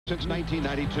since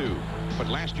 1992. But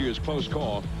last year's close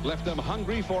call left them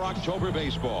hungry for October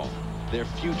baseball. Their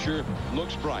future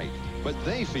looks bright, but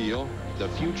they feel the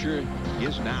future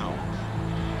is now.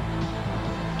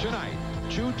 Tonight,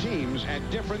 two teams at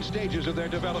different stages of their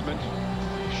development,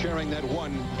 sharing that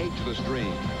one ageless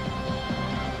dream.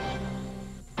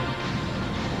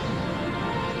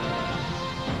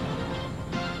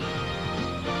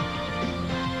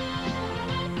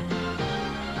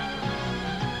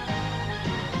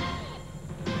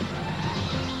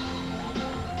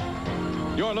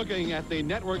 You're looking at the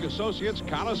Network Associates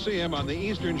Coliseum on the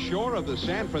eastern shore of the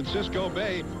San Francisco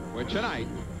Bay, where tonight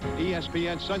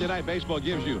ESPN Sunday Night Baseball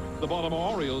gives you the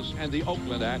Baltimore Orioles and the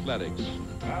Oakland Athletics.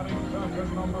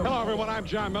 Hello, everyone. I'm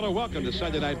John Miller. Welcome to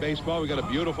Sunday Night Baseball. We got a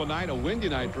beautiful night, a windy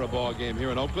night for a ball game here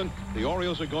in Oakland. The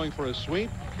Orioles are going for a sweep.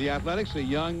 The Athletics, the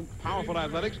young, powerful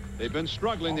Athletics, they've been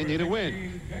struggling. They need a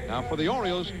win. Now, for the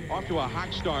Orioles, off to a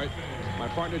hot start. My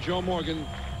partner, Joe Morgan,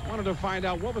 wanted to find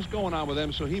out what was going on with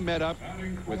them, so he met up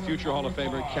with future Hall of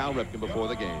Famer Cal Ripken before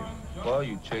the game. Well,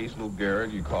 you chased Lou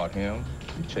Gehrig, you caught him.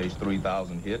 You chased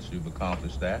 3,000 hits, you've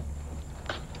accomplished that.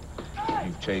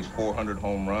 You've chased 400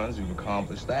 home runs, you've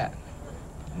accomplished that.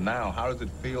 Now, how does it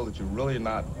feel that you're really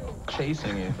not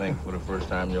chasing anything for the first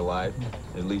time in your life,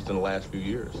 at least in the last few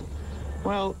years?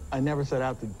 Well, I never set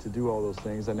out to do all those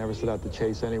things. I never set out to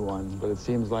chase anyone, but it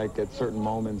seems like at certain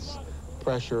moments,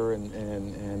 pressure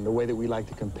and the way that we like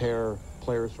to compare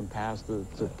players from past to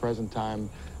present time,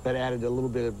 that added a little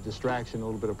bit of distraction, a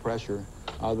little bit of pressure.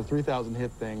 The 3,000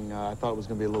 hit thing, I thought was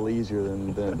going to be a little easier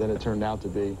than it turned out to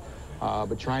be.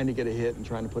 But trying to get a hit and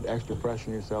trying to put extra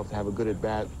pressure on yourself to have a good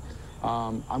at-bat,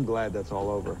 I'm glad that's all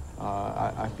over.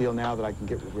 I feel now that I can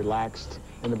get relaxed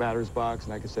in the batter's box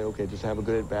and I can say, okay, just have a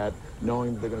good at-bat,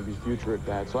 knowing that they're going to be future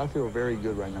at-bats. So I feel very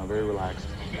good right now, very relaxed.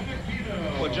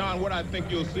 Well, John, what I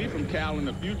think you'll see from Cal in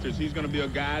the future is he's going to be a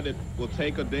guy that will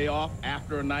take a day off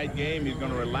after a night game. He's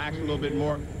going to relax a little bit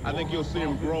more. I think you'll see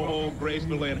him grow old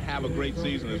gracefully and have a great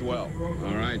season as well.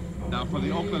 All right. Now, for the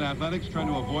Oakland Athletics, trying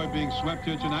to avoid being swept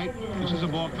here tonight, this is a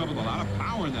ball club with a lot of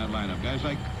power in that lineup. Guys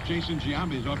like Jason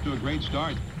Giambi is off to a great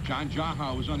start. John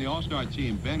Jaha was on the All-Star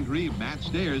team. Ben Grieve, Matt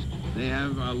Stairs, they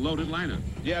have a loaded lineup.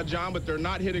 Yeah, John, but they're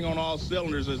not hitting on all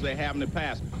cylinders as they have in the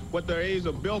past. What their A's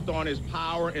are built on is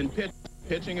power and pitch.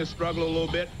 Pitching has struggled a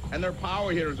little bit, and their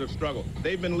power hitters have struggled.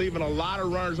 They've been leaving a lot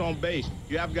of runners on base.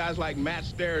 You have guys like Matt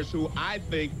Stairs, who I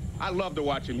love to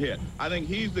watch him hit. I think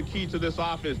he's the key to this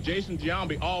offense. Jason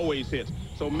Giambi always hits.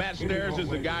 So Matt Stairs is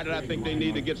the guy that I think they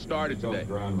need to get started today.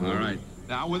 All right.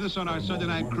 Now with us on our Sunday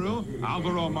night crew,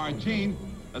 Alvaro Martin.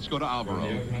 Let's go to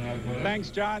Alvaro. Thanks,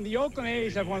 John. The Oakland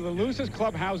A's have one of the loosest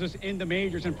clubhouses in the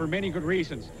majors, and for many good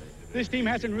reasons. This team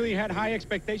hasn't really had high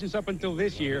expectations up until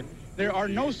this year. There are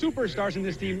no superstars in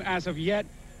this team as of yet,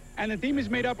 and the team is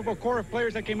made up of a core of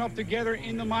players that came up together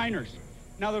in the minors.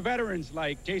 Now, the veterans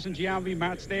like Jason Giambi,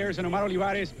 Matt Stairs, and Omar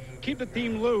Olivares keep the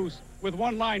team loose with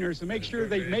one-liners to make sure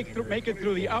they make it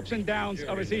through the ups and downs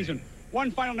of a season.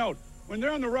 One final note, when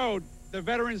they're on the road, the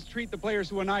veterans treat the players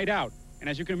to a night out. And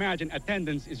as you can imagine,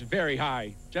 attendance is very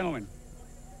high. Gentlemen.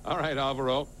 All right,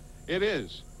 Alvaro. It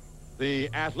is the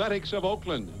Athletics of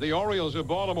Oakland, the Orioles of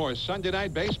Baltimore, Sunday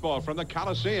Night Baseball from the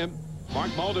Coliseum.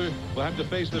 Mark Mulder will have to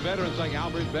face the veterans like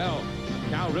Albert Bell,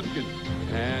 Cal Ripken,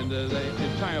 and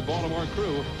the entire Baltimore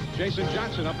crew. Jason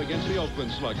Johnson up against the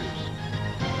Oakland Sluggers.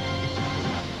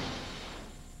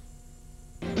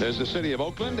 There's the city of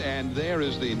Oakland, and there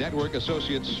is the Network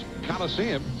Associates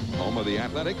Coliseum, home of the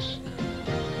Athletics.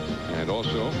 And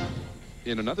also,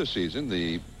 in another season,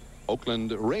 the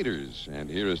Oakland Raiders. And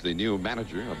here is the new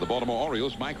manager of the Baltimore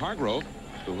Orioles, Mike Hargrove,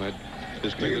 who had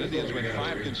his Cleveland Indians win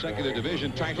 5 consecutive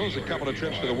division titles, a couple of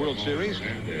trips to the World Series.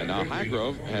 And now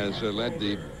Hargrove has led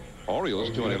the Orioles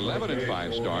to an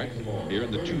 11-5 start here in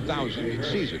the 2000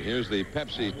 season. Here's the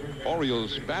Pepsi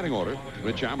Orioles batting order.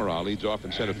 Rich Amaral leads off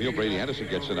in center field. Brady Anderson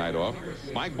gets the night off.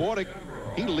 Mike Bordick,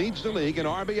 he leads the league in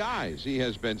RBIs. He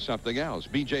has been something else.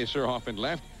 B.J. Surhoff in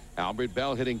left. Albert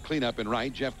Bell hitting cleanup in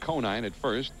right. Jeff Conine at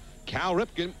first. Cal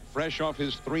Ripken, fresh off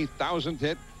his 3,000th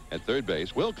hit at third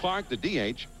base. Will Clark, the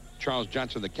DH. Charles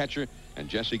Johnson, the catcher. And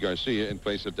Jesse Garcia in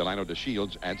place of Delano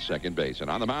DeShields at second base. And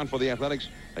on the mound for the Athletics,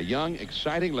 a young,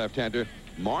 exciting left-hander,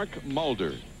 Mark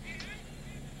Mulder.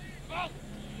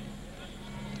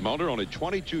 Mulder, only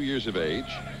 22 years of age.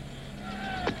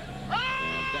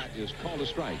 Is called a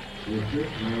strike.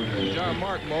 John,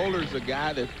 Mark Mulder's a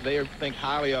guy that they think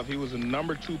highly of. He was the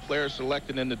 #2 player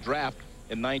selected in the draft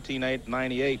in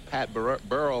 1998. Pat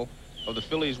Burrell of the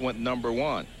Phillies went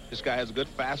 #1. This guy has a good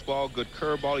fastball, good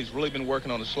curveball. He's really been working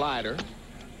on the slider,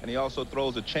 and he also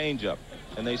throws a changeup.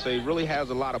 and they say really has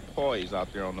a lot of poise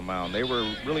out there on the mound. They were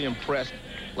really impressed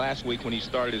last week when he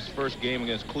started his first game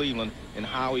against Cleveland and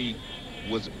how he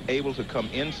was able to come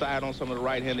inside on some of the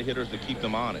right-handed hitters to keep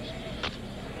them honest.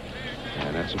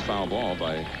 And that's a foul ball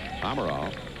by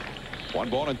Amaral. 1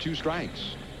 ball and 2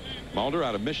 strikes. Mulder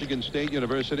out of Michigan State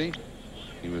University.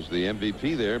 He was the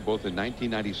MVP there both in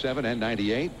 1997 and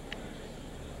 98.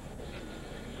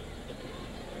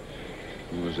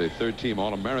 He was a third-team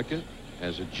All-American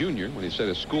as a junior when he set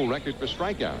a school record for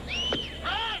strikeouts.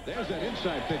 There's that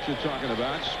inside pitch you're talking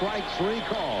about. Strike 3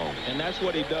 called. And that's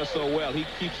what he does so well. He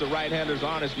keeps the right-handers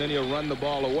honest, and then he'll run the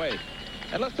ball away.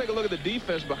 And let's take a look at the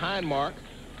defense behind Mark.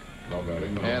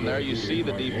 And there you see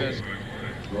the defense.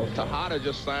 Tejada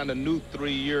just signed a new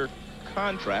 3-year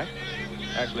contract,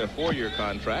 actually a 4-year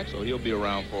contract, so he'll be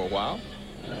around for a while.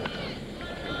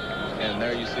 And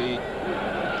there you see he's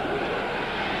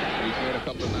made a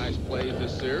couple of nice plays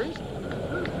this series.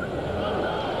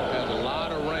 Has a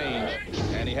lot of range,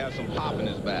 and he has some pop in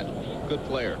his bat. Good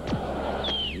player.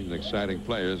 He's an exciting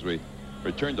player as we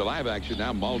return to live action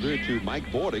now. Mulder to Mike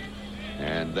Bordick,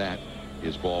 and that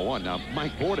is ball 1. Now,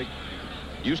 Mike Bordick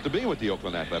used to be with the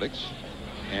Oakland Athletics,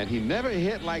 and he never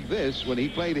hit like this when he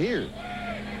played here.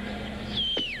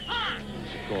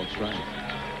 Called strike.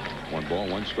 1 ball,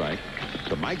 1 strike.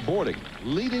 To Mike Bordick,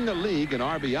 leading the league in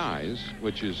RBIs,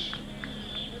 which is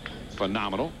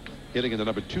phenomenal. Hitting in the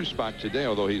number 2 spot today,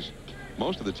 although he's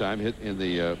most of the time hit in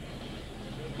the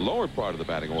lower part of the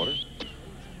batting order.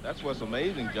 That's what's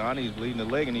amazing, John. He's leading the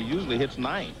league, and he usually hits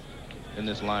 9th in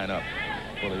this lineup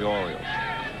for the Orioles.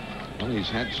 Well, he's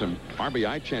had some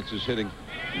RBI chances hitting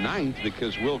 9th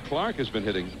because Will Clark has been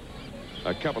hitting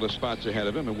a couple of spots ahead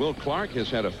of him, and Will Clark has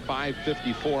had a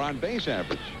 .554 on base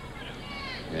average.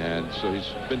 And so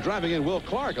he's been driving in Will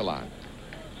Clark a lot.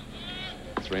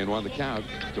 3-1 the count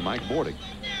to Mike Bordick.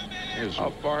 How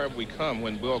far have we come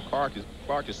when Will Clark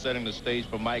is setting the stage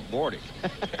for Mike Bordick?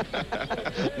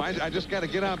 I just got to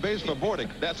get on base for Bordick.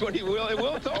 That's what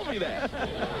Will told me that.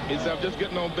 He said, I'm just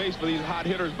getting on base for these hot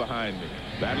hitters behind me.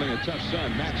 Battling a tough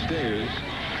sun, Matt Stayers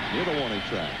near the warning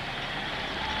track.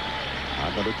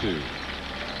 Out number 2.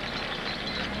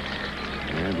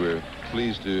 And we're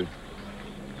pleased to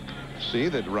see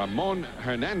that Ramon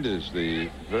Hernandez, the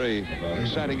very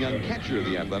exciting young catcher of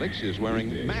the Athletics, is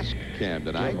wearing mask cam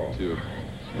tonight to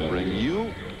bring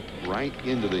you right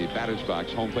into the batter's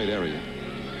box home plate area.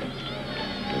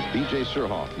 There's B.J.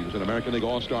 Surhoff. He was an American League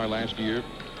All-Star last year.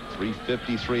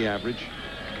 .353 average.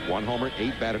 1 homer,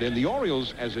 8 batted in. The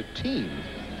Orioles as a team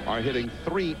are hitting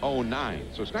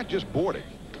 .309. So it's not just Bordick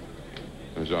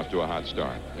who's off to a hot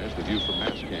start. There's the view from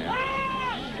Mascam.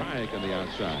 Strike on the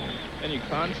outside. And you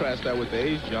contrast that with the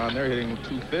A's, John. They're hitting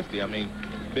 .250. I mean,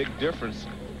 big difference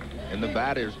in the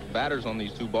batters on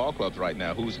these 2 ball clubs right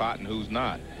now. Who's hot and who's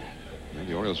not. And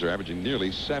the Orioles are averaging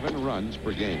nearly 7 runs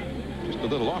per game. Just a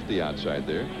little off the outside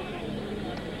there.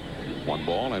 1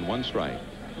 ball and 1 strike.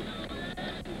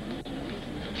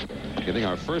 Getting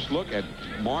our first look at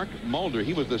Mark Mulder.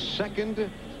 He was the 2nd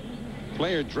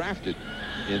player drafted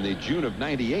in the June of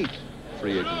 '98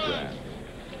 free agent draft.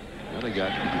 Well, they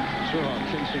got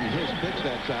Surhoff chasing his pitch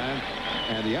that time,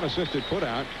 and the unassisted put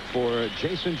out for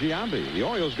Jason Giambi. The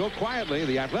Orioles go quietly.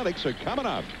 The Athletics are coming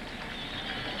up.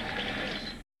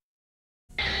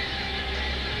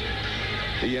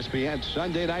 ESPN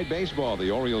Sunday Night Baseball. The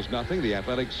Orioles nothing. The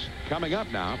Athletics coming up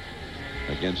now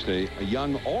against a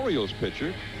young Orioles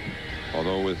pitcher,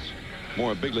 although with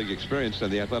more big league experience than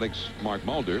the Athletics' Mark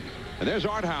Mulder. And there's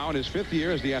Art Howe in his 5th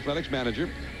year as the Athletics manager,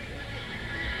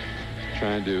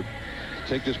 trying to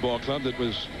take this ball club that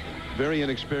was very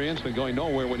inexperienced and going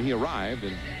nowhere when he arrived,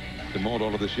 and to mold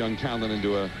all of this young talent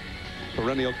into a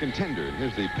perennial contender.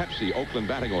 Here's the Pepsi Oakland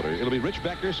batting order. It'll be Rich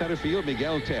Becker, center field,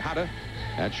 Miguel Tejada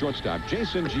at shortstop,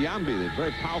 Jason Giambi, the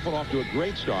very powerful, off to a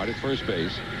great start at first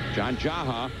base. John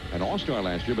Jaha, an all-star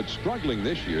last year, but struggling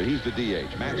this year. He's the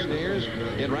DH. Matt Stayers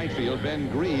in right field. Ben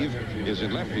Grieve is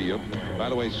in left field. By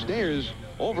the way, Stayers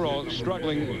overall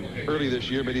struggling early this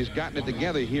year, but he's gotten it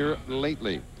together here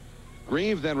lately.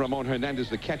 Grieve, then Ramon Hernandez,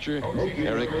 the catcher,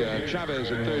 Eric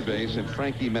Chavez at third base, and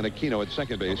Frankie Menachino at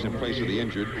second base in place of the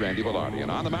injured Randy Velarde.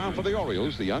 And on the mound for the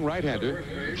Orioles, the young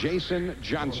right-hander, Jason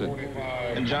Johnson.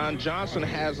 And John Johnson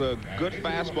has a good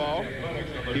fastball.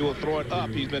 He will throw it up.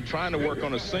 He's been trying to work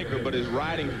on a sinker, but his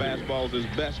riding fastball is his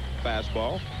best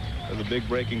fastball. There's a big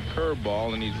breaking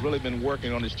curveball, and he's really been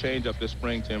working on his changeup this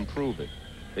spring to improve it.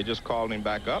 They just called him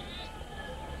back up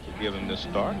to give him this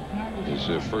start. His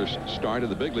first start of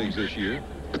the big leagues this year.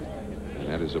 And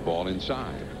that is a ball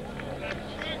inside.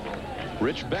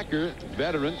 Rich Becker,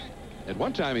 veteran. At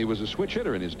one time, he was a switch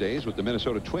hitter in his days with the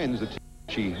Minnesota Twins, the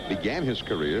team he began his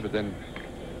career, but then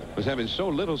was having so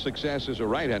little success as a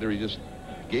right-hander, he just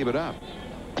gave it up.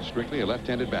 Strictly a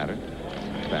left-handed batter.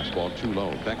 Fastball too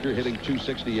low. Becker hitting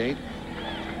 .268.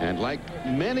 And like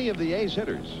many of the A's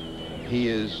hitters, he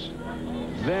is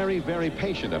very, very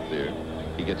patient up there.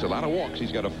 He gets a lot of walks.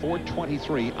 He's got a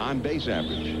 .423 on-base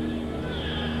average.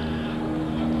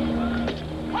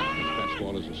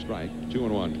 Fastball is a strike.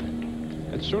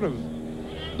 2-1. It's sort of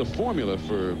the formula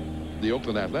for the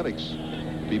Oakland Athletics.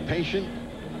 Be patient,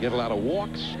 get a lot of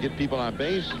walks, get people on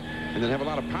base, and then have a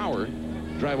lot of power,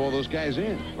 drive all those guys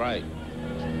in. Right.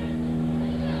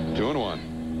 2-1.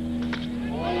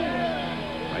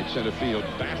 Right center field,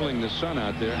 battling the sun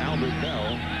out there. Albert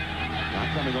Bell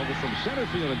now coming over from center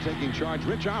field and taking charge.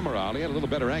 Rich Amaral, he had a little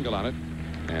better angle on it.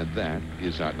 And that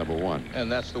is out number 1. And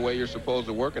that's the way you're supposed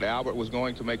to work it. Albert was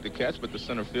going to make the catch, but the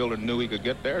center fielder knew he could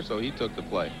get there, so he took the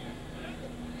play.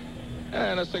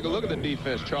 And let's take a look at the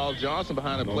defense. Charles Johnson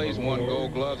behind the plate, won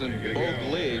Gold Gloves in both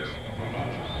leagues.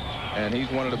 And he's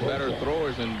one of the better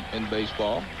throwers in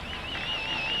baseball.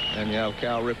 And you have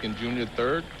Cal Ripken Jr.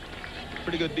 third.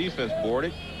 Pretty good defense,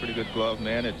 Bordick. Pretty good glove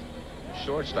man at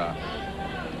shortstop.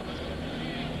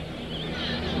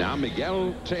 Now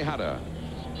Miguel Tejada.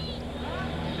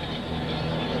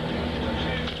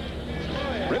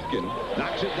 Ripken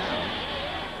knocks it down.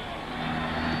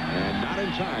 And not in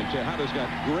time. Tejada's got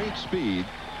great speed.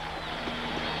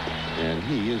 And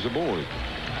he is aboard.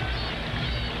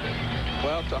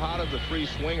 Well, Tejada's a free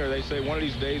swinger. They say one of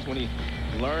these days when he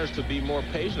learns to be more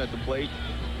patient at the plate,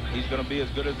 he's going to be as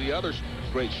good as the other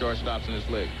great shortstops in this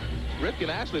league. Ripken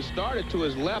actually started to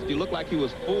his left. He looked like he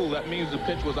was fooled. That means the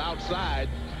pitch was outside,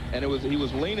 and he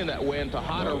was leaning that way, and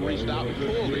Tejada reached out and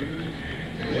pulled it.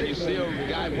 When you see a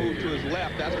guy move to his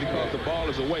left, that's because the ball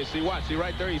is away. See, watch. See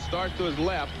right there, he starts to his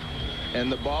left,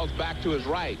 and the ball's back to his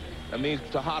right. That means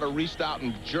Tejada reached out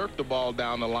and jerked the ball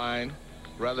down the line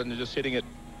rather than just hitting it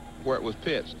where it was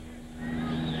pitched.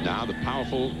 Now the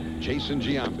powerful Jason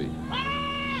Giambi.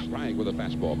 Strike with a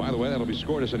fastball. By the way, that'll be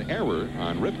scored as an error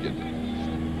on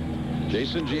Ripken.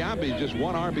 Jason Giambi just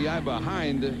 1 RBI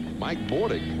behind Mike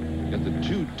Bordick. Got the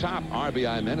 2 top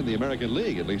RBI men in the American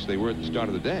League. At least they were at the start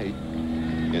of the day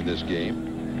in this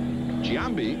game.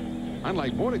 Giambi,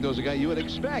 unlike Bordick, was a guy you would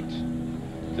expect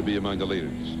to be among the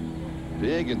leaders.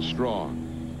 Big and strong.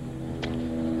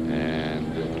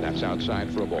 And that's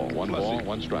outside for a ball. One ball,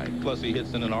 1 strike. Plus he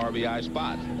hits in an RBI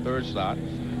spot, third slot.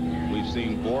 We've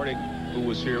seen Bordick, who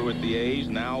was here with the A's,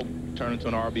 now turn into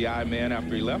an RBI man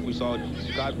after he left. We saw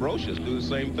Scott Brocious do the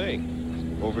same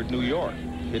thing over at New York,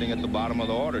 hitting at the bottom of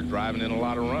the order, driving in a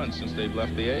lot of runs since they've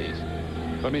left the A's.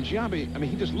 But, I mean, Giambi,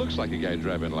 he just looks like a guy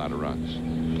driving a lot of runs.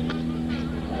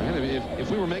 And if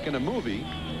we were making a movie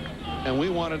and we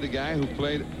wanted a guy who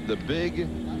played the big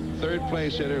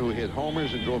third-place hitter who hit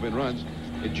homers and drove in runs,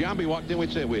 if Giambi walked in,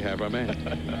 we'd say, we have our man.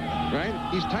 Right?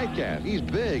 He's typecast. He's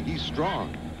big. He's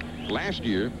strong. Last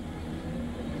year,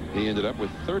 he ended up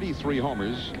with 33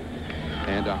 homers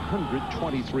and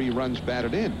 123 runs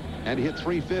batted in. And he hit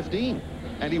 .315.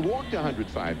 And he walked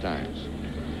 105 times.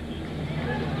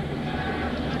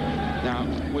 Now,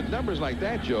 with numbers like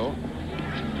that, Joe,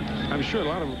 I'm sure a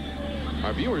lot of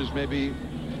our viewers may be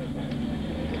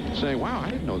saying, wow, I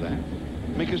didn't know that.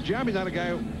 Because Giambi's not a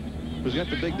guy who's got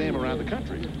the big name around the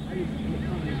country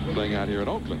playing out here in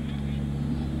Oakland.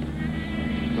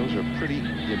 Those are pretty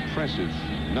impressive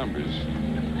numbers.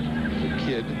 As a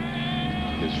kid,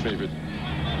 his favorite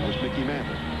was Mickey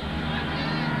Mantle.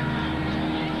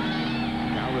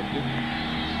 Cal Ripken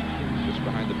just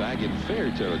behind the bag in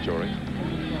fair territory.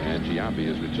 And Giambi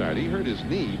is retired. He hurt his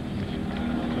knee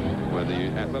when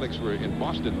the Athletics were in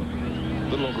Boston a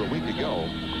little over a week ago.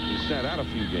 He sat out a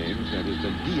few games and has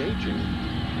been DHing.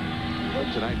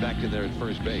 But tonight back in there at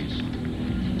first base.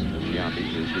 Giambi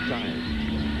is retired.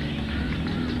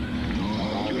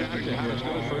 Tejada's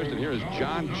still at first, and here is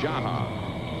John Jaha.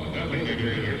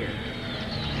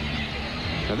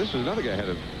 Now this is another guy who had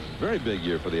a very big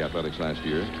year for the Athletics last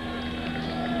year.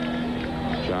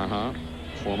 Jaha,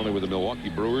 formerly with the Milwaukee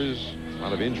Brewers, a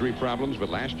lot of injury problems, but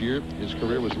last year his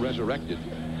career was resurrected.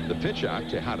 The pitch out,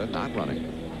 Tejada not running.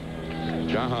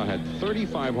 Jaha had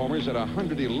 35 homers at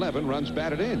 111 runs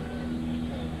batted in.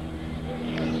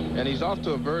 And he's off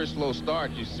to a very slow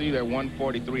start. You see their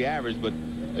 143 average, but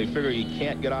they figure he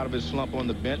can't get out of his slump on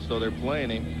the bench, so they're playing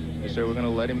him. They say we're going to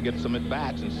let him get some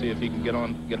at-bats and see if he can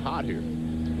get hot here.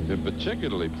 Been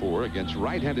particularly poor against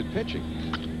right-handed pitching.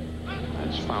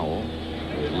 That's foul.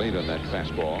 Late on that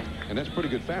fastball, and that's pretty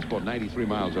good fastball, 93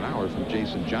 miles an hour from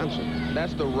Jason Johnson.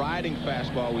 That's the riding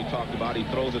fastball we talked about. He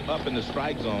throws it up in the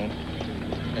strike zone,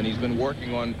 and he's been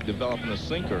working on developing a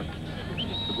sinker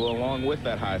to go along with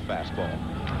that high fastball.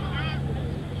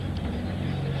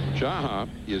 Jaha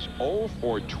is 0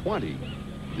 for 20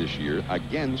 this year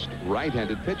against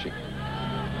right-handed pitching.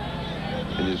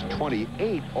 In his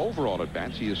 28 overall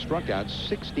at-bats, he has struck out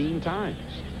 16 times.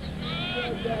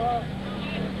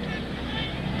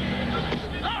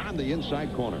 On the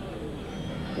inside corner.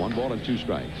 1 ball and 2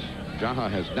 strikes. Jaha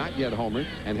has not yet homered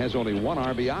and has only 1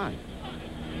 RBI.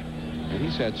 And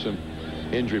he's had some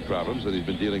injury problems that he's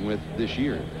been dealing with this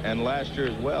year. And last year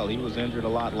as well. He was injured a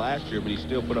lot last year, but he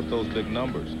still put up those big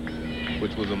numbers,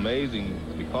 which was amazing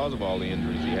because of all the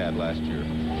injuries he had last year.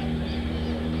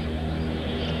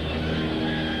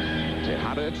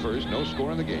 Tejada at first, no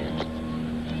score in the game.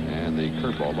 And the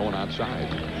curveball going outside.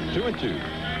 2-2.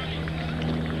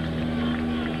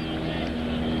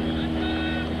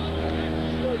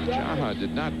 Jaha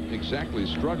did not exactly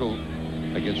struggle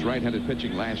against right-handed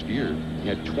pitching last year. He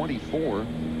had 24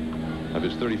 of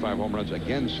his 35 home runs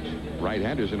against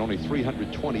right-handers and only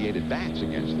 328 at-bats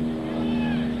against them.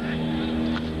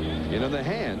 In on the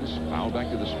hands, foul back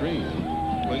to the screen.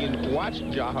 When you watch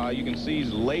Jaha, you can see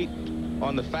he's late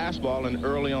on the fastball and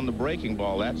early on the breaking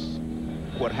ball. That's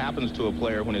what happens to a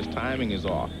player when his timing is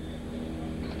off.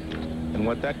 And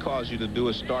what that causes you to do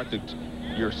is start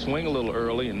your swing a little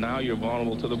early, and now you're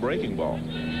vulnerable to the breaking ball.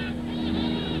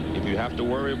 If you have to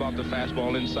worry about the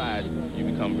fastball inside, you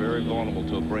become very vulnerable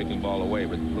to a breaking ball away.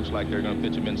 But it looks like they're going to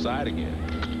pitch him inside again.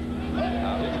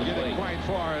 Didn't get it quite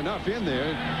far enough in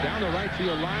there. Down the right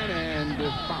field line and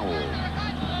foul.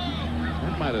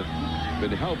 That might have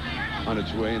been helped on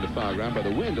its way into foul ground by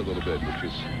the wind a little bit, which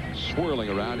is swirling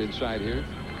around inside here.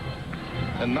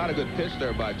 And not a good pitch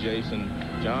there by Jason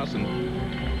Johnson.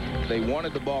 They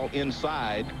wanted the ball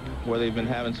inside, where they've been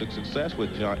having some success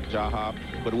with Jaha.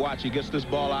 But watch, he gets this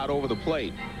ball out over the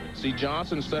plate. See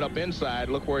Johnson set up inside.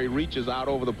 Look where he reaches out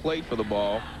over the plate for the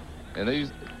ball.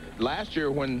 And last year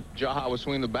when Jaha was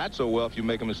swinging the bat so well, if you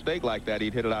make a mistake like that,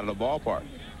 he'd hit it out of the ballpark.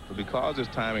 But because his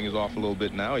timing is off a little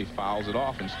bit now, he fouls it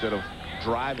off instead of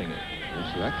driving it.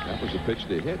 So that was a pitch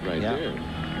they hit right there.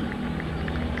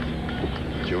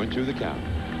 2-2 the count.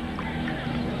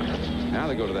 Now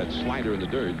they go to that slider in the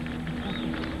dirt.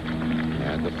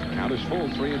 And the count is full,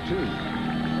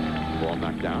 3-2. Ball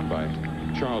knocked down by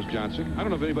Charles Johnson. I don't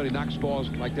know if anybody knocks balls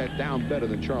like that down better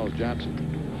than Charles Johnson.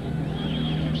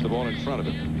 It's the ball in front of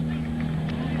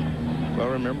him. Well,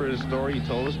 remember his story he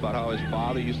told us about how his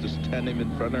father used to stand him in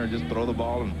front of her and just throw the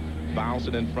ball and bounce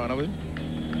it in front of him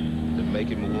to make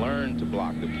him learn to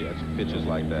block the pitches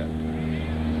like that.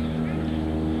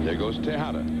 There goes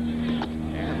Tejada.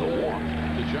 And the walk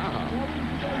to Jaha.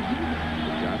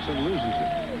 Johnson loses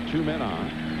it. 2 men on,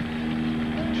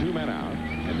 2 men out,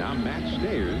 and now Matt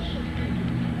Stayers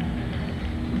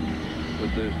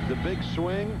with the big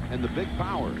swing and the big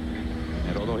power.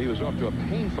 And although he was off to a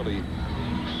painfully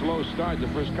slow start the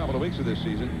first couple of weeks of this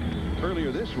season,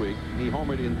 earlier this week he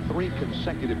homered in 3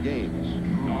 consecutive games.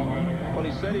 Well,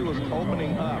 he said he was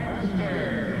opening up.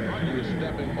 He was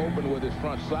stepping open with his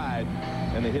front side,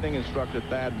 and the hitting instructor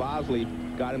Thad Bosley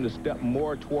got him to step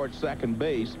more towards second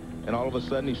base. And all of a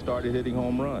sudden, he started hitting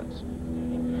home runs.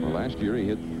 Well, last year, he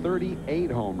hit 38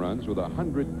 home runs with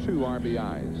 102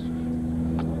 RBIs.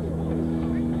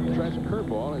 Tries a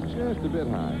curveball. It's just a bit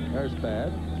high. There's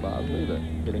Thad Bosley, the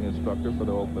hitting instructor for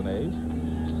the Oakland A's.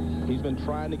 He's been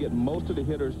trying to get most of the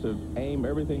hitters to aim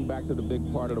everything back to the big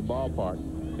part of the ballpark,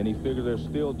 and he figures they'll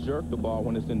still jerk the ball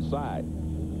when it's inside.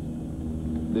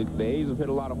 The A's have hit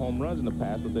a lot of home runs in the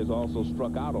past, but they've also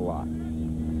struck out a lot.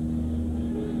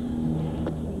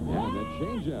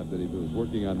 Changeup that he was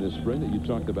working on this spring that you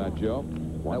talked about, Joe.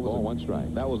 1 ball, 1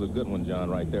 strike. That was a good one, John,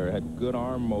 right there. It had good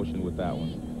arm motion with that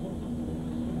one.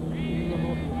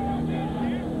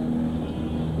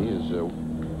 He is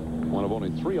one of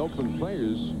only 3 Oakland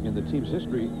players in the team's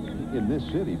history in this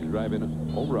city to drive in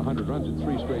over 100 runs in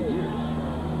 3 straight years.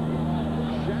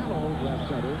 Shallow left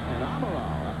center, and Amaral,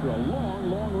 after a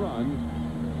long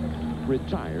run,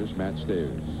 retires Matt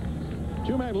Stayers.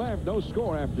 2 men left, no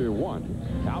score after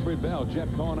 1. Albert Bell, Jeff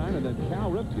Conine, and then Cal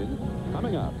Ripken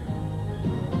coming up.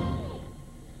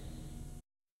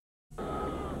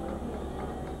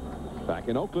 Back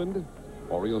in Oakland,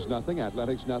 Orioles nothing,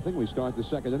 Athletics nothing. We start the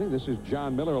 2nd inning. This is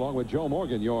John Miller along with Joe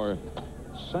Morgan, your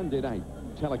Sunday night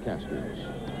telecasters.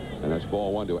 And that's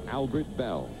ball 1 to Albert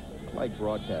Bell. I like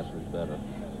broadcasters better.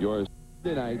 Your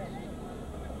Sunday night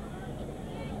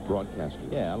broadcaster.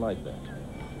 Yeah, I like that.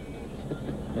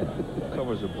 Yeah,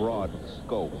 covers a broad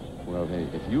scope. Well, hey,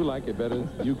 if you like it better,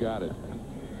 you got it.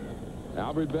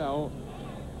 Albert Bell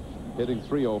hitting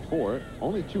 .304,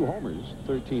 only 2 homers,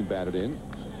 13 batted in.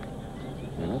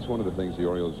 And that's one of the things the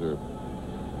Orioles are,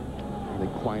 I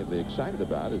think, quietly excited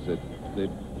about, is that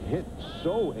they've hit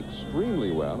so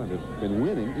extremely well and has been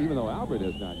winning, even though Albert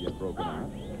has not yet broken out.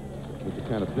 With the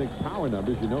kind of big power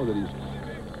numbers, you know that he's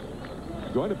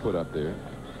going to put up there.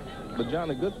 But, John,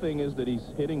 the good thing is that he's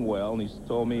hitting well, and he's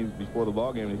told me before the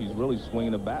ball game that he's really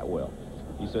swinging the bat well.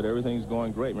 He said everything's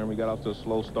going great. Remember, he got off to a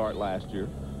slow start last year,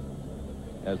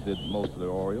 as did most of the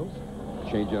Orioles.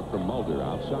 Change up from Mulder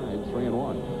outside,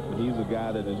 3-1. He's a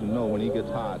guy that, as you know, when he gets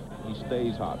hot, he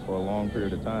stays hot for a long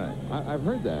period of time. I've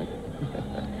heard that.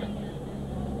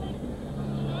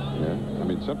 Yeah, I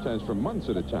mean, sometimes for months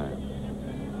at a time.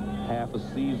 Half a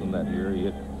season that year, he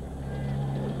hit.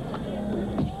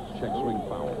 Check swing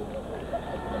foul.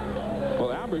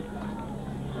 Well, Albert,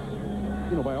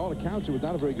 you know, by all accounts, it was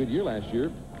not a very good year last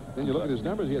year. Then you look at his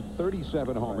numbers. He had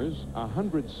 37 homers,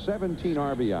 117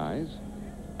 RBIs,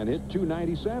 and hit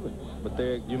 .297. But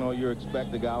there, you know, you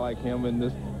expect a guy like him in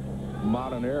this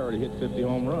modern era to hit 50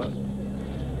 home runs.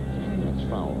 That's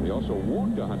foul. He also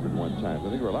walked 101 times. I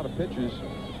think there were a lot of pitchers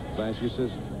last year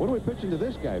says, what are we pitching to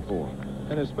this guy for?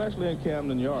 And especially in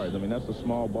Camden Yards. I mean, that's a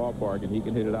small ballpark, and he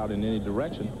can hit it out in any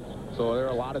direction. So there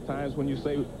are a lot of times when you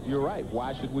say, you're right,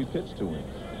 why should we pitch to him?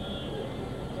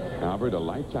 Albert, a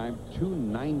lifetime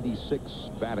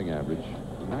 .296 batting average.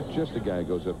 Not just a guy who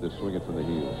goes up there swinging from the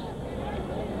heels.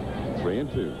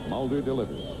 3-2. Mulder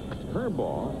delivers.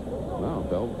 Curveball. Wow,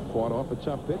 Bell fought off a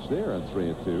tough pitch there on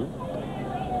 3-2.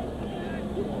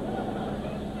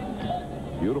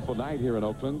 Beautiful night here in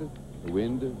Oakland. The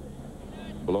wind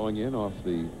blowing in off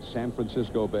the San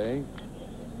Francisco Bay.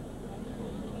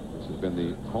 This has been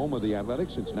the home of the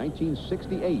Athletics since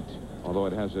 1968, although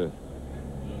it has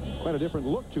quite a different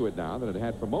look to it now than it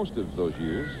had for most of those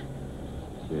years.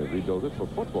 They have rebuilt it for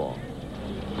football.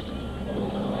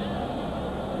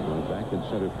 Going back in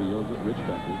center field, Rich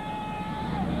Becker.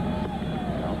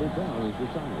 Albert Bell is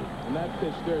retired. And that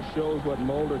pitch there shows what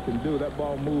Mulder can do. That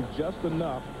ball moved just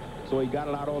enough so he got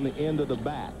it out on the end of the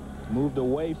bat. Moved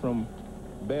away from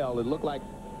Bell. It looked like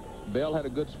Bell had a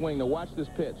good swing. Now watch this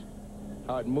pitch.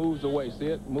 How it moves away. See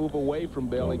it? Move away from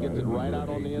Bell. He gets it right out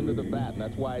on the end of the bat, and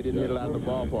that's why he didn't hit it out of the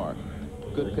ballpark.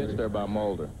 Good pitch there by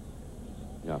Mulder.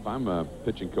 Yeah, if I'm a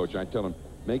pitching coach, I'd tell him,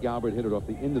 make Albert hit it off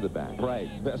the end of the bat. Right.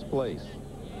 Best place.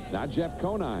 Now Jeff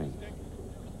Conine.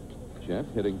 Jeff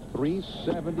hitting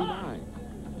 .379.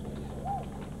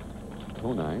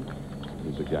 Conine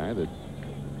is a guy that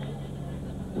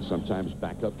will sometimes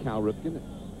back up Cal Ripken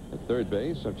at third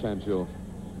base. Sometimes he'll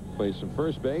play some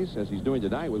first base, as he's doing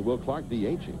tonight with Will Clark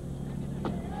DHing.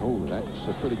 Oh, that's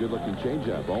a pretty good-looking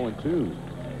changeup.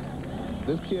 0-2.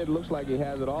 This kid looks like he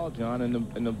has it all, John, and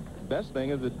the best thing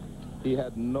is that he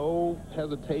had no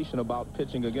hesitation about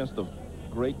pitching against the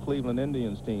great Cleveland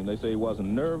Indians team. They say he wasn't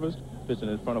nervous, pitching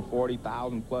in front of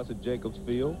 40,000 plus at Jacobs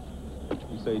Field.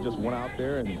 You say he just went out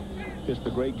there and pitched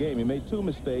a great game. He made 2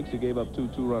 mistakes. He gave up 2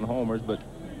 two-run homers, but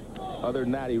other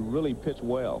than that, he really pitched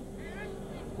well.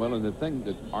 Well, and the thing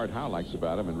that Art Howe likes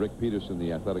about him, and Rick Peterson,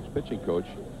 the Athletics pitching coach,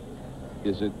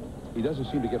 is that he doesn't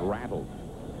seem to get rattled.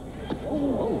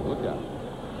 Oh, look out.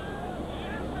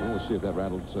 Well, we'll see if that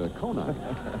rattles Conine.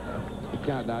 The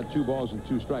count now 2 balls and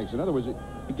 2 strikes. In other words,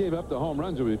 he gave up the home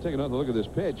runs. We'll take another look at this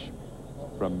pitch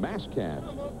from Mascab.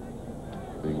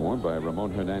 Being warned by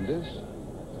Ramon Hernandez.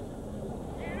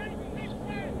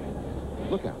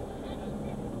 Look out.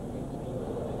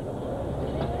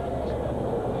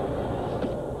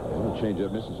 Well, the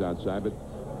changeup misses outside, but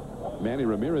Manny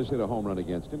Ramirez hit a home run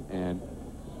against him, and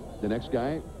the next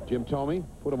guy, Jim Thome,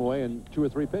 put him away in 2 or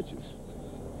 3 pitches.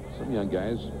 Some young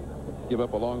guys give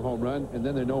up a long home run, and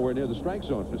then they're nowhere near the strike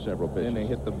zone for several pitches. And they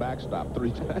hit the backstop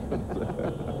 3 times.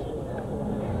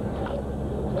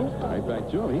 Right back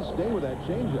to him. He stayed with that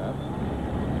changeup.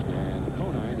 And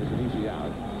Conine is an easy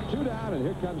out. 2 down, and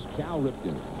here comes Cal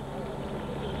Ripken.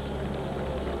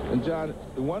 And, John,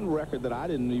 the one record that I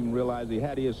didn't even realize he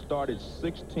had, he has started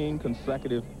 16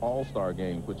 consecutive All-Star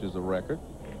games, which is a record.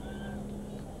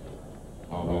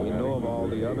 We know of all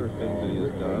the other things that he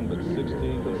has done, but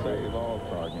 16 consecutive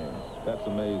All-Star games. That's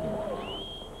amazing.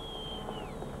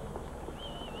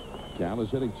 Cal is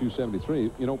hitting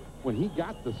 .273. You know, when he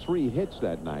got the 3 hits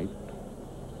that night,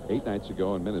 8 nights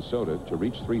ago in Minnesota, to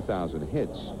reach 3,000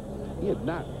 hits, he had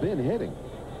not been hitting.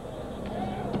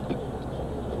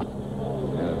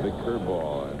 And a big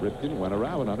curveball. Ripken went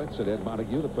around on it, said Ed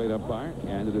Montague, the plate umpire,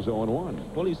 and it is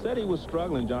 0-1. Well, he said he was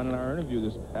struggling, John, in our interview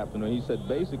this afternoon. He said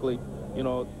basically, you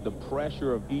know, the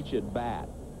pressure of each at bat.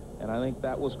 And I think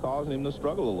that was causing him to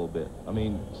struggle a little bit. I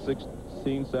mean,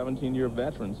 16, 17-year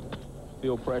veterans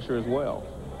feel pressure as well.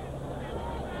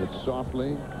 It's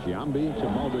softly. Giambi to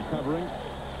Mulder covering.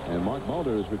 And Mark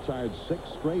Mulder has retired 6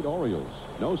 straight Orioles.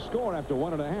 No score after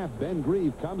 1.5. Ben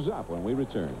Grieve comes up when we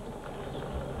return.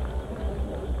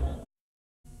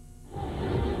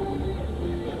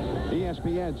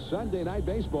 And Sunday Night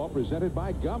Baseball presented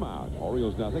by Gum Out.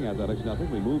 Orioles nothing, Athletics nothing.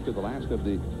 We move to the last of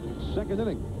the second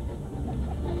inning.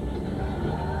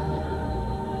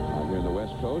 Out here in the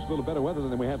West Coast, a little better weather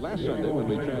than we had last Sunday when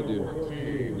we tried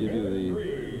to give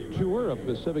you the tour of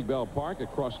Pacific Bell Park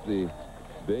across the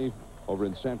bay over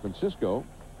in San Francisco.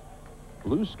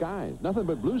 Blue skies, nothing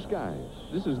but blue skies.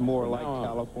 This is more like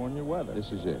California weather.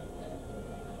 This is it.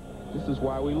 This is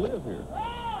why we live here.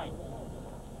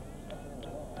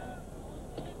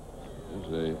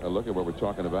 There's a look at what we're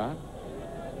talking about.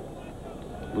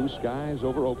 Blue skies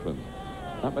over Oakland.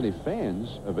 Not many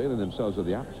fans availing themselves of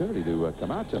the opportunity to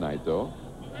come out tonight, though.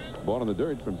 Ball in the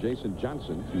dirt from Jason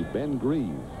Johnson to Ben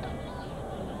Grieve.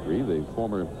 Grieve, the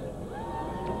former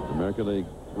American League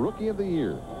Rookie of the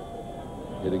Year,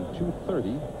 hitting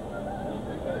 .230.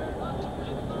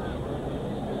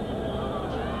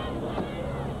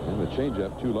 And the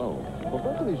changeup too low. Well,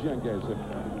 both of these young guys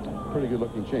have pretty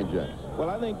good-looking changeups. Well,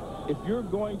 I think if you're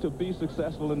going to be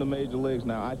successful in the major leagues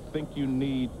now, I think you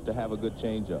need to have a good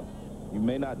changeup. You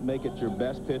may not make it your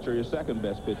best pitch or your second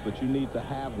best pitch, but you need to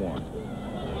have one.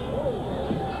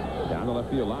 Down the left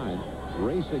field line,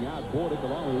 racing out, Bordick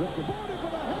along with Ripken. Bordick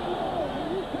with a halo!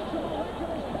 He gets a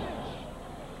miraculous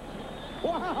catch!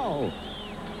 Wow!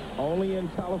 Only in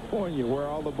California, where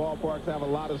all the ballparks have a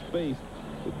lot of space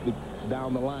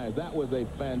down the line. That was a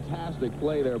fantastic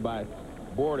play there by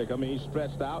Bordick. I mean, he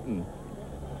stretched out and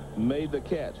made the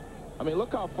catch. I mean,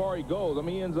 look how far he goes. I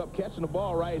mean, he ends up catching the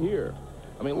ball right here.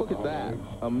 I mean, look at that.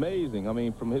 Amazing. I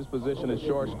mean, from his position as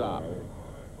shortstop.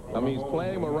 I mean, he's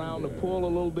playing him around the pull a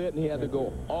little bit, and he had to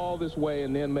go all this way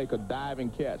and then make a diving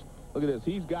catch. Look at this.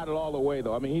 He's got it all the way,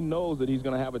 though. I mean, he knows that he's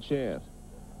going to have a chance.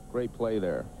 Great play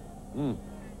there.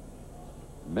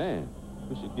 Man.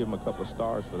 We should give him a couple of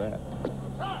stars for that.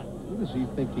 Who does he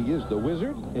think he is, the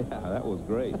Wizard? Yeah, that was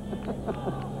great.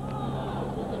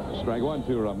 Strike one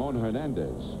to Ramon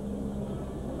Hernandez.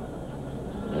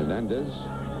 Hernandez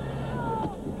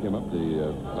came up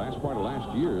the last part of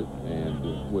last year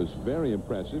and was very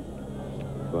impressive.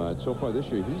 But so far this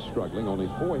year, he's struggling. Only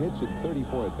 4 hits in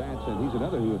 34 at-bats, and he's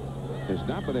another who has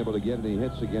not been able to get any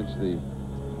hits against the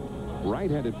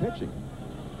right-handed pitching.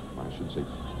 I shouldn't say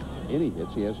any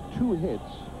hits. He has 2 hits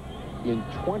in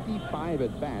 25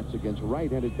 at-bats against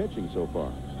right-handed pitching so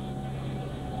far.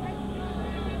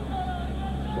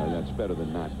 So that's better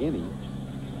than not any.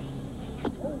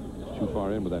 Too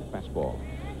far in with that fastball.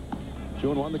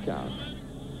 2-1 the count.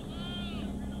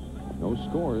 No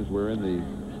scores. We're in the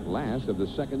last of the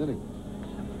second inning.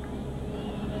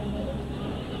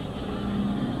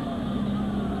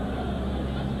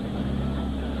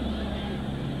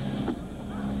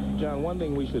 John, one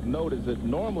thing we should note is that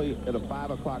normally at a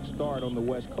 5 o'clock start on the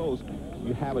West Coast,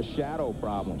 you have a shadow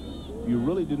problem. You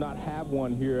really do not have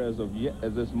one here as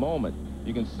this moment.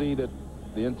 You can see that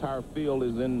the entire field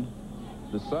is in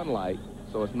the sunlight,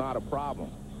 so it's not a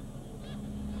problem.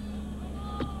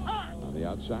 On the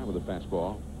outside with a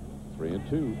fastball,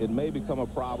 3-2. It may become a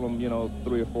problem, you know,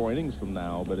 3 or 4 innings from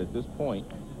now, but at this point,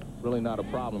 really not a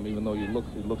problem. Even though it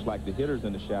looks like the hitter's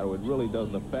in the shadow, it really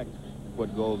doesn't affect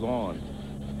what goes on.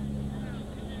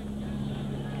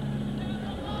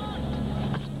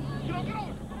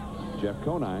 Jeff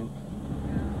Conine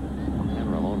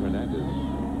and Ramon Hernandez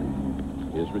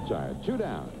is retired. 2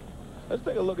 down. Let's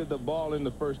take a look at the ball in the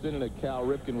first inning that Cal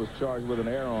Ripken was charged with an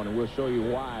error on, and we'll show you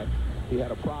why he had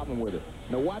a problem with it.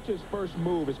 Now watch his first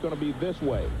move. It's going to be this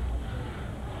way.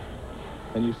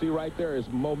 And you see right there his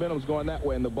momentum's going that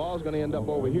way, and the ball's going to end up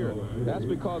over here. That's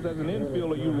because as an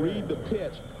infielder, you read the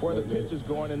pitch, where the pitch is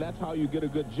going, and that's how you get a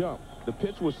good jump. The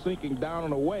pitch was sinking down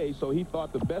and away, so he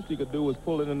thought the best he could do was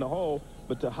pull it in the hole,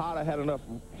 but Tejada had enough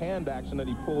hand action that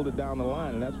he pulled it down the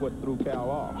line, and that's what threw Cal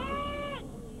off.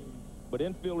 But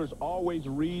infielders always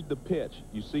read the pitch.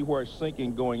 You see where it's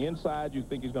sinking going inside, you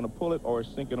think he's going to pull it, or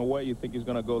it's sinking away, you think he's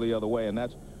going to go the other way, and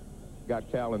that's got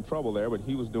Cal in trouble there, but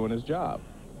he was doing his job.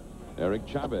 Eric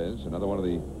Chavez, another one of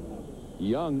the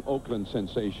young Oakland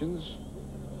sensations.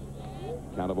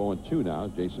 Count of 0-2 now.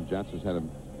 Jason Johnson's had him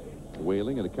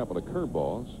wailing and a couple of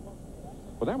curveballs.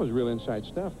 Well, that was real inside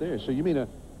stuff there. So you mean an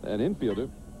infielder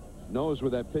knows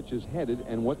where that pitch is headed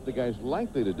and what the guy's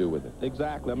likely to do with it.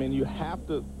 Exactly. I mean, you have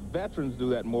to, veterans do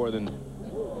that more than,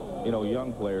 you know,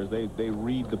 young players. They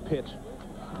read the pitch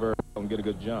very well and get a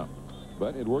good jump.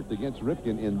 But it worked against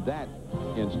Ripken in that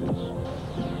instance.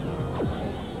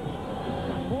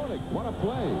 Bordick, what a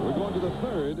play. We're going to the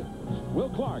third. Will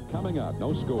Clark coming up.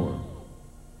 No score.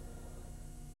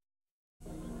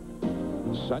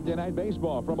 Sunday Night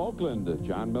Baseball from Oakland.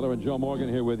 John Miller and Joe Morgan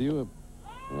here with you.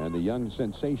 And the young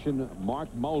sensation,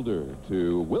 Mark Mulder,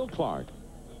 to Will Clark.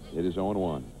 It is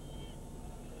 0-1.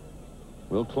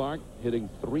 Will Clark hitting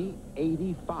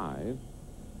 .385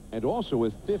 and also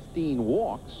with 15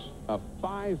 walks, a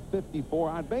 .554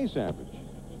 on base average.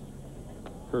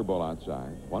 Curveball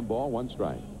outside. 1 ball, 1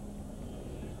 strike.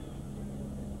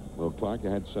 Will Clark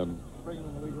had some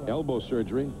elbow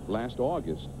surgery last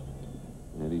August,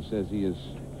 and he says he is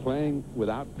playing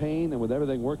without pain and with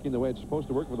everything working the way it's supposed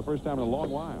to work for the first time in a long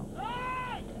while.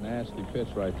 Nasty pitch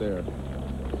right there.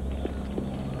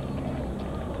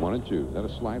 1-2. Is that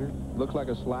a slider? Looks like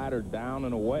a slider down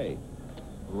and away.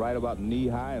 Right about knee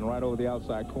high and right over the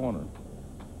outside corner.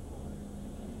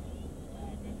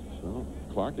 So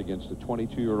Clark against the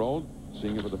 22-year-old,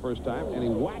 seeing it for the first time, and he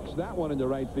whacks that one into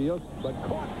right field, but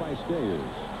caught by Stayers.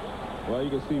 Well,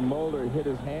 you can see Mulder hit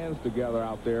his hands together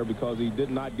out there because he did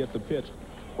not get the pitch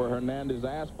where Hernandez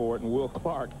asked for it, and Will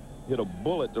Clark hit a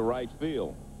bullet to right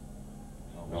field.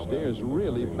 Stayers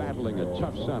really battling a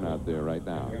tough sun out there right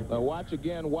now. Now watch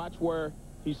again. Watch where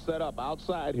he's set up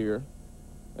outside here,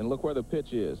 and look where the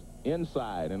pitch is.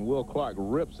 Inside, and Will Clark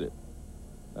rips it.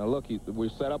 Now look, we're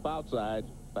set up outside,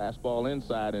 fastball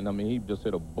inside, and I mean, he just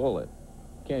hit a bullet.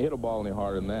 Can't hit a ball any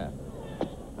harder than that.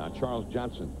 Now Charles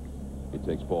Johnson, he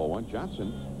takes ball 1.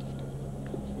 Johnson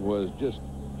was just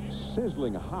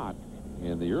sizzling hot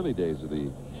in the early days of the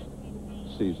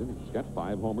season. He's got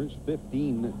 5 homers,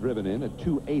 15 driven in, a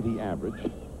 .280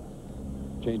 average.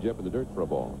 Change up in the dirt for a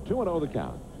ball. 2-0 the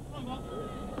count.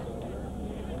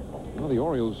 Well, the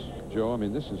Orioles, Joe, I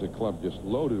mean, this is a club just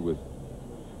loaded with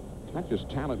not just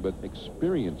talent, but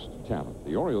experienced talent.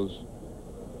 The Orioles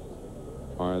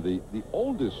are the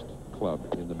oldest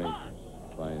club in the majors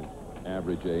by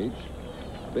average age.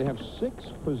 They have 6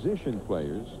 position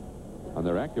players on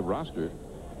their active roster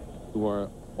who are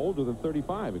older than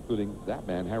 35, including that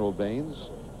man, Harold Baines,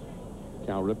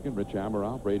 Cal Ripken, Rich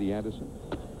Amaral, Brady Anderson,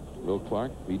 Will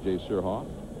Clark, B.J. Surhoff.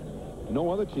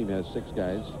 No other team has 6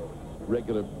 guys,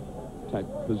 regular type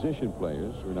position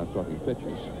players. We're not talking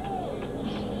pitchers.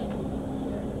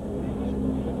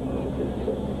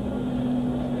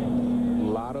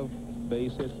 A lot of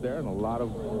base hits there and a lot of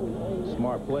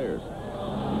smart players.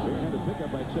 Big-handed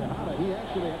pickup by Tejada. He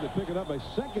actually had to pick it up a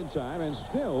second time and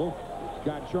still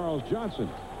got Charles Johnson.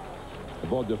 The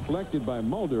ball deflected by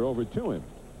Mulder over to him.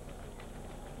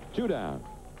 2 down.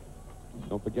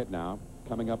 Don't forget now,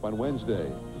 coming up on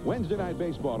Wednesday night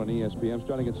baseball on ESPN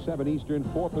starting at 7 Eastern,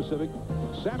 4 Pacific.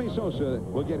 Sammy Sosa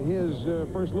will get his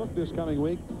first look this coming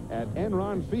week at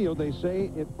Enron Field. They say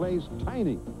it plays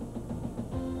tiny.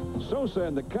 Sosa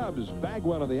and the Cubs,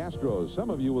 Bagwell and the Astros. Some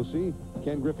of you will see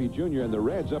Ken Griffey Jr. and the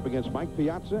Reds up against Mike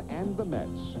Piazza and the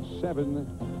Mets. 7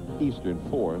 Eastern,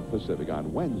 4 Pacific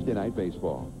on Wednesday night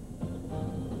baseball.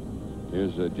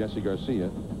 Here's Jesse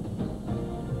Garcia.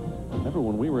 Remember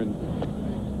when we were in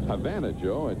Havana,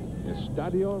 Joe, at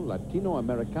Estadio Latino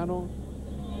Americano?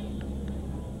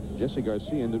 Jesse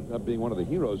Garcia ended up being one of the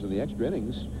heroes in the extra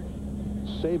innings,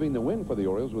 saving the win for the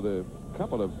Orioles with a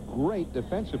couple of great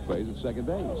defensive plays at second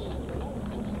base.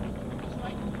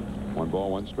 1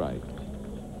 ball, 1 strike.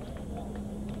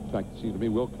 In fact, it seemed to me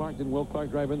didn't Will Clark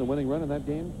drive in the winning run in that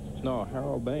game? No,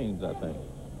 Harold Baines, I think.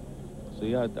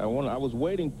 See, I was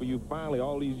waiting for you finally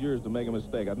all these years to make a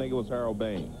mistake. I think it was Harold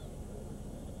Baines.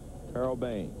 Harold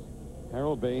Baines.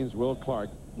 Harold Baines, Will Clark.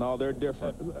 No, they're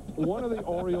different. One of the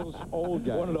Orioles' old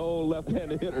guys. One of the old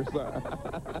left-handed hitters.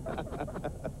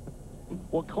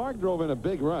 Well, Clark drove in a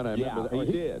big run. I remember. Yeah,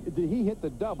 he did. Did he hit the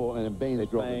double and then Baines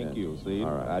drove it in? Thank you. See,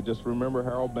 all right. I just remember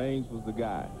Harold Baines was the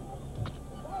guy.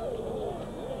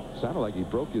 Sounded like he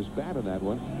broke his bat in that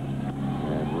one.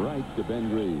 And right to Ben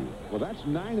Grieve. Well, that's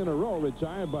 9 in a row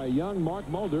retired by young Mark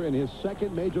Mulder in his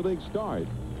second Major League start.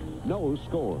 No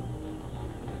score.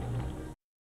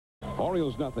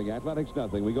 Orioles nothing, Athletics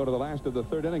nothing. We go to the last of the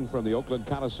 3rd inning from the Oakland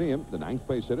Coliseum. The 9th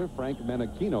place hitter, Frank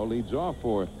Menachino, leads off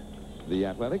for the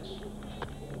Athletics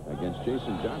against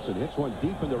Jason Johnson. Hits one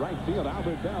deep into right field.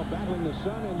 Albert Bell battling the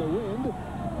sun and the wind.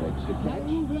 Makes the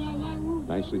catch.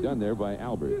 Nicely done there by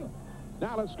Albert.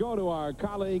 Now let's go to our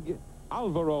colleague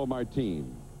Alvaro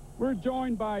Martin. We're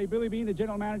joined by Billy Beane, the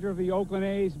general manager of the Oakland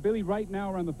A's. Billy, right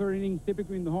now around the 3rd inning,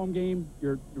 typically in the home game,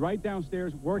 you're right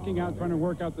downstairs working out, trying to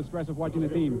work out the stress of watching the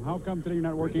team. How come today you're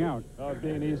not working out? Oh,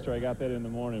 being Easter, I got that in the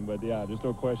morning, but yeah, there's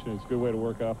no question. It's a good way to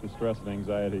work off the stress and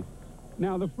anxiety.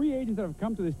 Now, the free agents that have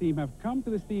come to this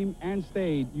team and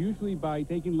stayed, usually by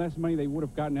taking less money they would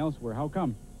have gotten elsewhere. How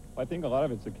come? I think a lot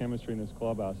of it's the chemistry in this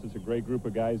clubhouse. It's a great group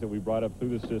of guys that we brought up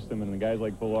through the system, and the guys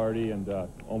like Velarde and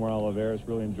Omar Oliveras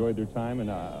really enjoyed their time,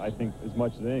 and I think as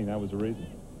much as anything, that was the reason.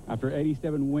 After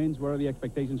 87 wins, what are the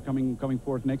expectations coming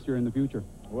forth next year in the future?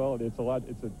 Well, it's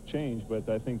a change, but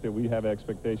I think that we have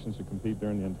expectations to compete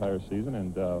during the entire season,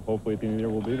 and hopefully at the end of the year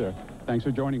we'll be there. Thanks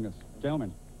for joining us.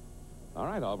 Gentlemen. All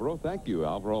right, Alvaro, thank you.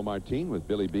 Alvaro Martin with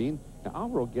Billy Bean. Now,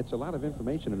 Alvaro gets a lot of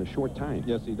information in a short time.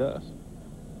 Yes, he does.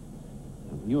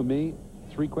 You and me,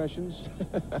 3 questions.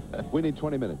 We need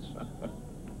 20 minutes.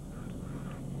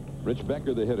 Rich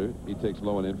Becker, the hitter, he takes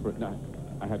low and in for it. Now,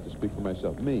 I have to speak for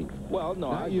myself. Me. Well,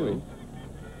 no, Not I you. agree.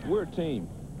 We're a team.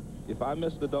 If I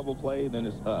miss the double play, then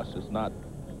it's us. It's not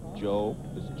Joe.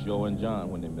 It's Joe and John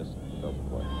when they miss the double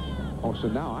play. Oh, so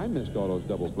now I missed all those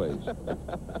double plays.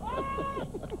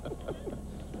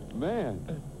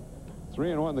 Man.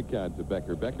 3-1 the count to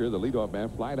Becker. Becker, the leadoff man,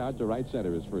 flied out to right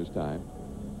center his first time.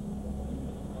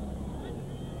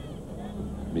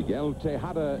 Miguel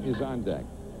Tejada is on deck.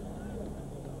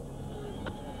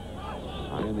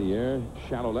 High in the air,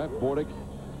 shallow left, Bordick.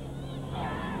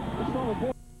 What's wrong with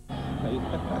Bordick?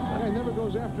 Guy never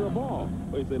goes after a ball.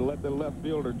 Well, he said let the left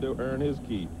fielder earn his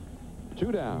key.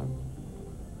 2 down.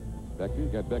 Becker, you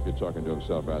got Becker talking to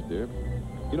himself out there.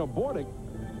 You know, Bordick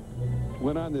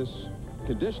went on this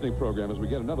conditioning program, as we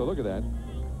get another look at that.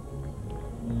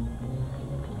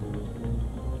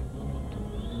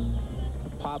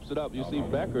 Pops it up. You see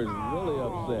Becker's really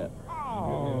upset.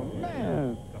 Oh,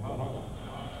 man.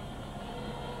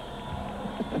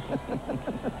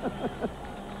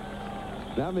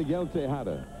 Now Miguel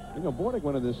Tejada. You know, Bordick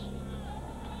went on this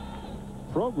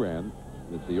program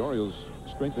that the Orioles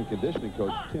strength and conditioning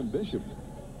coach Tim Bishop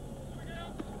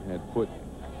had put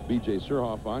B.J.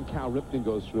 Surhoff on. Cal Ripken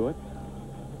goes through it.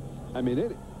 I mean,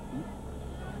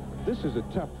 this is a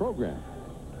tough program.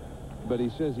 But he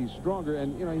says he's stronger,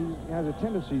 and, you know, he has a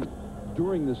tendency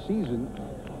during the season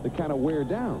to kind of wear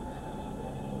down.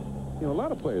 You know, a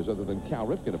lot of players other than Cal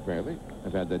Ripken, apparently,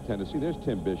 have had that tendency. There's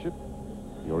Tim Bishop,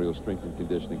 the Orioles strength and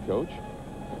conditioning coach,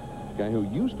 a guy who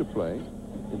used to play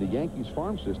in the Yankees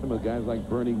farm system with guys like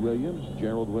Bernie Williams,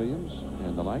 Gerald Williams,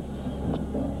 and the like.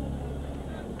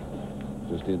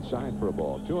 Just inside for a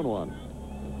ball. 2-1.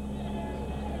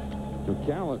 So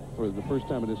Cal, for the first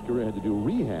time in his career, had to do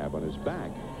rehab on his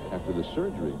back after the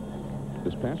surgery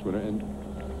this past winter and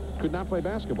could not play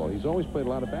basketball. He's always played a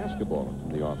lot of basketball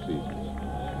in the off seasons.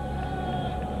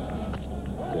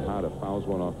 Tejada fouls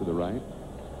one off to the right.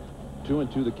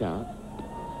 2-2 the count.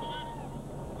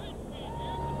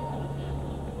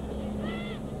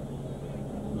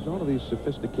 There's all of these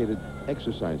sophisticated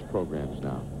exercise programs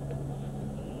now.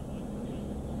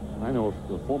 I know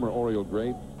the former Oriole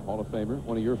great, Hall of Famer,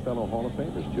 one of your fellow Hall of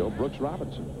Famers, Joe, Brooks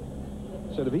Robinson,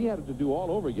 said if he had to do all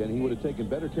over again, he would have taken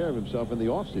better care of himself in the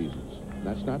off seasons.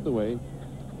 That's not the way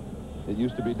it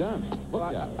used to be done. Well,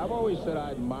 I've always said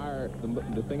I admire,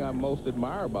 the thing I most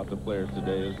admire about the players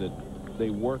today is that they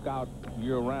work out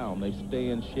year-round. They stay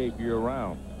in shape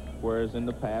year-round. Whereas in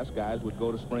the past, guys would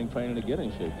go to spring training to get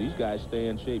in shape. These guys stay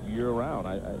in shape year-round.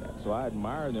 So I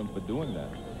admire them for doing that.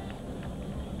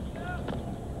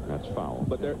 That's foul.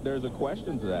 But there's a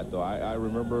question to that, though. I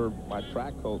remember my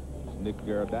track coach, Nick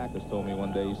Garadakis, told me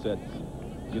one day, he said,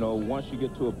 you know, once you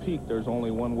get to a peak, there's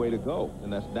only one way to go,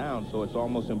 and that's down. So it's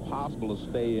almost impossible to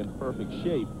stay in perfect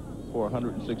shape for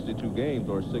 162 games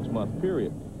or a 6-month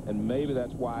period. And maybe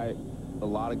that's why a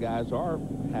lot of guys are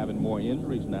having more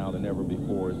injuries now than ever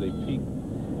before as they peak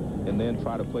and then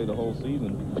try to play the whole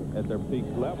season at their peak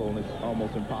level, and it's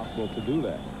almost impossible to do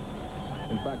that.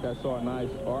 In fact, I saw a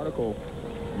nice article.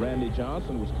 Randy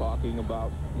Johnson was talking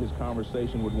about his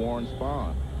conversation with Warren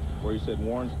Spahn, where he said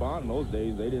Warren Spahn in those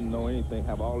days, they didn't know anything,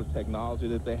 have all the technology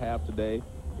that they have today,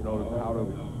 you know, how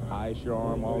to ice your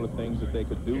arm, all the things that they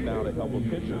could do now to help a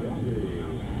pitcher.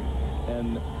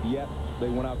 And yet they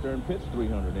went out there and pitched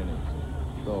 300 innings.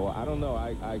 So I don't know.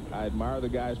 I admire the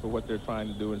guys for what they're trying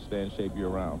to do and stay in shape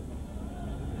year-round.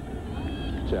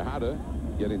 Tejada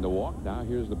getting the walk. Now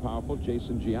here's the powerful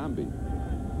Jason Giambi.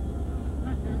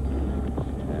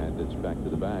 And it's back to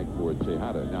the bag for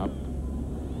Tejada. Now,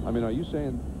 I mean, are you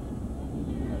saying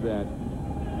that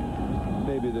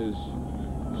maybe there's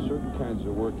certain kinds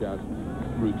of workout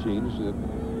routines that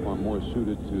are more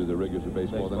suited to the rigors of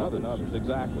baseball than others?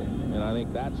 Exactly. And I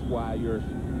think that's why your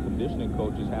conditioning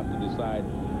coaches have to decide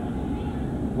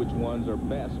which ones are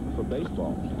best for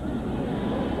baseball.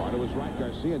 Part was right.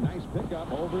 Garcia, nice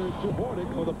pickup over to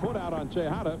Bordick for the put out on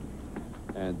Tejada.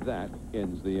 And that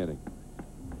ends the inning.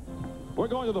 We're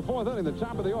going to the 4th inning, the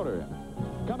top of the order.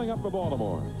 Coming up for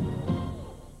Baltimore.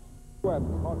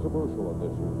 Controversial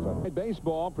edition.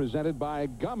 Baseball presented by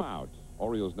Gum Out.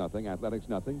 Orioles nothing, Athletics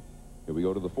nothing. Here we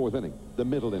go to the 4th inning, the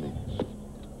middle innings.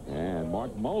 And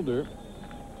Mark Mulder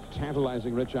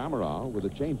tantalizing Rich Amaral with a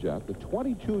changeup. The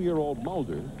 22-year-old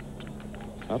Mulder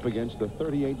up against the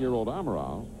 38-year-old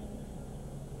Amaral.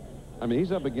 I mean,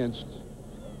 he's up against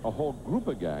a whole group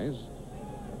of guys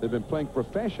that have been playing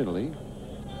professionally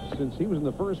since he was in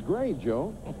the first grade,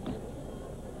 Joe.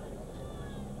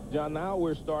 John, now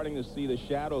we're starting to see the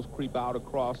shadows creep out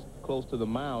across close to the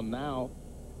mound. Now,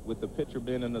 with the pitcher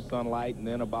being in the sunlight and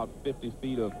then about 50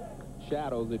 feet of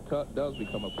shadows, it does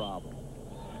become a problem.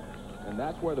 And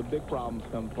that's where the big problems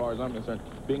come, as far as I'm concerned.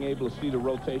 Being able to see the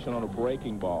rotation on a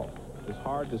breaking ball. It's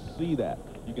hard to see that.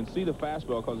 You can see the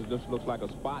fastball because it just looks like a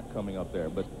spot coming up there,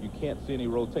 but you can't see any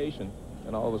rotation,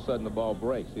 and all of a sudden the ball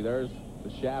breaks. See, there's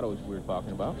the shadows we were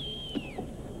talking about.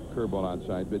 Curveball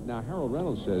outside, but now Harold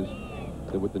Reynolds says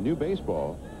that with the new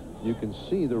baseball, you can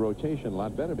see the rotation a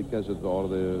lot better because of all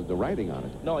of the writing on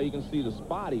it. No, you can see the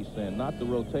spot, he's saying, not the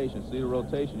rotation. See the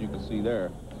rotation you can see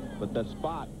there, but that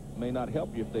spot may not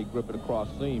help you if they grip it across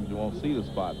seams. You won't see the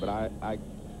spot, but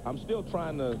I'm still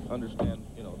trying to understand,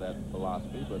 you know, that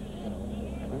philosophy, but, you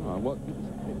know. Well,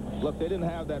 look, they didn't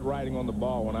have that writing on the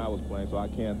ball when I was playing, so I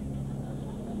can't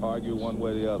argue one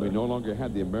way or the other. We no longer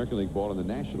have the American League ball and the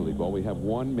National League ball. We have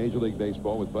one Major League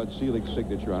Baseball with Bud Selig's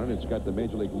signature on it. It's got the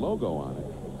Major League logo on it.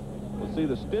 Well, see,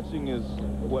 the stitching is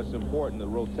what's important, the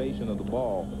rotation of the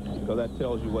ball, because that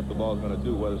tells you what the ball is going to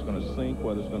do, whether it's going to sink,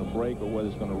 whether it's going to break, or whether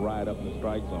it's going to ride up in the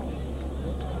strike zone.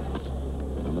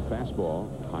 And the fastball,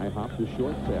 high hop to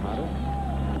short, Tejada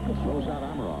throws out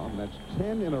Amarov, and that's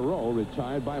 10 in a row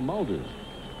retired by Mulder.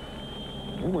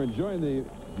 And we're enjoying the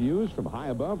views from high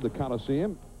above the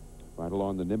Coliseum, right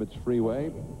along the Nimitz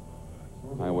Freeway,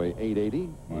 Highway 880.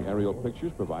 The aerial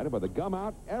pictures provided by the Gum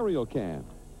Out Aerial Cam.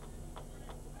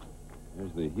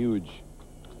 There's the huge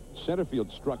center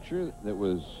field structure that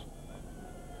was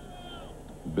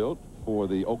built for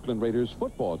the Oakland Raiders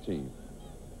football team.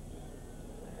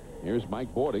 Here's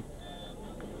Mike Bordick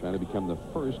trying to become the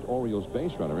first Orioles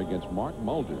base runner against Mark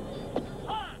Mulder.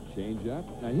 Change up.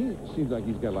 Now, he seems like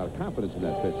he's got a lot of confidence in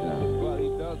that pitch now. Well, he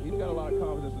does. He's got a lot of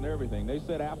confidence in everything. They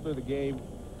said after the game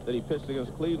that he pitched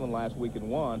against Cleveland last week and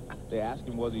won, they asked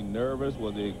him, was he nervous?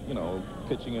 Was he, you know,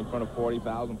 pitching in front of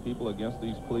 40,000 people against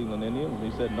these Cleveland Indians?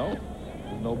 And he said, no,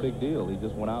 it's no big deal. He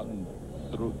just went out and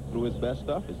threw his best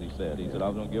stuff, as he said. He said, I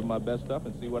was going to give him my best stuff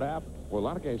and see what happened. Well, a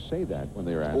lot of guys say that when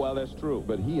they're asked. Well, that's true.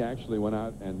 But he actually went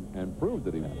out and proved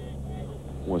that he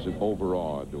wasn't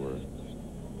overawed or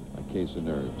a case of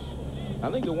nerves.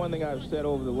 I think the one thing I've said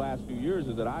over the last few years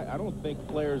is that I don't think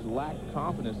players lack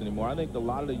confidence anymore. I think a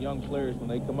lot of the young players, when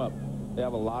they come up, they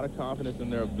have a lot of confidence in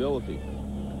their ability.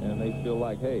 And they feel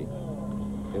like, hey,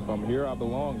 if I'm here, I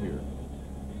belong here.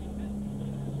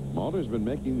 Mulder's been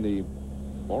making the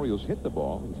Orioles hit the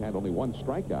ball. He's had only one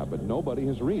strikeout, but nobody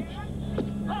has reached.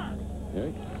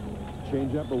 Okay.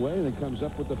 Change up away, and then comes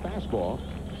up with the fastball.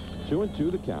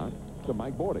 2-2 the count to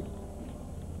Mike Bordick.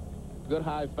 Good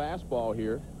high fastball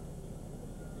here.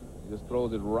 Just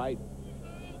throws it right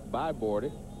by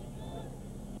Bordick.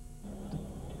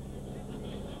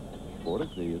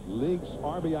 Bordick, the league's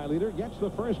RBI leader, gets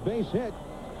the first base hit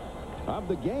of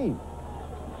the game.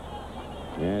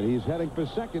 And he's heading for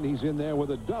second. He's in there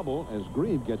with a double as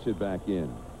Grieve gets it back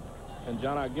in. And,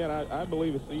 John, again, I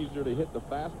believe it's easier to hit the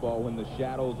fastball when the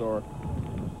shadows are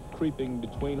creeping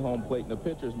between home plate and the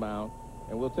pitcher's mound.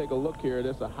 And we'll take a look here.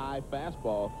 It's a high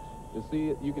fastball. You see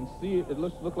it, you can see it. It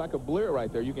looks like a blear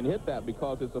right there. You can hit that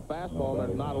because it's a fastball and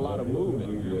there's not a lot of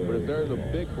movement. But if there's a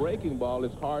big breaking ball,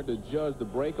 it's hard to judge the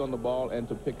break on the ball and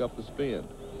to pick up the spin.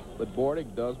 But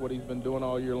Bordick does what he's been doing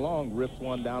all year long, rips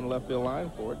one down the left field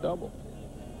line for a double.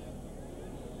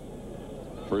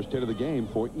 First hit of the game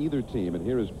for either team, and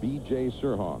here is B.J.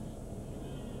 Surhoff.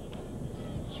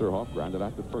 Surhoff grounded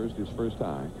out to first his first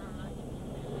time.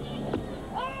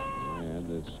 And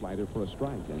the slider for a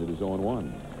strike, and it is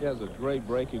 0-1. He has a great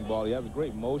breaking ball. He has a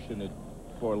great motion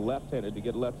for a left-handed to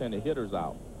get left-handed hitters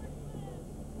out.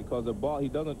 Because the ball, he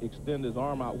doesn't extend his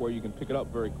arm out where you can pick it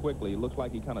up very quickly. It looks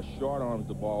like he kind of short arms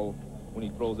the ball when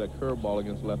he throws that curveball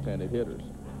against left-handed hitters.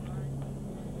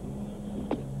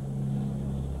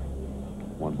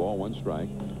 1 ball, 1 strike.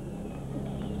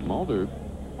 Mulder,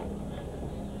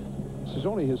 this is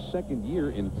only his second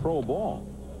year in pro ball.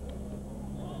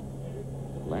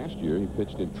 Last year, he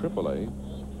pitched in AAA.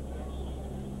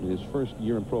 In his first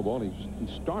year in pro ball,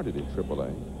 he started in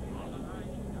AAA.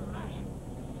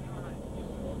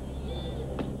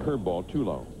 Curveball too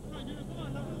low.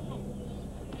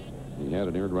 He had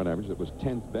an earned run average that was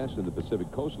 10th best in the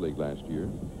Pacific Coast League last year.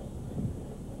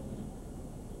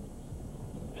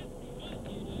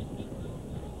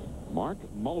 Mark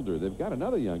Mulder. They've got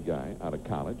another young guy out of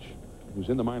college who's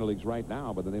in the minor leagues right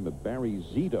now by the name of Barry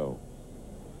Zito.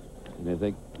 And they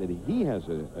think that he has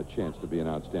a chance to be an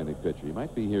outstanding pitcher. He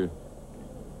might be here,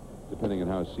 depending on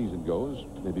how his season goes,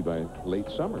 maybe by late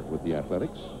summer with the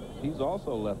Athletics. He's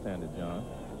also left-handed, John.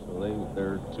 So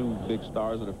they're two big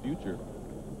stars of the future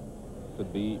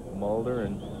could be Mulder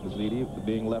and Zito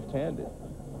being left-handed.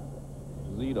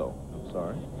 Zito, I'm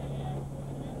sorry.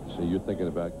 So you're thinking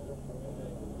about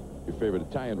your favorite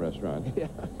Italian restaurant. Yeah.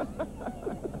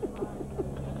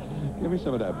 Give me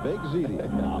some of that baked ziti.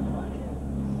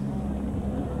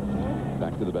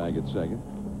 Back to the bag at second.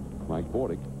 Mike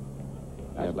Bordick.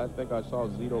 Actually, I think I saw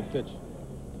Zito pitch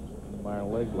in the minor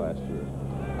leagues last year.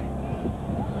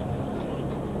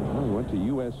 Well, he went to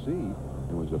USC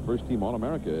and was a first-team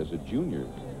All-America as a junior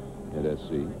at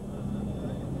SC.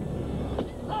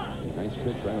 Nice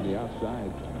pitch right on the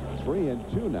outside.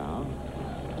 3-2 now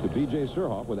to B.J.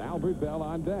 Surhoff with Albert Bell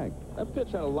on deck. That pitch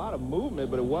had a lot of movement,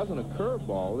 but it wasn't a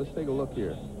curveball. Let's take a look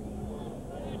here.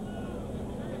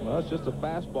 Well, it's just a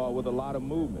fastball with a lot of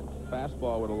movement.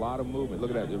 Fastball with a lot of movement.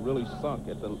 Look at that. It really sunk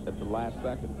at the last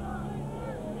second.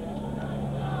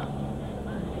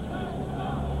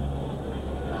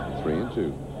 Three and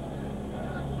two.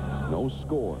 No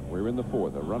score. We're in the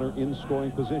fourth. A runner in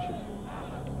scoring position.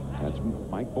 That's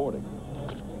Mike Bordick.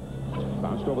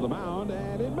 Bounced over the mound,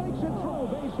 and it makes it through.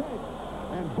 Base hit.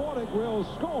 And Bordick will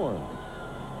score.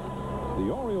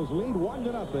 The Orioles lead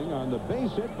 1-0 on the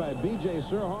base hit by B.J.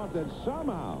 Surhoff that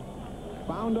somehow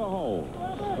found a hole.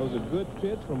 It was a good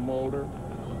pitch from Mulder.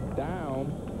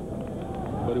 Down,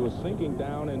 but it was sinking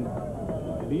down, and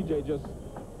B.J. just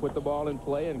put the ball in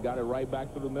play and got it right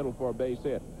back through the middle for a base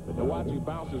hit. Now watch, he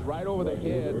bounces right over the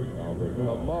head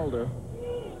of Mulder,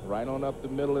 right on up the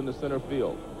middle in the center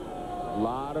field. A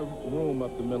lot of room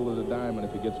up the middle of the diamond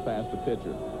if he gets past the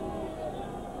pitcher.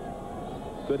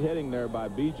 Good hitting there by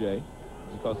B.J.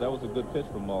 because that was a good pitch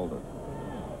from Mulder.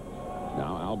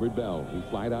 Now Albert Bell. He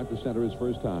flied out to center his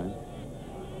first time.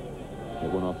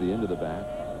 Hit one off the end of the bat.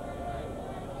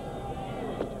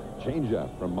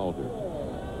 Changeup from Mulder.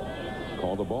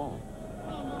 Called the ball.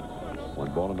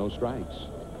 1 ball and no strikes.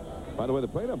 By the way, the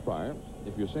plate umpire,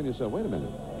 if you're saying to yourself, wait a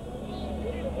minute,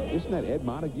 isn't that Ed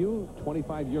Montague,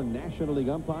 25-year National League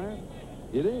umpire?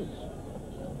 It is.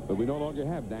 But we no longer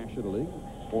have National League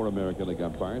or American League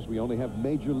umpires. We only have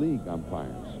Major League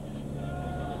umpires.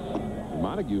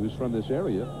 Montague, who's from this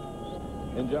area.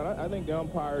 And, John, I think the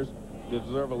umpires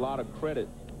deserve a lot of credit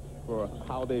for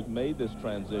how they've made this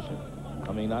transition.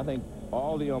 I mean, I think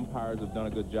all the umpires have done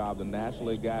a good job, the National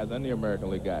League guys and the American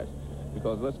League guys.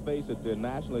 Because let's face it, the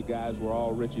National League guys were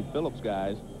all Richie Phillips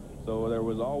guys, so there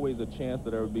was always a chance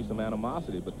that there would be some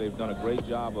animosity. But they've done a great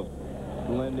job of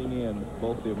blending in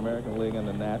both the American League and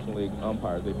the National League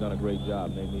umpires. They've done a great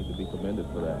job, and they need to be commended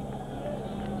for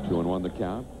that. 2-1 the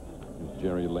count.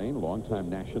 Jerry Lane, longtime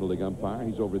National League umpire.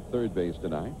 He's over at third base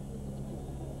tonight.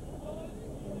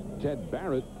 Ted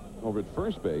Barrett over at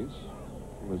first base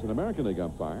was an American League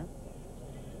umpire.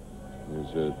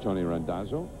 There's Tony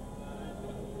Randazzo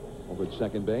over at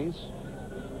second base.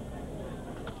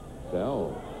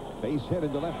 Bell, base hit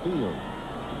into left field.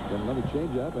 Then another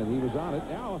changeup, and he was on it.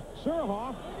 Now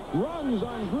Surhoff runs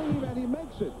on Grieve, and he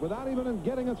makes it without even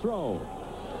getting a throw.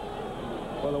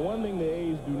 Well, the one thing the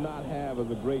A's do not have is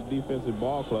a great defensive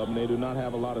ball club, and they do not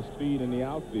have a lot of speed in the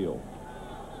outfield.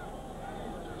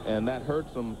 And that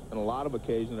hurts them on a lot of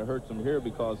occasions. It hurts them here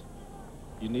because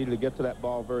you needed to get to that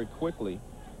ball very quickly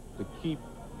to keep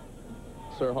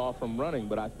Surhoff from running.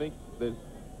 But I think that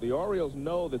the Orioles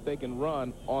know that they can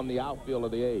run on the outfield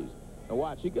of the A's. Now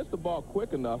watch, he gets the ball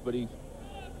quick enough, but he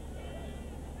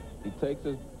takes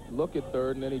his look at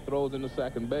third, and then he throws into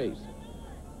second base.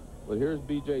 But here's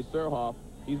B.J. Surhoff.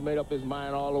 He's made up his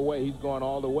mind all the way. He's going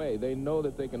all the way. They know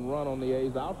that they can run on the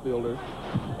A's outfielders,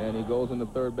 and he goes into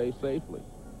third base safely.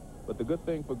 But the good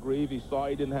thing for Grieve, he saw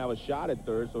he didn't have a shot at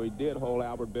third, so he did hold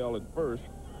Albert Bell at first,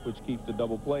 which keeps the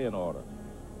double play in order.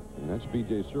 And that's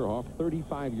B.J. Surhoff,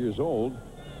 35 years old.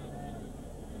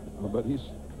 But he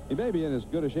may be in as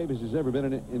good a shape as he's ever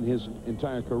been in his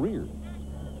entire career.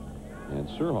 And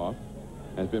Surhoff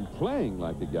has been playing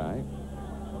like a guy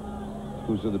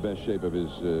who's in the best shape of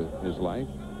his life.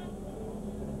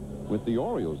 With the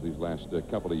Orioles these last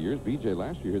couple of years, B.J.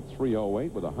 last year hit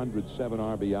 .308 with 107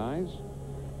 RBIs.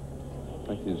 In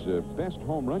fact, his best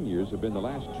home run years have been the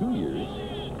last 2 years.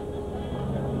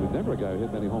 He was never a guy who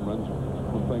hit many home runs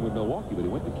when playing with Milwaukee, but he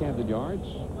went to Camden Yards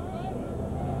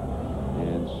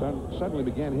and suddenly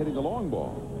began hitting the long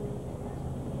ball.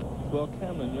 Well,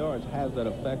 Camden Yards has that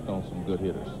effect on some good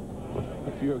hitters.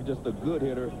 If you're just a good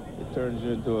hitter, it turns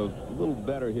you into a little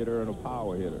better hitter and a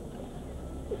power hitter.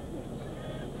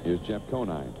 Here's Jeff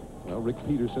Conine. Well, Rick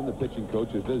Peterson, the pitching coach,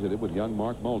 has visited with young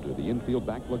Mark Mulder, the infield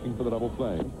back looking for the double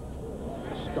play.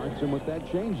 Starts him with that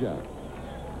changeup.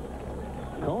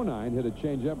 Conine hit a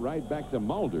changeup right back to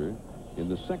Mulder in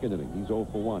the second inning. He's 0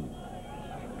 for 1.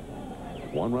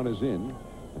 1 run is in.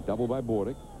 A double by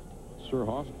Bordick.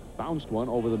 Surhoff Bounced one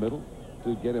over the middle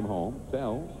to get him home.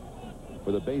 Bell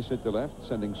with a base hit to left,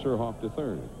 sending Surhoff to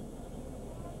third.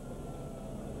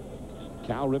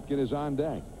 Cal Ripken is on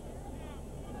deck.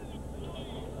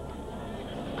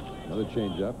 Another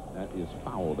changeup. That is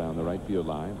foul down the right field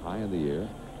line, high in the air.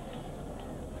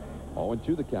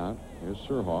 0-2 the count. Here's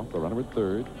Surhoff, the runner at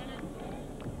third.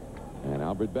 And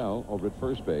Albert Bell over at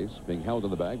first base, being held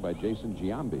in the bag by Jason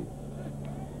Giambi.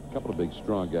 A couple of big,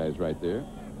 strong guys right there.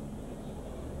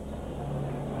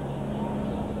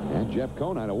 And Jeff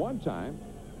Conine, a one-time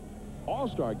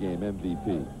All-Star Game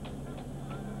MVP.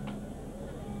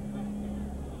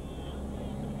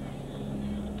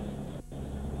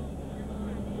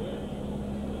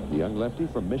 The young lefty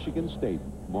from Michigan State,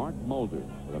 Mark Mulder,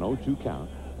 with an 0-2 count.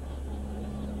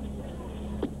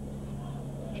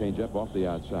 Change up off the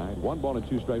outside.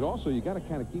 1-2 strike. Also, you got to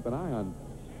kind of keep an eye on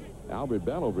Albert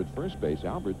Bell over at first base.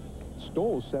 Albert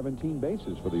stole 17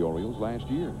 bases for the Orioles last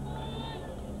year.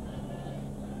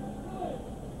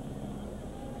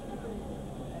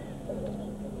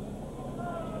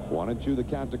 One and two the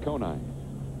count to Conine.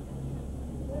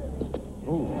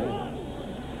 Oh, man.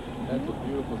 That's a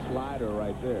beautiful slider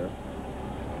right there.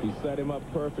 He set him up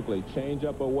perfectly. Change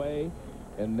up away,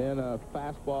 and then a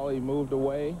fastball he moved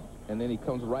away, and then he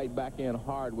comes right back in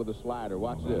hard with a slider.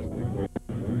 Watch this.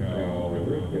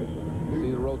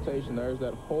 See the rotation? There's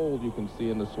that hold you can see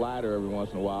in the slider every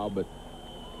once in a while, but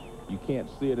you can't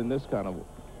see it in this kind of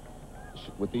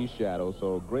with these shadows.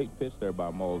 So great pitch there by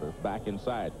Mulder, back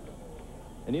inside.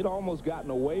 And he'd almost gotten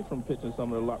away from pitching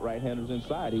some of the right-handers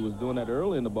inside. He was doing that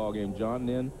early in the ballgame, John.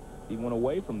 Then he went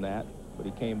away from that, but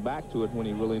he came back to it when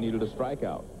he really needed a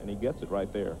strikeout, and he gets it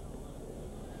right there.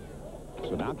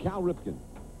 So now Cal Ripken.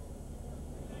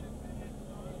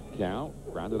 Cal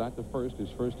grounded out to first his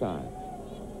first time.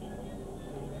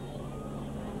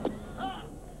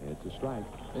 It's a strike.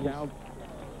 Cal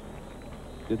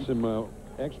did some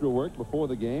extra work before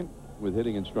the game with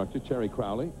hitting instructor Terry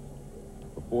Crowley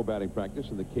before batting practice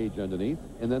in the cage underneath,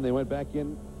 and then they went back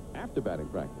in after batting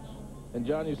practice. And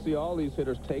John, you see all these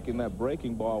hitters taking that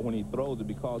breaking ball when he throws it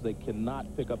because they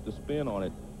cannot pick up the spin on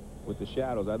it with the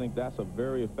shadows. I think that's a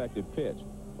very effective pitch.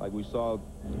 Like we saw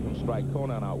him strike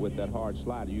Conine out with that hard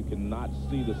slider. You cannot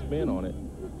see the spin on it,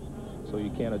 so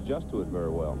you can't adjust to it very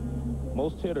well.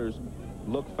 Most hitters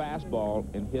look fastball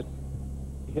and hit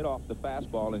off the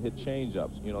fastball and hit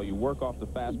changeups. You know, you work off the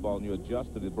fastball and you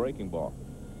adjust to the breaking ball.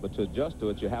 But to adjust to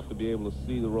it, you have to be able to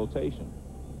see the rotation.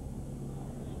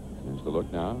 Here's the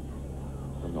look now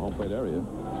from the home plate area.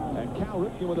 And Cal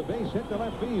Ripken with a base hit to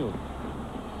left field.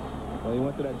 Well, he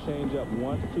went to that changeup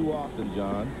once too often,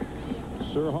 John.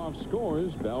 Surhoff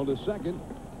scores, Bell to second,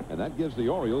 and that gives the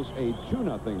Orioles a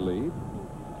 2-0 lead.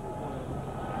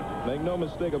 Make no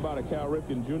mistake about it, Cal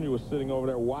Ripken Jr. was sitting over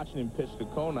there watching him pitch to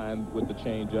Conine with the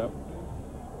changeup,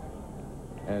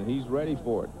 and he's ready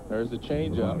for it. There's the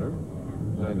changeup,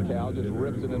 and Cal just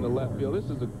rips it into left field. This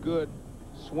is a good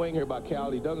swing here by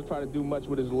Cal. He doesn't try to do much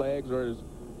with his legs or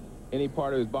any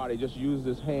part of his body. He just uses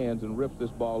his hands and rips this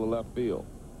ball to left field.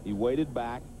 He waited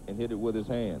back and hit it with his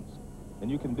hands. And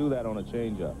you can do that on a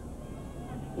changeup.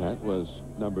 That was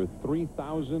number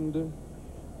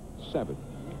 3007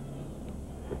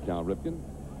 for Cal Ripken.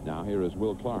 Now here is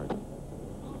Will Clark.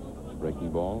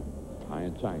 Breaking ball, high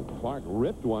and tight. Clark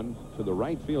ripped one to the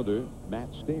right fielder,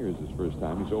 Matt Stairs, his first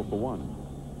time. He's 0 for 1.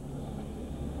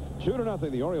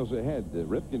 2-0, the Orioles ahead.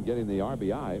 Ripken getting the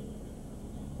RBI.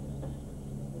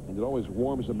 And it always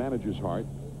warms a manager's heart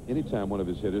anytime one of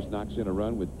his hitters knocks in a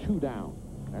run with 2 down.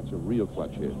 That's a real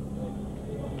clutch hit.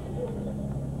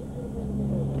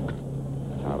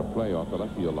 Out of play off the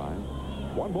left field line.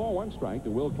 1 ball, 1 strike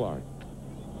to Will Clark.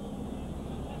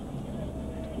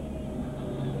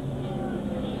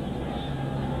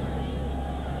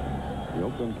 The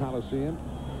Oakland Coliseum.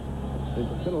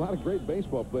 There's been a lot of great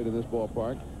baseball played in this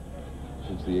ballpark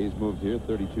since the A's moved here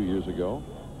 32 years ago.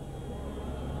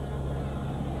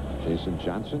 Jason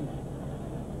Johnson,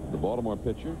 the Baltimore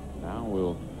pitcher, now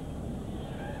will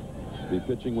be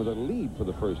pitching with a lead for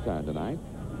the first time tonight.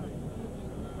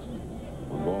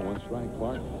 1 ball, 1 strike.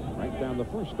 Clark right down the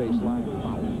first base line.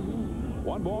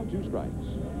 1 ball, 2 strikes.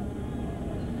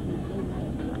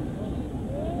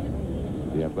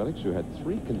 The Athletics, who had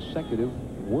 3 consecutive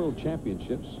world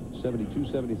championships, 72,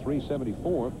 73,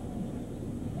 74.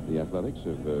 The Athletics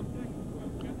of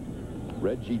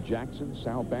Reggie Jackson,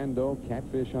 Sal Bando,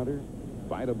 Catfish Hunter,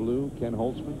 Vida Blue, Ken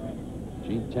Holtzman,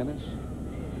 Gene Tennis,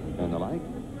 and the like.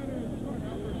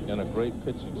 And a great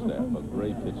pitching staff, a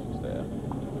great pitching staff.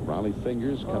 Raleigh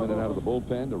Fingers coming in out of the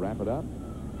bullpen to wrap it up.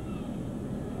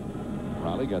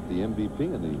 Raleigh got the MVP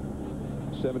in the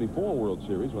 74 World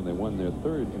Series when they won their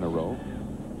 3rd in a row.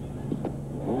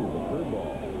 Oh, the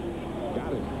curveball.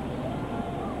 Got it.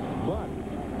 But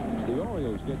the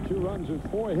Orioles get 2 runs and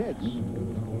 4 hits.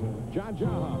 John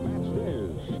Jaha, Matt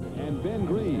Stairs, and Ben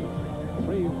Grieve.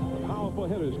 3 powerful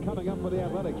hitters coming up for the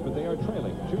Athletics, but they are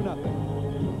trailing 2-0.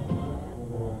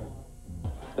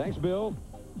 Thanks, Bill.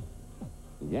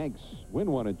 The Yanks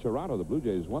win one in Toronto. The Blue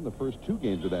Jays won the first 2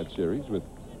 games of that series with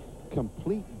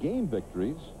complete game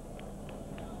victories.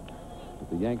 But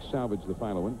the Yanks salvaged the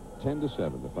final one,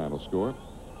 10-7, the final score.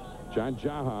 John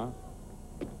Jaha,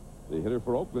 the hitter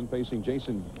for Oakland, facing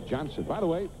Jason Johnson. By the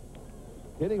way,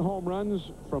 hitting home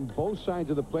runs from both sides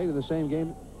of the plate in the same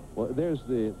game, well, there's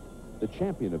the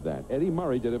champion of that. Eddie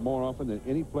Murray did it more often than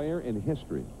any player in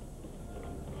history.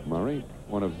 Murray,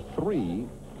 one of 3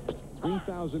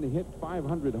 3,000 hit,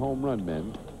 500 home run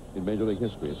men in Major League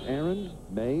history. It's Aaron,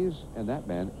 Mays, and that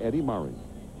man, Eddie Murray.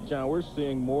 John, we're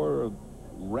seeing more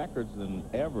records than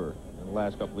ever in the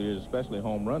last couple of years, especially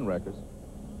home run records.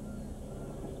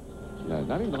 Yeah,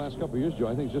 not even the last couple of years, Joe.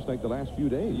 I think it's just like the last few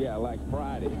days. Yeah, like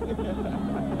Friday.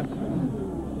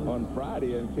 On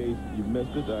Friday, in case you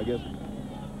missed it, I guess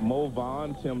Mo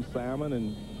Vaughn, Tim Salmon,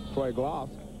 and Troy Glaus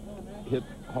hit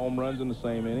home runs in the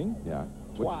same inning. Yeah.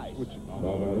 Twice.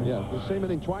 Yeah, the same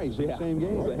inning twice in the same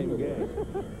game. Same game.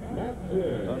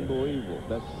 Unbelievable.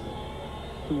 That's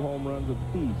 2 home runs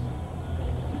apiece.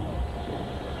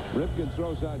 Ripken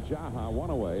throws out Jaha, 1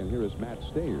 away, and here is Matt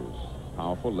Stairs.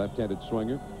 Powerful left-handed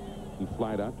swinger. He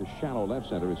flied out to shallow left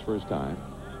center his first time.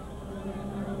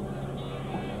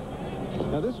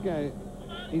 Now this guy,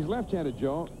 he's left-handed,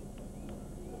 Joe.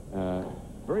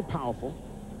 Very powerful.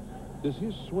 Does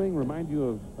his swing remind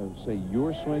you of say,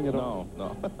 your swing at all?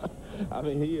 No. I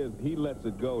mean, he lets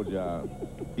it go, John.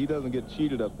 He doesn't get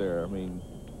cheated up there. I mean,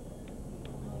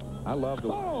 I love the...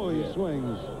 Oh, he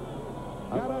swings.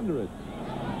 Got under it.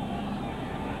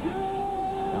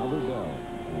 Albert Bell.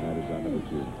 And that is on number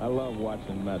 2. I love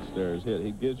watching Matt Stairs hit.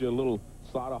 He gives you a little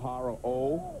Sadahara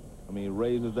O. I mean, he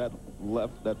raises that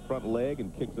front leg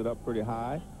and kicks it up pretty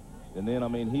high. And then, I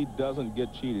mean, he doesn't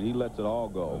get cheated. He lets it all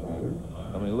go.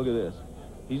 I mean, look at this.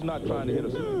 He's not trying to hit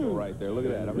a single right there. Look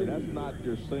at that. I mean, that's not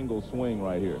your single swing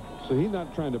right here. So he's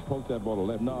not trying to poke that ball to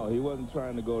left? No, he wasn't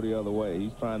trying to go the other way.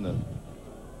 He's trying to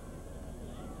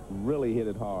really hit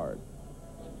it hard.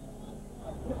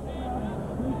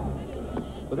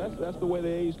 But that's the way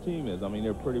the A's team is. I mean,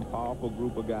 they're a pretty powerful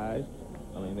group of guys.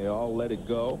 I mean, they all let it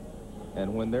go.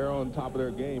 And when they're on top of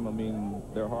their game, I mean,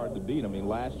 they're hard to beat. I mean,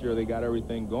 last year they got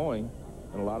everything going,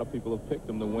 and a lot of people have picked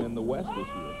them to win the West this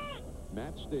year.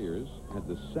 Matt Stairs had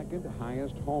the 2nd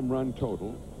highest home run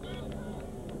total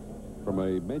from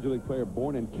a Major League player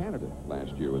born in Canada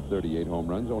last year with 38 home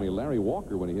runs. Only Larry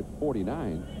Walker, when he hit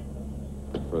 49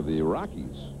 for the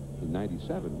Rockies in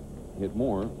 '97, hit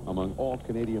more among all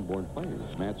Canadian-born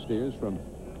players. Matt Stairs from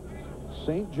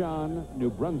St. John, New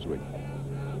Brunswick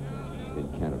in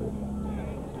Canada.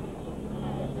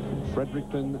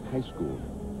 Fredericton High School.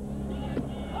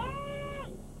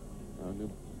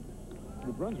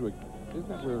 New Brunswick, isn't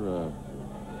that where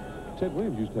Ted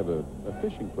Williams used to have a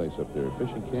fishing place up there, a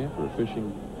fishing camp or a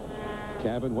fishing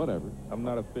cabin, whatever? I'm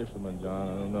not a fisherman, John.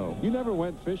 I don't know. You never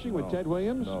went fishing with Ted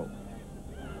Williams? No.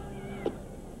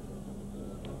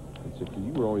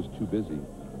 You were always too busy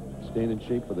staying in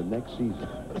shape for the next season.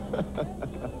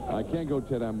 I can't go,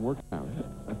 Ted. I'm working out.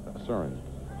 Sorry.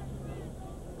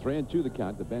 3-2 the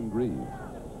count to Ben Grieve.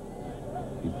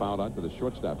 He fouled out to the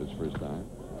shortstop his first time.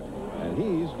 And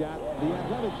he's got the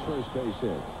Athletics' first base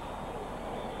hit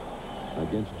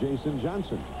against Jason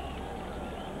Johnson.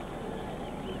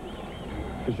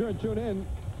 Be sure to tune in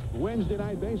Wednesday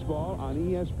Night Baseball on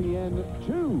ESPN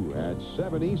 2 at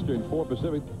 7 Eastern, 4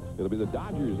 Pacific. It'll be the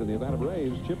Dodgers and the Atlanta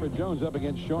Braves. Chipper Jones up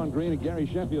against Sean Green and Gary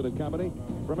Sheffield and company.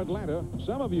 From Atlanta,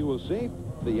 some of you will see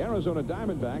the Arizona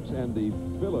Diamondbacks and the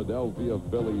Philadelphia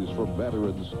Phillies from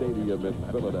Veterans Stadium in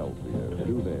Philadelphia.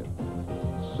 Do that.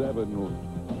 7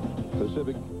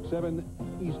 Pacific, 7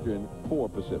 Eastern, 4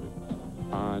 Pacific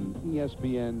on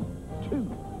ESPN 2.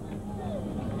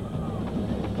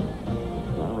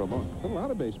 Ramon, a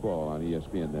lot of baseball on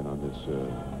ESPN then on this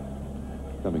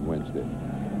coming Wednesday.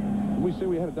 Did we say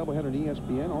we had a doubleheader on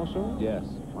ESPN also? Yes.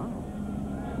 Wow.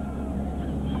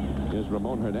 Here's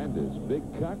Ramon Hernandez. Big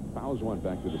cut, fouls one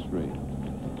back to the screen.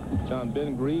 John,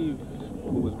 Ben Grieve,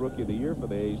 who was Rookie of the Year for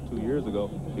the A's 2 years ago,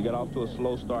 he got off to a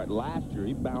slow start last year.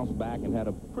 He bounced back and had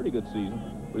a pretty good season,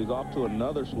 but he's off to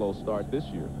another slow start this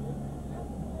year.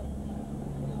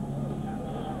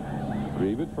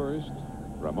 Grieve at first.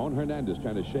 Ramon Hernandez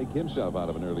trying to shake himself out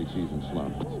of an early season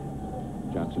slump.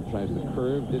 Johnson tries the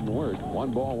curve, didn't work.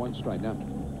 1 ball, 1 strike. Now,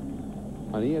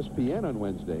 on ESPN on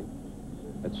Wednesday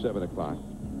at 7 o'clock,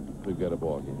 we've got a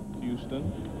ball game.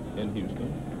 Houston, in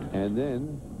Houston. And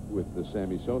then with the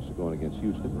Sammy Sosa going against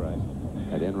Houston, right,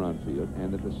 at Enron Field,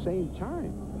 and at the same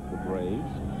time, the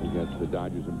Braves against the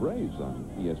Dodgers and Braves on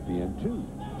ESPN 2.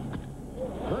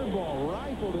 Curveball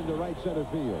rifled into right center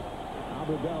field.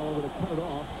 Albert Bell over to cut it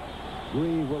off.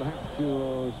 Grieve will have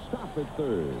to stop at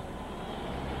third.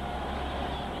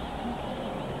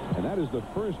 And that is the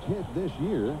first hit this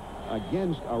year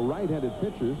against a right-handed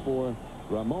pitcher for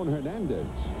Ramon Hernandez.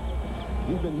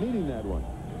 He's been needing that one.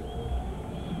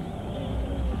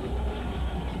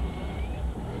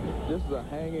 This is a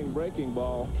hanging breaking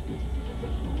ball,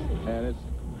 and it's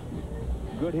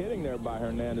good hitting there by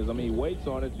Hernandez. I mean, he waits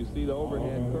on it. You see the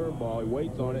overhead curveball. He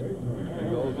waits on it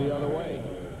and goes the other way.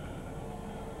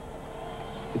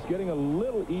 It's getting a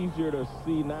little easier to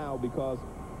see now because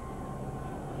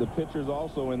the pitcher's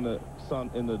also in the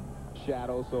sun, in the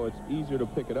shadow, so it's easier to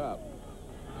pick it up.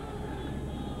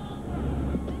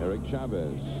 Eric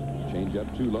Chavez, change up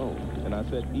too low. And I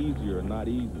said easier, not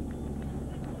easy.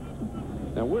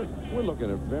 Now we're looking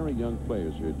at very young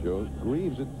players here, Joe.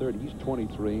 Greaves at third, he's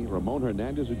 23. Ramon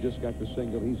Hernandez, who just got the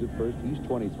single, he's at first, he's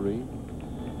 23.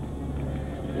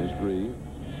 There's Greaves,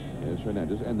 there's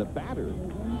Hernandez, and the batter,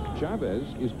 Chavez,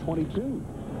 is 22.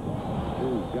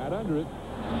 Ooh, got under it,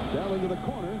 down into the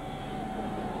corner,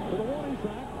 to the warning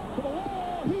track, to the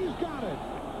wall, he's got it.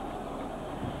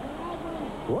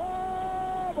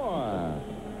 Whoa, boy.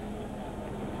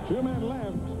 2 men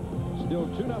left. Still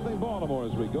 2-0 Baltimore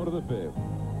as we go to the fifth.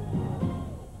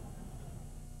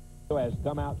 As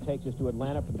come out takes us to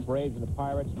Atlanta for the Braves and the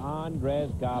Pirates, Andres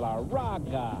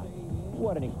Galarraga.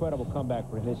 What an incredible comeback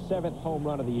for him. His 7th home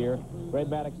run of the year. Ray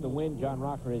Maddox the win. John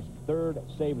Rocker his 3rd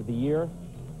save of the year.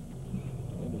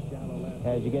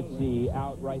 As you get the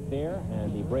out right there,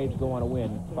 and the Braves go on a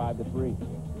win 5-3.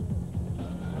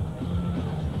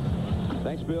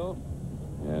 Thanks, Bill.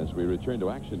 As we return to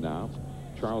action now,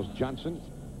 Charles Johnson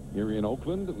here in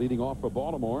Oakland, leading off for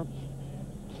Baltimore.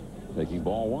 Taking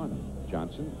ball 1.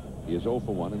 Johnson is 0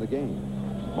 for 1 in the game.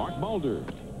 Mark Mulder.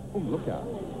 Oh, look out.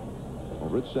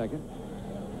 Over at second.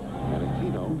 And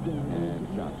Aquino, and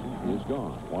Johnson is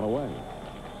gone. 1 away.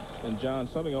 And, John,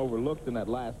 something overlooked in that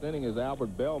last inning is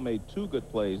Albert Bell made 2 good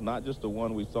plays, not just the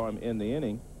one we saw him in the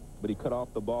inning, but he cut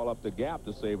off the ball up the gap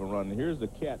to save a run. And here's the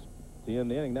catch to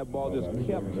end the inning. That ball just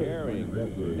kept carrying.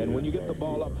 And when you get the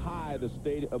ball up high,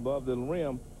 above the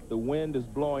rim, the wind is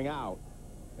blowing out.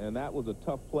 And that was a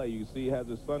tough play. You see he has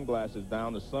his sunglasses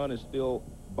down. The sun is still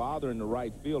bothering the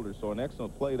right fielder. So an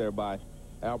excellent play there by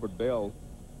Albert Bell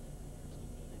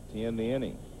to end the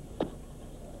inning.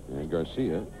 And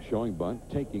Garcia showing bunt,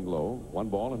 taking low, 1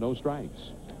 ball and no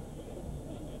strikes.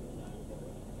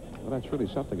 Well, that's really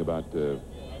something about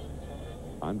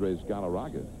Andres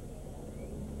Galarraga.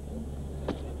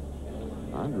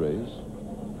 Andres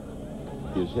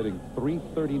is hitting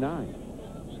 .339.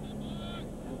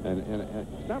 And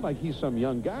it's not like he's some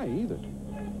young guy either.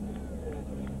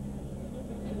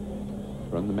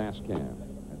 From the mass cam.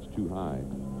 That's too high.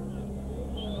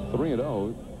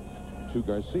 3-0 to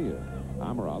Garcia.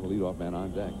 Amaral, the leadoff man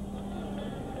on deck.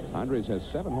 Andres has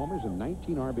 7 homers and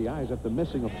 19 RBIs after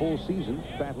missing a full season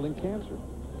battling cancer.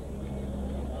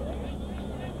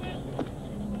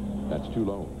 That's too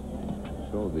low.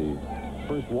 So the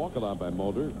first walk allowed by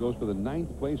Mulder goes to the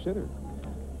 9th place hitter.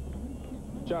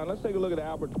 John, let's take a look at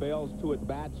Albert Bell's 2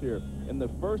 at-bats here. In the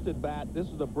first at-bat, this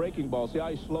is a breaking ball. See how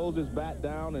he slows his bat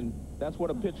down, and that's what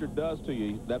a pitcher does to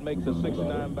you. That makes a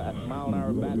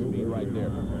 69-mile-an-hour bat speed right there.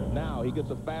 Now, he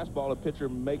gets a fastball, a pitcher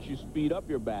makes you speed up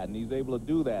your bat, and he's able to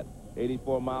do that.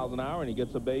 84 miles an hour, and he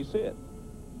gets a base hit.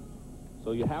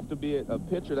 So you have to be a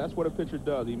pitcher. That's what a pitcher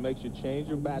does. He makes you change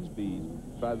your bat speed,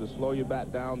 tries to slow your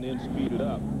bat down, then speed it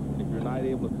up. And if you're not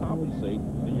able to compensate,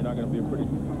 then you're not going to be pretty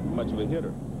much of a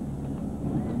hitter.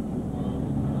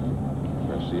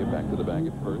 Garcia back to the bag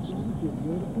at first.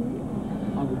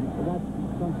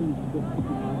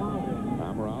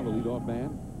 Amaral, the leadoff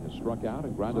man, has struck out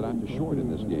and grounded out to short in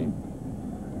this game.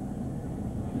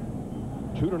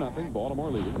 2-0,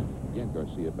 Baltimore leading. Again,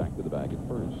 Garcia back to the bag at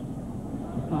first.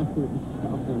 Well,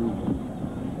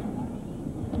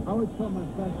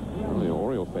 the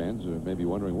Oriole fans may be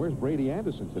wondering, where's Brady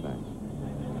Anderson tonight?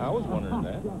 I was wondering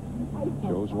that.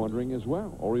 Joe's wondering as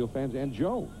well. Oriole fans and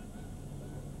Joe.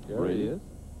 There he is.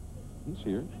 He's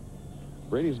here.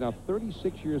 Brady's now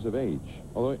 36 years of age,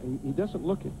 although he doesn't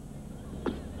look it.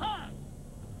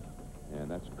 And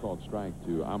that's called strike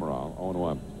to Amaral,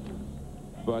 0-1.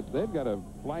 But they've got a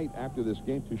flight after this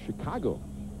game to Chicago.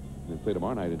 They play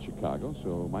tomorrow night in Chicago.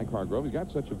 So Mike Hargrove, he's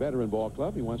got such a veteran ball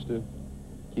club. He wants to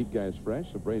keep guys fresh.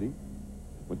 So Brady,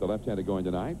 with the left-handed going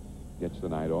tonight, gets the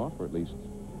night off, or at least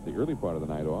the early part of the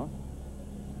night off.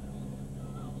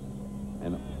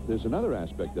 And there's another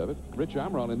aspect of it. Rich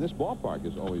Amaral in this ballpark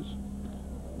has always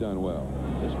done well.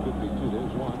 This could be two.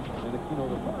 There's one. And Aquino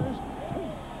the first.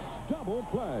 Double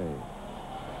play.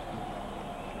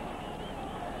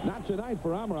 Not tonight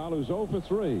for Amaral, who's 0 for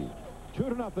 3.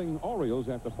 2-0 Orioles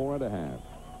after 4½.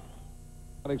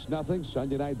 Athletics nothing.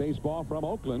 Sunday night baseball from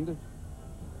Oakland.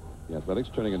 The Athletics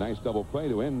turning a nice double play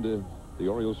to end the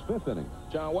Orioles' 5th inning.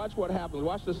 John, watch what happens.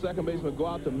 Watch the second baseman go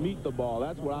out to meet the ball.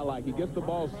 That's what I like. He gets the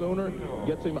ball sooner,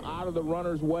 gets him out of the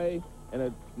runner's way, and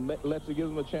it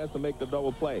gives him a chance to make the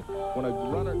double play. When a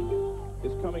runner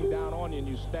is coming down on you and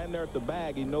you stand there at the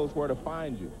bag, he knows where to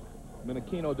find you.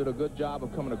 Menachino did a good job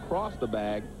of coming across the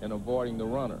bag and avoiding the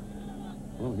runner.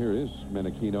 Well, here is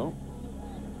Menachino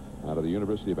out of the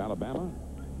University of Alabama.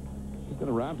 He's been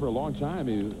around for a long time.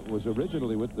 He was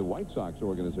originally with the White Sox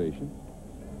organization.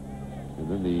 And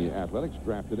then the Athletics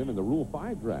drafted him in the Rule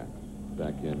 5 draft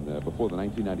back in before the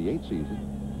 1998 season.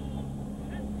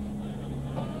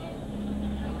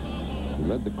 He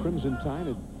led the Crimson Tide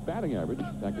at batting average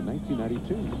back in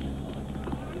 1992.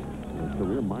 A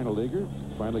career minor leaguer.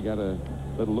 Finally got a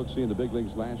little look-see in the big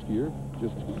leagues last year,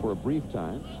 just for a brief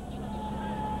time.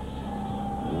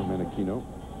 Now Menachino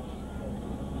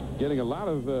getting a lot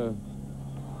of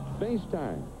face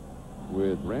time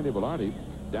with Randy Velarde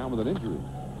down with an injury.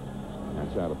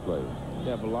 That's out of play.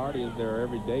 Yeah, Velarde is their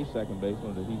everyday second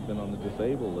baseman, that he's been on the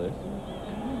disabled list.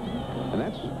 And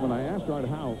that's when I asked Art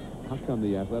how come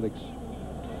the Athletics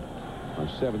are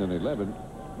 7 and 11.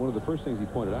 One of the first things he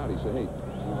pointed out, he said, hey,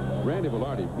 Randy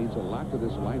Velarde means a lot to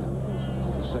this lineup.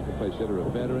 He's a second place hitter, a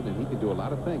veteran, and he can do a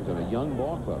lot of things on a young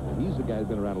ball club. And he's the guy who's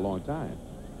been around a long time.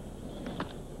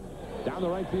 Down the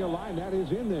right field line, that is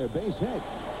in there. Base hit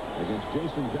against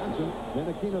Jason Johnson.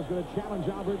 Menachino's going to challenge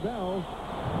Albert Bell.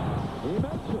 He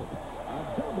makes it.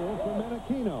 A double for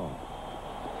Menachino.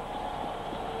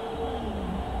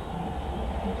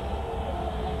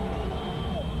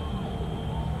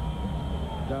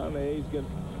 John, the A's get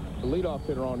the leadoff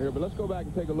hitter on here, but let's go back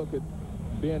and take a look at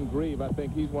Ben Grieve. I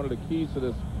think he's one of the keys to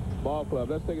this ball club.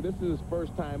 Let's take it. This is his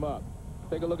first time up.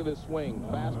 Take a look at this swing.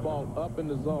 Fastball up in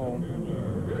the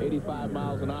zone, 85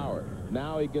 miles an hour.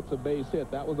 Now he gets a base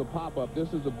hit. That was a pop-up.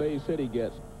 This is a base hit he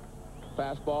gets.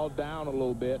 Fastball down a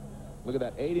little bit. Look at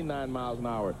that, 89 miles an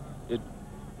hour. It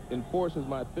enforces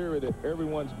my theory that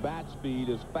everyone's bat speed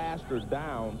is faster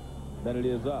down than it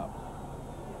is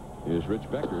up. Here's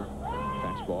Rich Becker.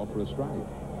 Fastball for a strike.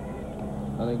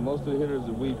 I think most of the hitters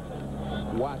that we've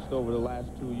watched over the last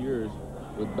 2 years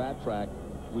with BatTrack,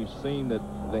 we've seen that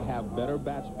they have better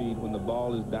bat speed when the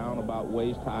ball is down about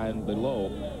waist high and below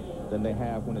than they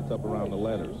have when it's up around the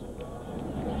letters.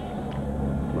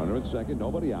 Runner at second,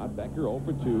 nobody out. Becker 0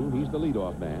 for 2. He's the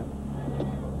leadoff man.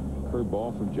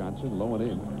 Curveball from Johnson, low and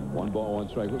in. 1 ball, 1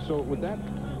 strike. So with that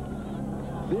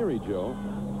theory, Joe,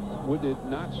 would it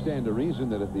not stand to reason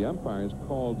that if the umpires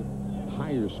called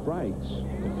higher strikes,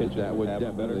 that would have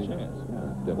definitely a better chance?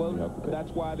 Well, that's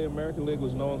why the American League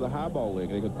was known as a high ball league.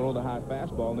 They could throw the high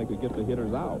fastball and they could get the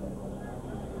hitters out.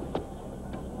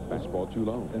 Fastball too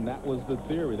low. And that was the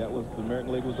theory. That was the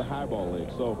American League was the high ball league.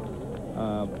 So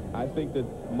I think that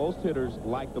most hitters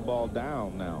like the ball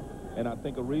down now. And I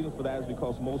think a reason for that is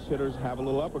because most hitters have a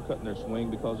little uppercut in their swing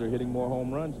because they're hitting more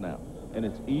home runs now. And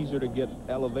it's easier to get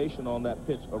elevation on that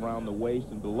pitch around the waist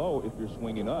and below if you're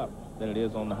swinging up than it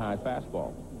is on the high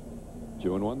fastball.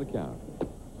 2-1 the count.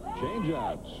 Change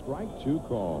up. Strike 2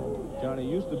 call. Johnny,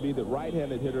 it used to be that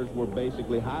right-handed hitters were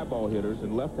basically high ball hitters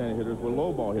and left-handed hitters were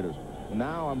low ball hitters.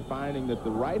 Now I'm finding that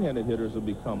the right-handed hitters have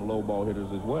become low ball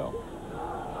hitters as well.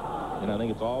 And I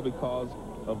think it's all because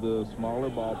of the smaller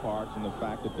ballparks and the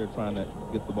fact that they're trying to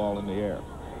get the ball in the air.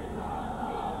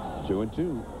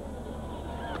 2-2.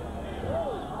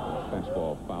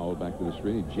 Fastball fouled back to the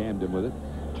screen. He jammed him with it.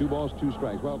 2 balls, 2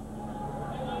 strikes. Well,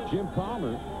 Jim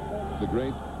Palmer, the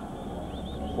great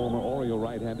former Oriole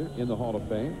right-hander in the Hall of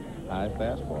Fame. High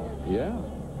fastball. Yeah.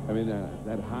 I mean,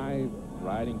 that high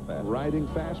riding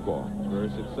fastball. Very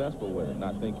successful with it. And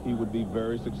I think he would be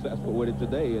very successful with it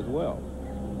today as well.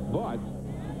 But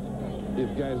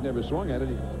if guys never swung at it,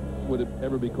 would it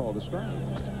ever be called a strike?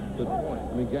 Good point.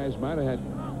 I mean, guys might have had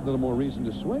a little more reason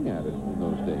to swing at it in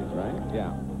those days, right?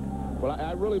 Yeah. Well,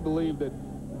 I really believe that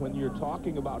when you're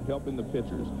talking about helping the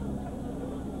pitchers,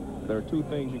 there are 2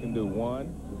 things you can do.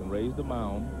 One, you can raise the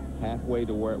mound halfway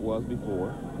to where it was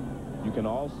before. You can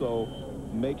also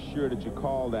make sure that you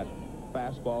call that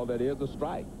fastball that is a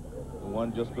strike. The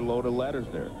one just below the letters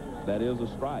there. That is a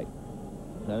strike.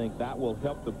 And I think that will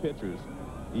help the pitchers,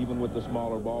 even with the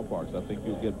smaller ballparks. I think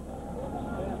you'll get,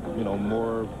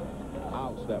 more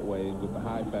outs that way with the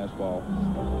high fastball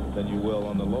than you will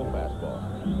on the low fastball.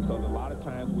 Because a lot of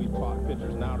times we taught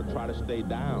pitchers now to try to stay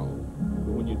down.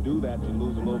 But when you do that, you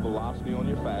lose a little velocity on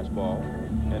your fastball,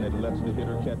 and it lets the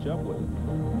hitter catch up with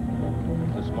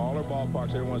it. The smaller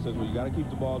ballparks, everyone says, well, you got to keep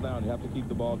the ball down. You have to keep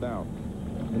the ball down.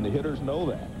 And the hitters know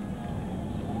that.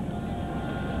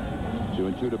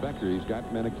 2-2 to Becker. He's got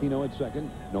Menachino at second.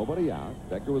 Nobody out.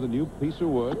 Becker with a new piece of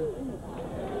wood.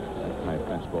 That high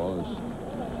fastball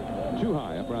is too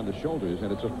high up around the shoulders,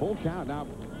 and it's a full count. Now,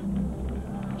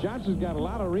 Johnson's got a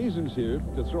lot of reasons here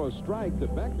to throw a strike to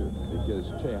Becker, because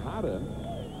Tejada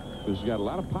has got a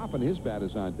lot of pop in his bat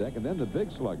is on deck, and then the big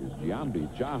sluggers, Giambi,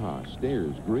 Jaha,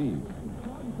 Stairs, Grieve.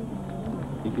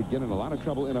 He could get in a lot of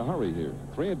trouble in a hurry here.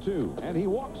 3-2, and he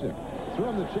walks him. Threw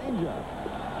him the changeup.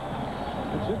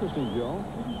 That's interesting, Joe.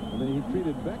 And then he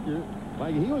treated Becker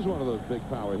like he was one of those big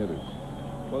power hitters.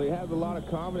 Well, he has a lot of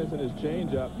confidence in his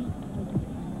changeup,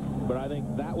 but I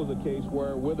think that was a case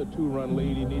where, with a 2-run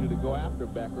lead, he needed to go after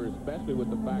Becker, especially with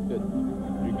the fact that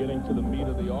you're getting to the meat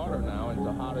of the order now, and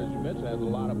Tejada, as you mentioned, has a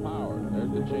lot of power.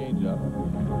 There's the changeup,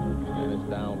 and it's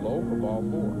down low for ball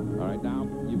 4. All right, now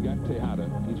you've got Tejada.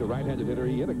 He's a right-handed hitter.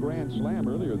 He hit a grand slam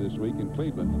earlier this week in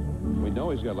Cleveland. We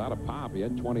know he's got a lot of pop. He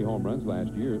had 20 home runs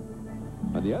last year.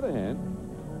 On the other hand,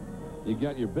 you've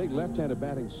got your big left-handed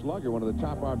batting slugger, one of the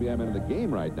top RBI men in the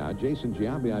game right now, Jason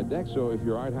Giambi on deck. So if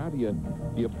you're Art, how do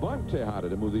you bunt Tejada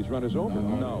to move these runners over?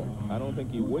 No, I don't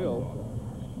think he will.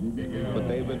 But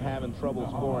they've been having trouble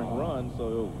scoring runs,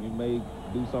 so you may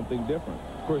do something different.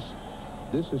 Of course,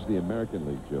 this is the American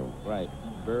League, Joe. Right.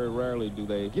 Very rarely do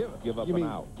they give up an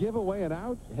out. Give away an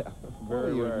out? Yeah,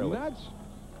 very rarely. Nuts.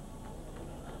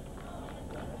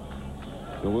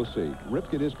 So we'll see.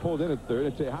 Ripken is pulled in at third,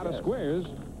 and Tejada squares,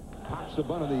 pops the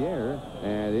bunt in the air,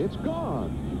 and it's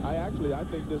gone. I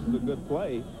think this is a good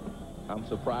play. I'm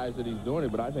surprised that he's doing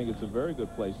it, but I think it's a very good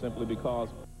play simply because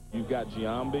you've got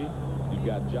Giambi, you've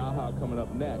got Jaha coming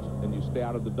up next, and you stay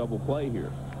out of the double play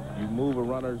here. You move the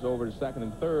runners over to second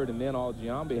and third, and then all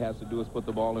Giambi has to do is put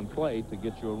the ball in play to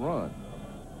get you a run.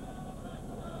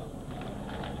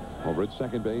 Over at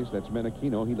second base, that's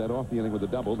Menachino. He led off the inning with a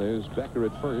double. There's Becker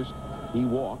at first. He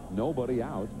walked, nobody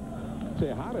out.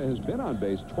 Tejada has been on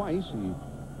base twice. He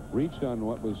reached on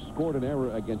what was scored an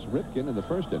error against Ripken in the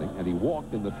first inning, and he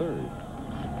walked in the third.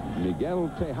 Miguel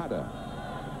Tejada.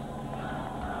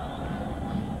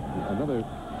 Another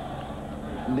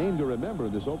name to remember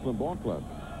in this Oakland ball club.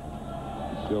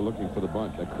 Still looking for the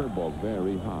bunt. A curveball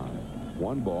very high.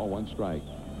 1 ball, 1 strike.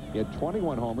 He had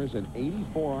 21 homers and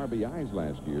 84 RBIs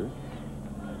last year.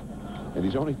 And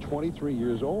he's only 23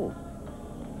 years old.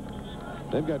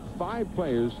 They've got 5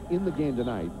 players in the game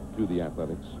tonight, through the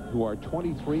Athletics, who are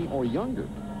 23 or younger.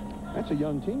 That's a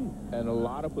young team. And a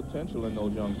lot of potential in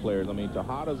those young players. I mean,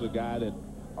 Tejada's a guy that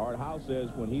Art House says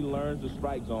when he learns the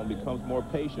strike zone, becomes more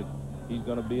patient, he's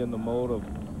going to be in the mold of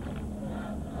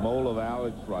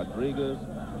Alex Rodriguez,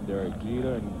 Derek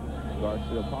Jeter, and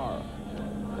Garcia Parra.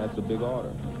 That's a big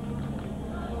order.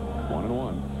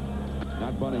 1-1.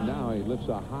 Not bunting now. He lifts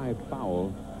a high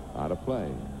foul out of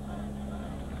play.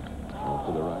 Off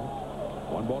to the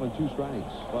right. 1 ball and 2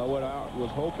 strikes. Well, what I was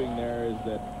hoping there is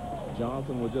that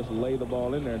Johnson would just lay the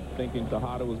ball in there, thinking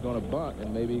Tejada was going to bunt,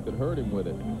 and maybe he could hurt him with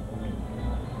it.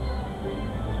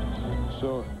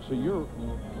 So you're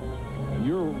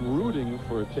rooting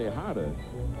for Tejada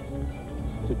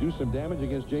to do some damage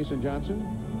against Jason Johnson?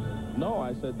 No,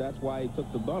 I said that's why he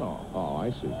took the bunt off. Oh,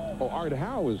 I see. Oh, Art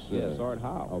Howe was... Yes, Art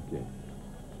Howe. Okay.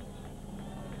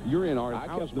 You're in Art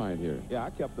Howe's mind here. Yeah, I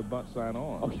kept the bunt sign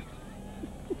on. Okay.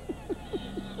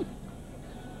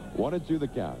 1-2 the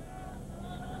count.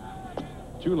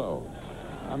 Too low.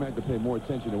 I'm going to have to pay more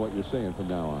attention to what you're saying from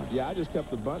now on. Yeah, I just kept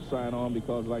the bunt sign on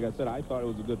because, like I said, I thought it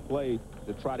was a good play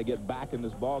to try to get back in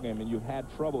this ballgame, and you've had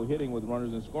trouble hitting with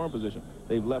runners in scoring position.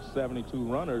 They've left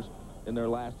 72 runners in their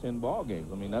last 10 ball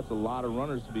games. I mean, that's a lot of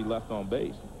runners to be left on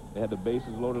base. They had the bases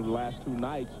loaded the last 2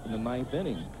 nights in the 9th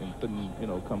inning and couldn't,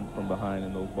 come from behind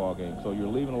in those ball games. So you're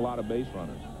leaving a lot of base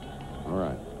runners. All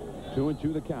right.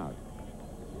 2-2 the count.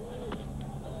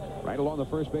 Right along the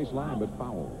first base line, but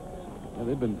foul. And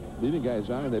they've been leaving guys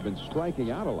on, and they've been striking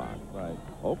out a lot. Right.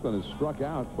 Oakland has struck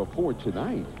out before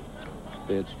tonight.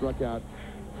 They had struck out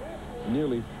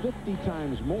nearly 50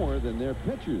 times more than their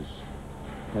pitchers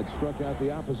had struck out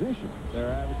the opposition.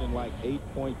 They're averaging like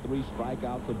 8.3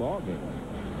 strikeouts a ball game.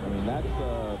 I mean, that's,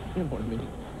 you know what I mean?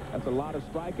 That's a lot of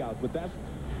strikeouts, but that's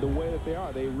the way that they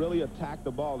are. They really attack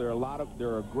the ball. They're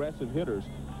aggressive hitters,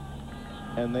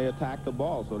 and they attack the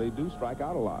ball, so they do strike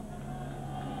out a lot.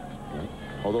 Yeah.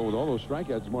 Although with all those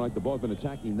strikeouts, it's more like the ball's been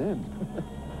attacking them.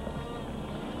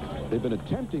 They've been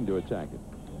attempting to attack it.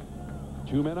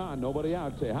 2 men on, nobody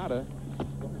out. Tejada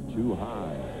too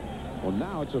high. Well,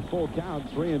 now it's a full count,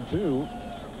 3-2.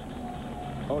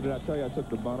 Oh, did I tell you I took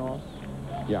the bunt off?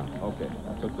 Yeah. Okay,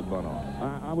 I took the bunt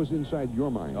off. I was inside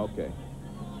your mind. Okay.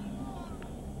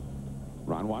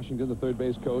 Ron Washington, the third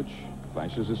base coach,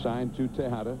 flashes a sign to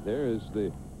Tejada. There is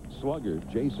the slugger,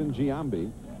 Jason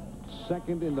Giambi,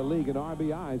 second in the league in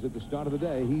RBIs at the start of the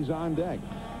day. He's on deck.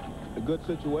 A good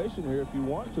situation here if you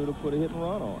want to put a hit and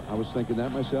run on. I was thinking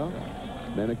that myself.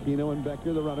 Menachino and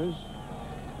Becker, the runners.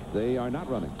 They are not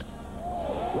running.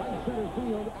 Right center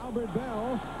field, Albert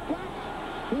Bell.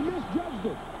 He misjudged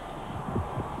it.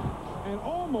 And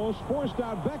almost forced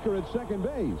out Becker at second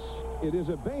base. It is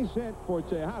a base hit for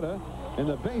Tejada, and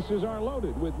the bases are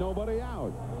loaded with nobody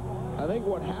out. I think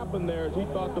what happened there is he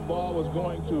thought the ball was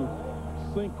going to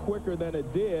sink quicker than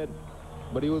it did,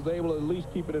 but he was able to at least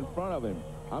keep it in front of him.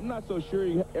 I'm not so sure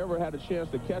he ever had a chance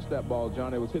to catch that ball,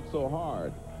 John. It was hit so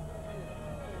hard.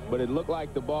 But it looked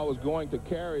like the ball was going to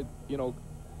carry, you know,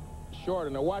 short.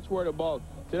 And now watch where the ball,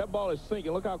 see, that ball is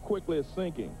sinking. Look how quickly it's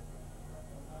sinking.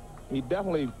 He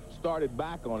definitely started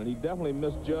back on it. He definitely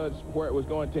misjudged where it was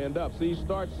going to end up. See, he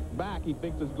starts back. He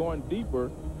thinks it's going deeper,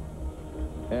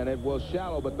 and it was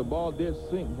shallow, but the ball did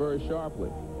sink very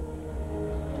sharply.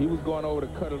 He was going over to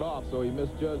cut it off, so he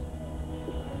misjudged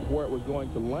where it was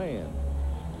going to land.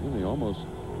 And he almost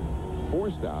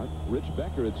forced out Rich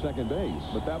Becker at second base.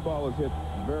 But that ball was hit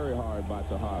very hard by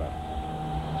Tejada.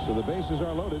 So the bases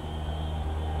are loaded.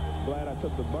 Glad I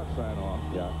took the butt sign off.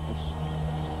 Yeah.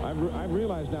 I've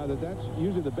realized now that that's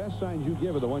usually the best signs you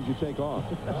give are the ones you take off.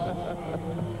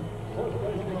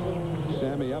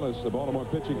 Sammy Ellis, the Baltimore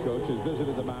pitching coach, has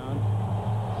visited the mound.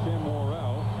 Tim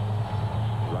Worrell,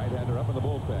 right-hander, up in the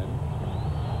bullpen.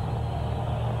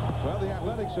 Well, the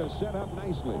Athletics are set up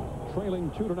nicely, trailing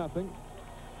 2-0.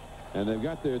 And they've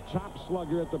got their top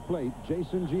slugger at the plate,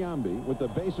 Jason Giambi, with the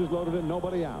bases loaded and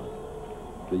nobody out.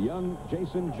 The young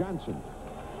Jason Johnson.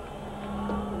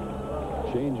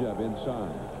 Change-up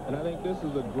inside. And I think this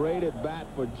is a great at-bat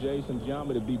for Jason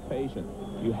Giambi to be patient.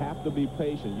 You have to be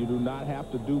patient. You do not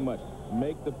have to do much.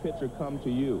 Make the pitcher come to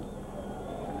you.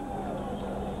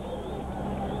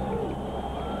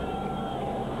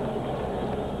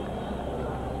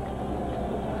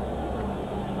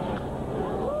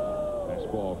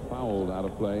 Fastball fouled out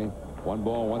of play. 1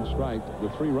 ball, 1 strike. The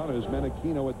 3 runners,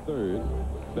 Menachino at third,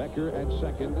 Becker at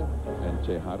second, and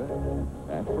Tejada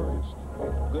at first.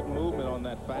 Good movement on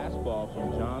that fastball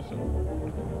from Johnson.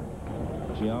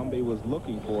 Giambi was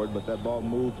looking for it, but that ball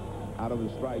moved out of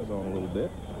his strike zone a little bit.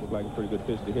 Looked like a pretty good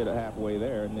pitch to hit it halfway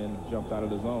there, and then jumped out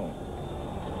of the zone.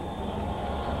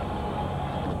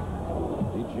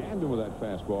 He jammed him with that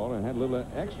fastball and had a little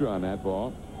extra on that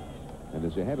ball. And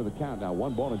is ahead of the count now.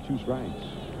 1 ball and 2 strikes.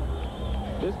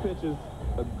 This pitch is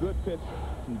a good pitch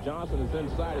from Johnson. It's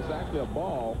inside. It's actually a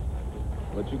ball.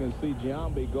 But you can see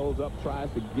Giambi goes up, tries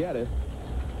to get it,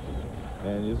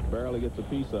 and just barely gets a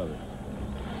piece of it.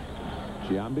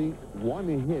 Giambi, 1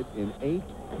 hit in 8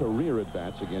 career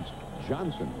at-bats against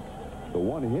Johnson. The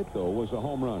 1 hit, though, was a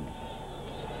home run.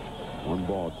 1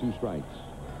 ball, 2 strikes.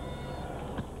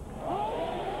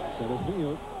 Center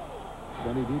field.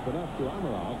 Plenty deep enough to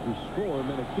Amaral to score.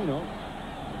 Menachino.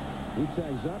 He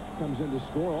tags up, comes in to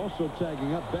score. Also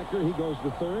tagging up Becker. He goes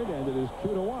to third, and it is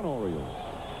 2-1 Orioles.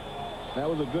 That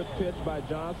was a good pitch by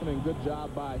Johnson, and good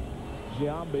job by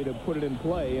Giambi to put it in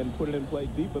play, and put it in play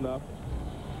deep enough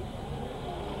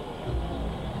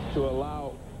to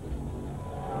allow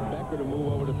Becker to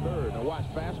move over to third. Now watch,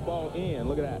 fastball in.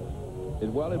 Look at that.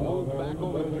 Well, it moved back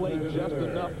over the plate just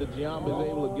enough that Giambi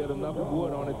is able to get enough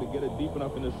wood on it to get it deep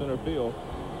enough in the center field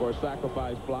for a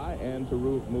sacrifice fly and to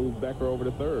move Becker over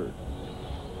to third.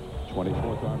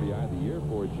 24th RBI of the year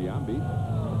for Giambi,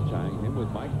 tying him with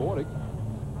Mike Bordick.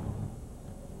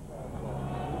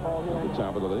 At the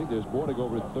top of the league, there's Bordick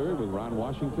over at third with Ron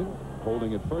Washington.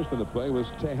 Holding at first in the play was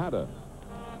Tejada.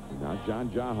 Now John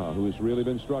Jaha, who has really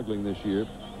been struggling this year.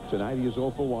 Tonight he is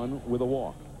 0 for 1 with a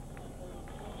walk.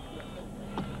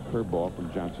 Curveball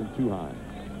from Johnson, too high.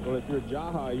 Well, if you're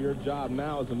Jaha, your job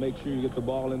now is to make sure you get the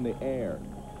ball in the air.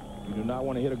 You do not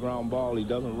want to hit a ground ball. He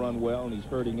doesn't run well, and he's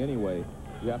hurting anyway.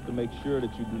 You have to make sure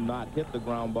that you do not hit the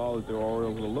ground ball that the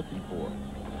Orioles are looking for.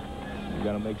 You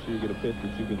got to make sure you get a pitch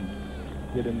that you can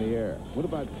hit in the air. What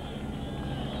about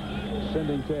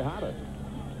sending Tejada?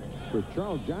 For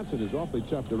Charles Johnson is awfully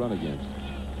tough to run against.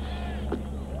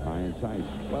 High and tight.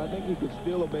 Well, I think he could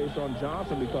steal a base on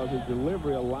Johnson because his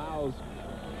delivery allows,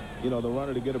 you know, the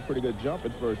runner to get a pretty good jump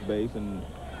at first base. And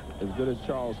as good as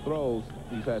Charles throws,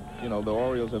 he's had, you know, the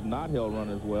Orioles have not held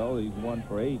runners well. He's 1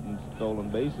 for 8 in stolen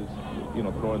bases, you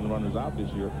know, throwing the runners out this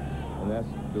year. And that's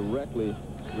directly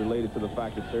related to the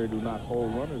fact that they do not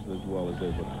hold runners as well as they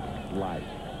would like.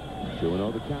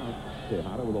 2-0 the count.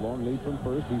 Tejada with a long lead from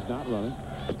first. He's not running.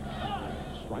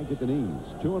 Strike at the knees.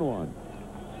 2-1.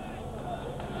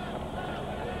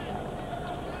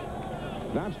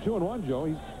 Now it's 2-1, Joe.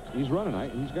 He's running.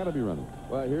 He's got to be running.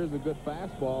 Well, here's a good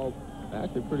fastball.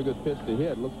 Actually, a pretty good pitch to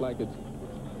hit. Looks like it's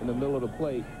in the middle of the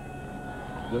plate,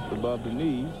 just above the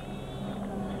knees.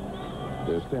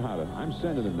 There's Tejada. I'm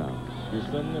sending him now. You're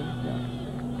sending him?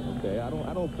 Yeah. Okay, I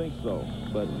don't think so,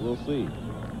 but we'll see.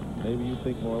 Maybe you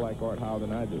think more like Art Howe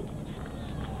than I do.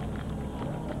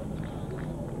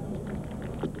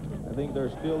 I think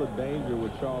there's still a danger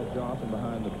with Charles Johnson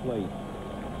behind the plate.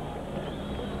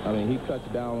 I mean, he cuts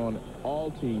down on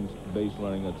all teams' base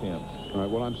running attempts. All right,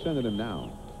 well, I'm sending him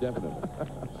now. Definitely.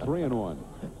 3-1.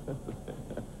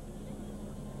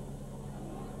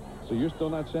 So you're still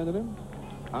not sending him?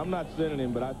 I'm not sending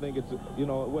him, but I think it's, you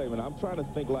know, wait a minute. I'm trying to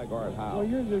think like Art Howe. Well,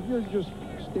 you're just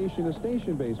station to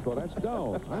station baseball. That's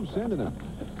dull. I'm sending him.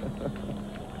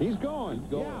 He's gone.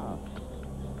 Yeah.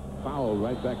 Foul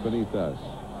right back beneath us.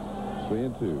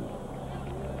 3-2.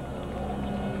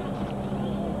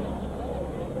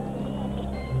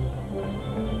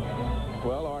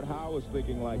 Well, Art Howe was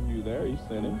thinking like you there. He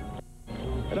sent him.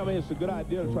 And I mean, it's a good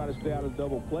idea to try to stay out of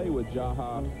double play with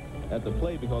Jaha at the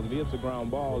plate, because if he hits a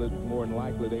ground ball, it's more than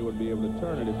likely they would be able to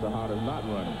turn it if Tejada's not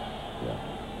running. Yeah.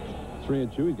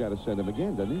 3-2. He's got to send him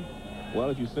again, doesn't he? Well,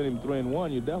 if you send him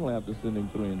 3-1, you definitely have to send him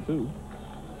 3-2.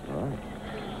 All right.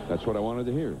 That's what I wanted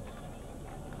to hear.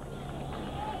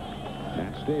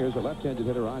 Matt Stairs, a left-handed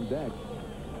hitter on deck.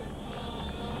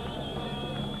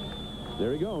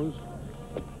 There he goes.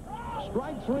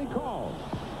 Strike 3 call.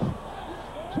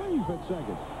 Safe at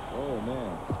second. Oh,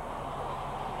 man.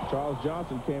 Charles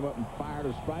Johnson came up and fired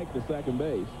a strike to second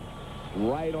base.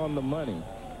 Right on the money.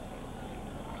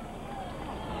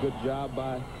 Good job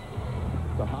by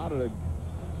Tejada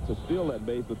to steal that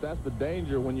base, but that's the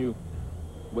danger when you...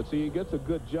 But see, he gets a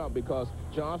good jump because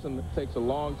Johnson takes a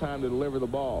long time to deliver the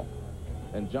ball.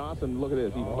 And Johnson, look at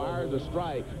this, he fires a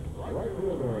strike.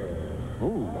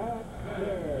 Ooh.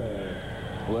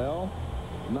 Well,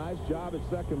 nice job at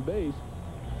second base.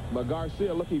 But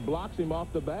Garcia, look, he blocks him off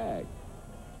the bag.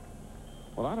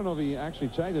 Well, I don't know if he actually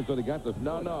tagged it until he got the...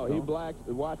 No, he blocks...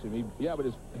 Watch him. Yeah, but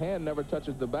his hand never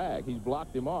touches the bag. He's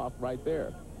blocked him off right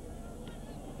there.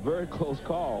 Very close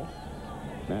call.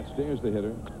 Matt Stairs, the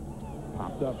hitter.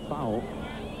 Popped up foul.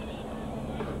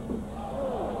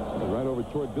 Right over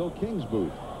toward Bill King's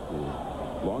booth.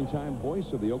 The longtime voice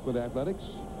of the Oakland Athletics.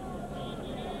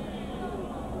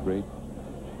 Great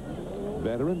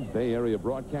veteran, Bay Area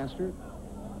broadcaster.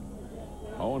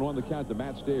 0-1 the count to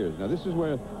Matt Stairs. Now, this is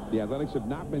where the Athletics have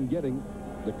not been getting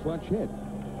the clutch hit.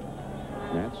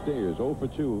 Matt Stairs 0 for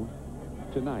 2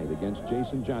 tonight against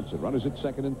Jason Johnson. Runners at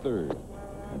second and third.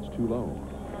 That's too low.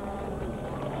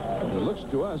 And it looks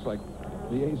to us like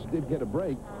the A's did get a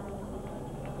break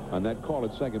on that call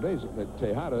at second base. That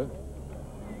Tejada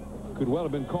could well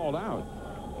have been called out.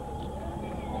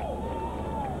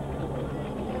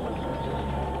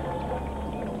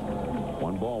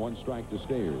 One ball, one strike to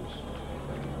Stairs.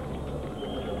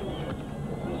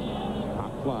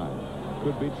 Hot fly.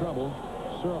 Could be trouble.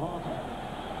 Surhoff.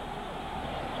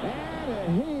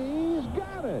 And he's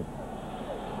got it.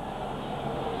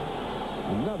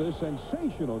 Another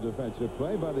sensational defensive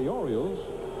play by the Orioles.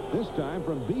 This time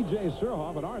from B.J.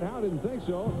 Surhoff, and Art Howe didn't think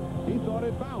so. He thought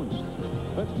it bounced.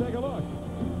 Let's take a look.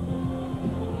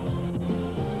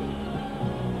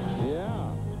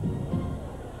 Yeah.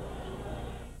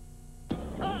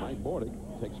 Mike Bordick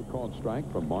takes a called strike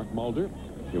from Mark Mulder.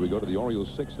 Here we go to the Orioles'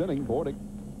 6th inning. Bordick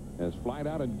has flied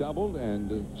out and doubled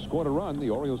and scored a run. The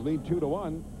Orioles lead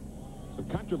 2-1. Some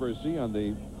controversy on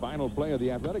the final play of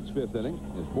the Athletics' 5th inning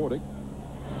is Bordick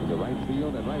in the right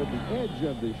field, and right at the edge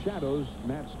of the shadows,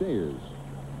 Matt Stairs.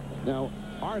 Now,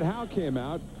 Art Howe came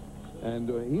out, and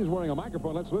he's wearing a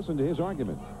microphone. Let's listen to his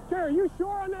argument. Sure, are you sure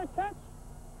on that catch?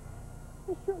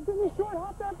 Didn't he short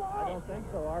hop that ball? I don't think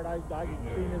so, Art. I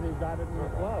seen that he got it in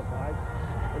his glove.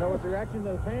 You know, with the reaction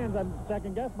of the fans, I'm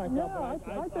second-guessing myself.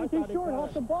 Yeah, I think he short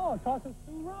hopped the ball. It cost us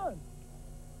 2 runs.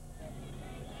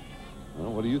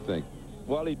 Well, what do you think?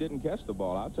 Well, he didn't catch the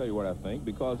ball. I'll tell you what I think,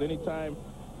 because anytime...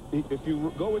 If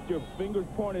you go with your fingers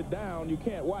pointed down, you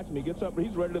can't watch him. He gets up and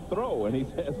he's ready to throw, and he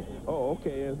says, oh,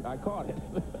 okay, I caught it.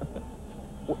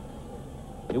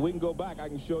 If we can go back, I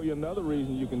can show you another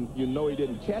reason you know he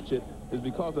didn't catch it is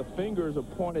because the fingers are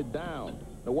pointed down.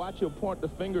 Now watch him point the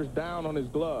fingers down on his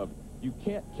glove. You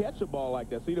can't catch a ball like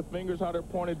that. See the fingers, how they're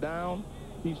pointed down?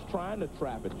 He's trying to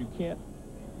trap it. You can't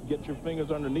get your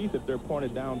fingers underneath if they're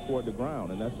pointed down toward the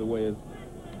ground, and that's the way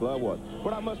glove was.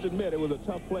 But I must admit, it was a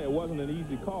tough play. It wasn't an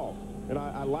easy call. And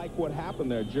I like what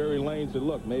happened there. Jerry Lane said,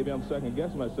 look, maybe I'm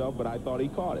second-guessing myself, but I thought he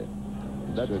caught it.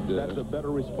 That's a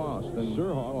better response than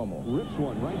Surhoff rips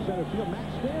one right center field.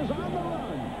 Matt Stairs on the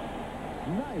run.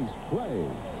 Nice play.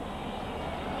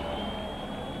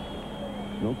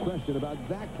 No question about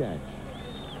that catch.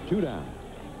 2 down.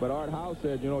 But Art Howe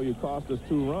said, you know, you cost us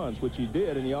 2 runs, which he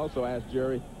did, and he also asked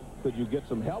Jerry, could you get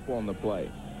some help on the play?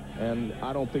 And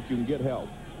I don't think you can get help.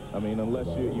 I mean, unless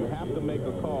you have to make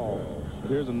a call.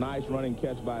 Here's a nice running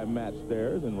catch by Matt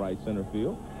Stairs in right center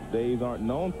field. Days aren't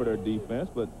known for their defense,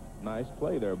 but nice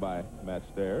play there by Matt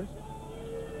Stairs.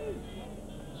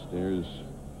 Stairs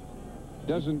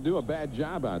doesn't do a bad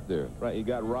job out there. Right, he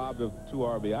got robbed of 2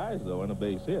 RBIs, though, and a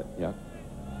base hit. Yep.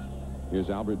 Here's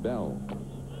Albert Bell.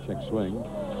 Check swing.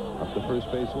 Up the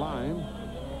first base line.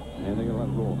 And they're going to let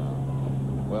it roll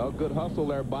now. Well, good hustle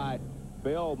there by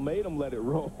Bell. Made him let it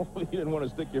roll. You didn't want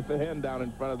to stick your hand down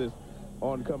in front of this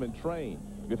oncoming train.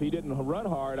 If he didn't run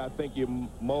hard, I think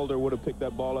Mulder would have picked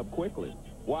that ball up quickly.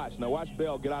 Watch. Now watch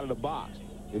Bell get out of the box.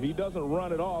 If he doesn't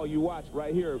run at all, you watch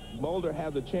right here. Mulder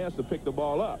has a chance to pick the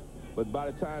ball up. But by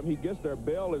the time he gets there,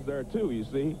 Bell is there too, you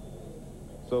see.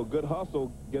 So good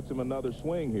hustle gets him another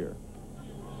swing here.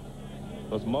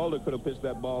 Because Mulder could have pitched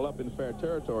that ball up in fair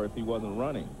territory if he wasn't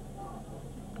running.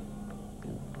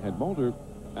 Had Mulder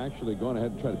actually gone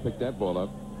ahead and tried to pick that ball up,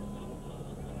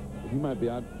 he might be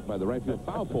out by the right field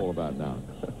foul pole about now.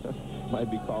 Might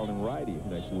be calling him righty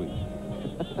next week.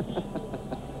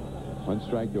 1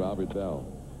 strike to Albert Bell.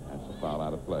 That's a foul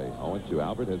out of play. 0-2.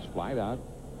 Albert has flied out,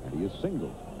 and he is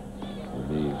singled.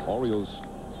 In the Orioles'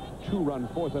 2-run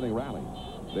 4th-inning rally.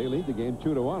 They lead the game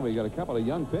 2-1. We got a couple of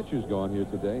young pitchers going here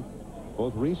today.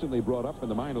 Both recently brought up in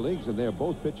the minor leagues, and they're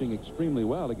both pitching extremely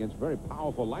well against very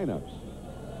powerful lineups.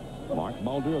 Mark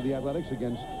Mulder of the Athletics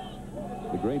against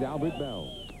the great Albert Bell.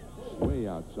 Way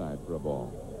outside for a ball.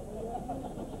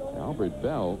 Albert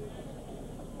Bell,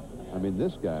 I mean,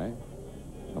 this guy,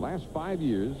 the last 5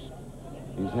 years,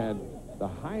 he's had the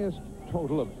highest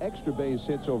total of extra base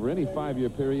hits over any 5-year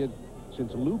period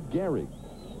since Lou Gehrig.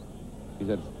 He's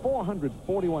had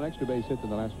 441 extra base hits in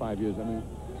the last 5 years. I mean,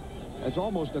 that's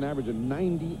almost an average of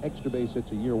 90 extra base hits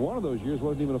a year. One of those years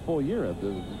wasn't even a full year of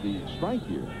the strike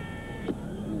year.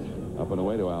 Up and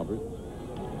away to Albert.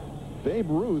 Babe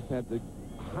Ruth had the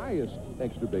highest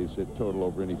extra base hit total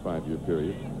over any 5-year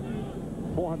period.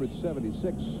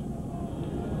 476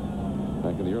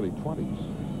 back in the early 20s.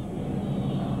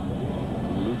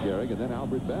 Lou Gehrig and then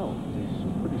Albert Bell. It's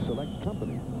a pretty select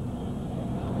company.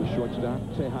 The shortstop,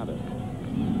 Tejada.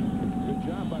 Good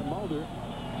job by Mulder.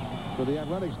 So the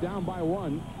Athletics down by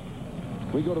 1.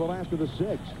 We go to the last of the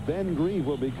 6th. Ben Grieve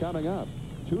will be coming up.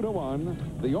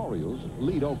 2-1. The Orioles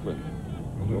lead Oakland.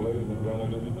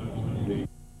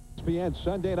 ESPN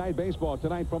Sunday Night Baseball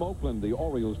tonight from Oakland. The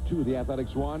Orioles 2, the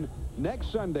Athletics 1.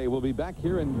 Next Sunday, we'll be back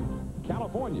here in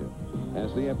California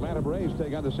as the Atlanta Braves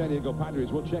take on the San Diego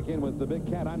Padres. We'll check in with the big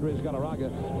cat, Andres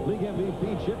Galarraga, league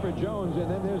MVP Chipper Jones,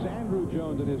 and then there's Andrew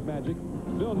Jones and his magic.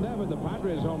 Phil Nevin, the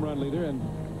Padres home run leader, and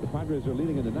the Padres are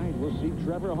leading in the ninth. We'll see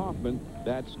Trevor Hoffman.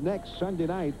 That's next Sunday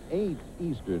night, 8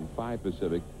 Eastern, 5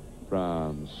 Pacific,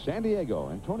 from San Diego.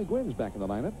 And Tony Gwynn's back in the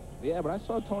lineup. Yeah, but I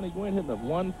saw Tony Gwynn hitting a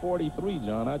 143,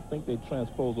 John. I think they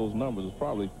transposed those numbers. It's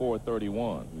probably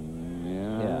 431.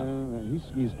 Yeah.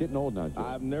 He's getting old now, Joe.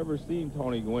 I've never seen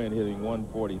Tony Gwynn hitting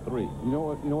 143. You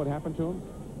know what happened to him?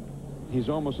 He's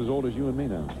almost as old as you and me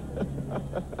now.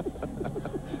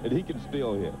 And he can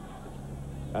still hit.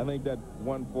 I think that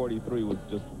 143 was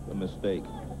just a mistake.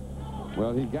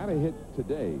 Well, he got a hit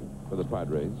today for the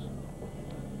Padres.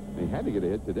 He had to get a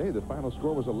hit today. The final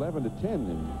score was 11-10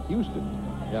 in Houston.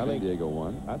 Yeah, San Diego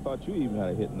won. I thought you even had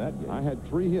a hit in that game. I had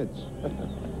 3 hits.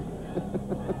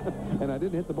 And I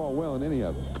didn't hit the ball well in any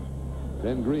of them.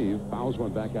 Ben Grieve fouls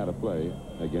one back out of play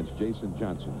against Jason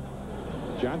Johnson.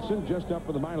 Johnson just up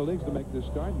for the minor leagues to make this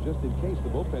start. Just in case the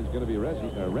bullpen's going to be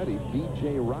ready,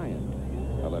 B.J.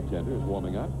 Ryan, a left-hander, is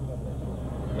warming up.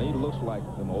 And he looks like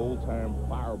an old-time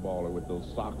fireballer with those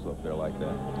socks up there like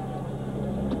that.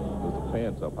 With the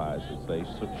pants up high, I should say,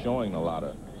 showing a lot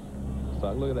of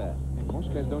socks. Look at that.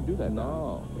 Most guys don't do that.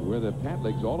 No. They wear the pant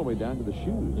legs all the way down to the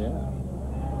shoes. Yeah.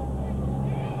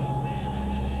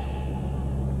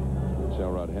 It's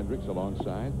Elrod Hendricks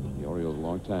alongside the Orioles'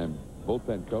 longtime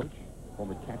bullpen coach,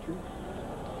 former catcher.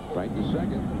 Right to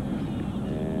second.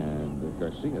 And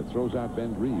Garcia throws out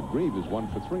Ben Grieve. Grieve is 1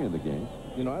 for 3 in the game.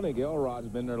 You know, I think Elrod's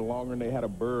been there longer than they had a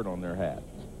bird on their hat.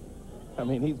 I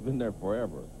mean, he's been there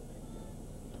forever.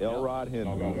 Elrod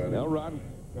Hendricks. Elrod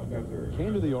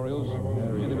came to the Orioles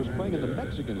and he was playing in the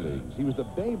Mexican leagues. He was the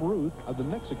Babe Ruth of the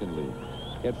Mexican League.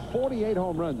 He had 48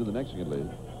 home runs in the Mexican League.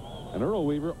 And Earl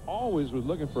Weaver always was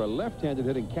looking for a left-handed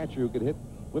hitting catcher who could hit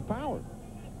with power.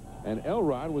 And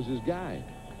Elrod was his guy.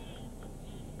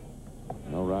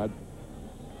 Elrod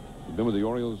has been with the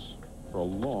Orioles for a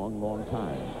long, long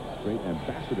time. Great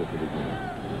ambassador for the game.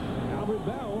 Albert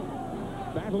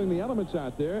Bell battling the elements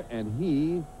out there, and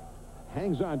he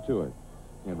hangs on to it.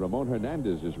 And Ramon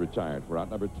Hernandez is retired for out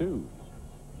number 2.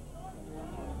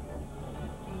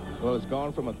 Well, it's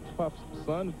gone from a tough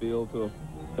sun field to a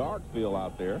dark field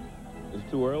out there. It's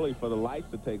too early for the lights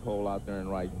to take hold out there in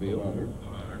right field.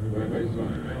 The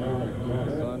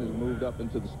sun has moved up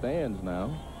into the stands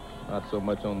now, not so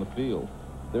much on the field.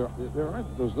 There are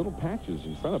those little patches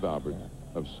in front of Albert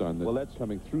of sun that's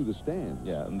coming through the stands.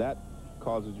 Yeah, and that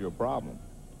causes you a problem.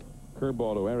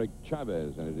 Curveball to Eric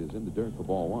Chavez, and it is in the dirt for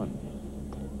ball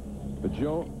 1. But,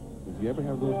 Joe, if you ever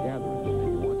have little gatherings,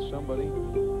 you want somebody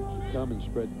to come and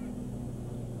spread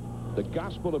the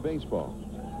gospel of baseball,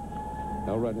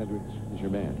 Elrod Hendricks is your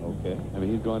man. Okay. I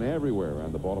mean, he's gone everywhere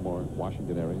around the Baltimore,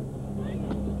 Washington area.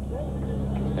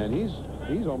 And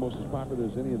he's almost as popular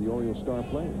as any of the Orioles star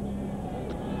players.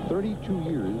 32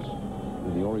 years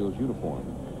in the Orioles uniform.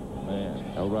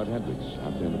 Man. Elrod Hendricks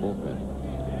out there in the bullpen.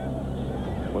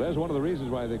 Well, that's one of the reasons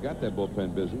why they got that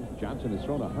bullpen busy. Johnson has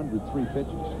thrown 103 pitches.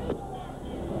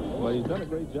 Well, he's done a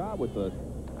great job with his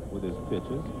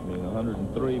pitches. I mean,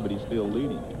 103, but he's still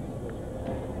leading.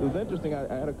 It was interesting. I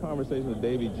had a conversation with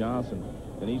Davey Johnson,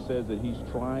 and he says that he's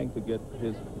trying to get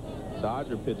his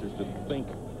Dodger pitchers to think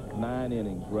 9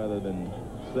 innings rather than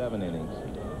 7 innings.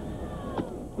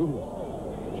 Ooh.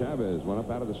 Chavez went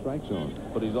up out of the strike zone.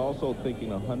 But he's also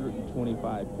thinking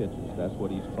 125 pitches. That's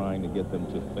what he's trying to get them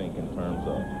to think in terms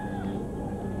of.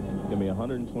 Give me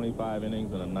 125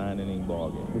 innings and a 9-inning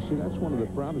ball game. You see, that's one of the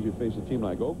problems you face a team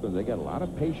like Oakland. They got a lot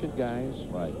of patient guys.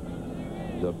 Right.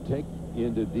 They'll take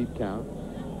into deep count.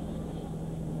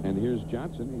 And here's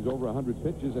Johnson. He's over 100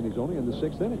 pitches, and he's only in the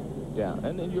 6th inning. Yeah,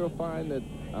 and then you'll find that,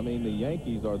 I mean, the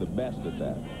Yankees are the best at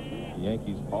that. The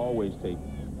Yankees always take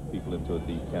people into a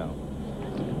deep count.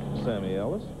 Sammy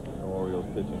Ellis, the Orioles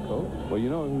pitching coach. Well, you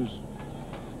know who's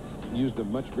used a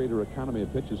much greater economy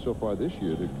of pitches so far this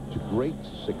year to great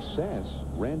success?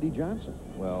 Randy Johnson.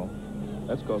 Well,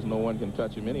 that's because no one can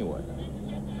touch him anyway.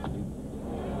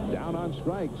 Down on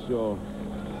strikes, so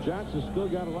Johnson's still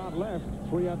got a lot left.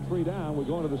 3 up, 3 down. We're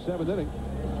going to the 7th inning.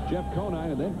 Jeff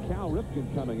Conine and then Cal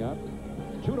Ripken coming up.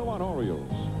 2-1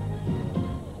 Orioles.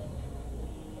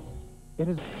 It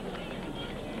is.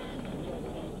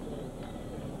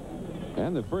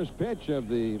 And the first pitch of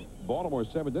the Baltimore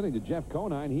 7th inning to Jeff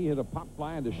Conine. He hit a pop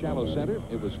fly into shallow center.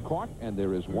 It was caught, and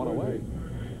there is 1 away.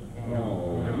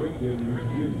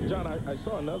 John, I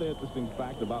saw another interesting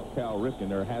fact about Cal Ripken.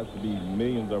 There has to be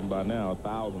millions of them by now,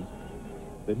 thousands.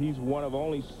 That he's one of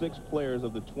only 6 players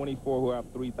of the 24 who have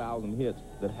 3,000 hits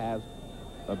that has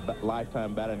a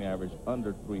lifetime batting average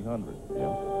under 300. Yeah.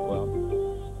 Well,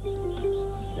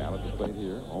 Cal at the plate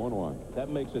here, 0-1. that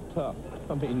makes it tough.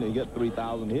 I mean, you get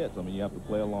 3,000 hits. I mean, you have to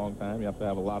play a long time. You have to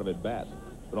have a lot of at-bats.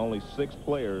 But only 6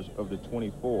 players of the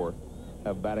 24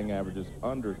 have batting averages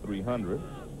under 300.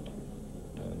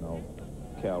 And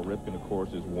Cal Ripken, of course,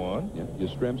 is one. Yeah.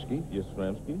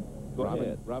 Yastrzemski. Go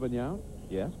ahead. Robin Yount.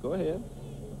 Yes, go ahead.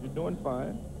 You're doing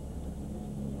fine.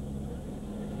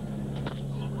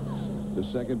 The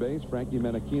second base, Frankie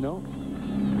Menachino.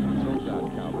 Throws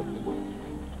out Cal Ripken.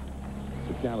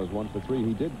 So Cal is 1 for 3.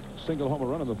 He did single home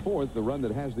run in the 4th, the run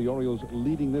that has the Orioles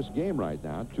leading this game right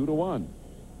now, 2-1.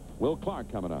 Will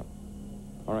Clark coming up.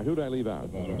 All right, who did I leave out?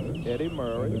 Eddie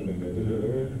Murray.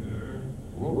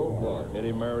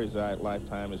 Eddie Murray's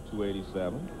lifetime is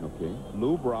 287. Okay.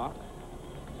 Lou Brock.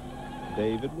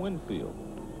 David Winfield.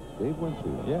 Dave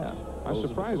Winfield. Yeah. I was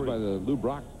surprised by the Lou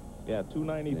Brock. Yeah,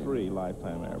 293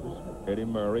 lifetime average. Eddie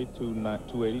Murray,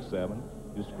 287.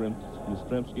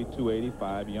 Yastrzemski,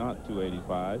 285. Yount,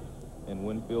 285. And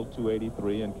Winfield,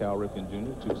 283. And Cal Ripken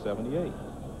Jr., 278.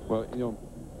 Well, you know,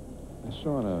 I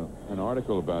saw an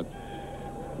article about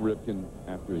Ripken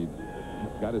after he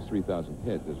got his 3,000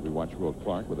 hit as we watch Will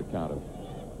Clark with a count of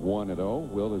 1-0.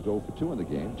 Will is 0 for 2 in the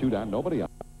game. 2 down, nobody out.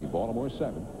 Baltimore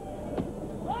 7.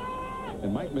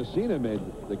 And Mike Messina made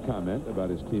the comment about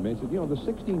his teammates. Said, you know, the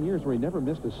 16 years where he never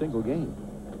missed a single game.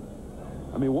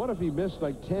 I mean, what if he missed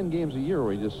like 10 games a year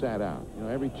where he just sat out? You know,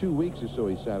 every 2 weeks or so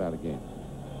he sat out a game.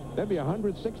 That'd be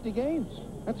 160 games.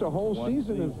 That's a whole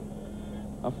season.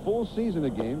 A full season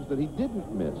of games that he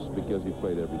didn't miss because he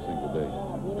played every single day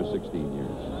for 16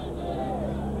 years.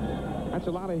 That's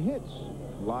a lot of hits.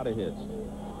 A lot of hits.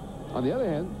 On the other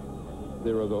hand,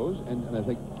 there are those, and I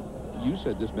think you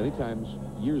said this many times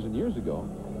years and years ago,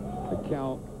 that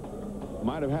Cal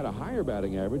might have had a higher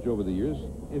batting average over the years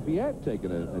if he had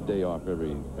taken a day off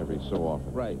every so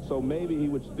often. Right. So maybe he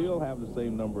would still have the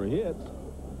same number of hits,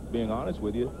 being honest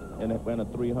with you, and a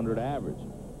 300 average.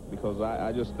 Because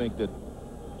I just think that,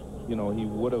 you know, he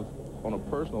would have, on a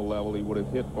personal level, he would have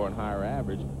hit for a higher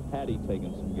average had he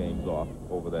taken some games off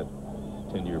over that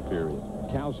 10-year period.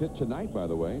 Cal's hit tonight, by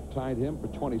the way, tied him for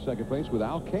 22nd place with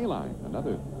Al Kaline,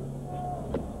 another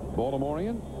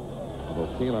Baltimorean. Although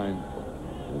Kaline,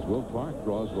 as Will Clark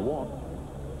draws the walk,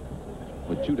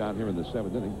 with 2 down here in the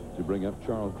 7th inning to bring up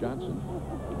Charles Johnson.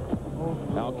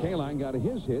 Al Kaline got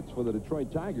his hits for the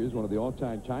Detroit Tigers, one of the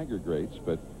all-time Tiger greats,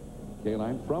 but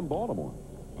Kaline from Baltimore.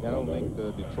 I don't think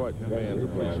the Detroit fans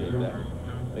appreciate that.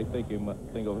 They think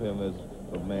of him as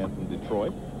a man from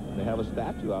Detroit. And they have a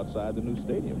statue outside the new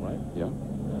stadium, right? Yeah.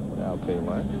 Al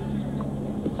Kaline.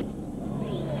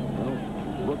 Well,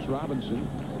 Brooks Robinson,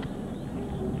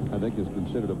 I think, is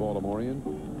considered a Baltimorean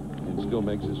and still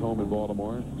makes his home in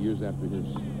Baltimore years after his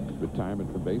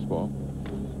retirement from baseball.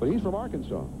 But he's from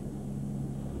Arkansas.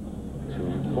 So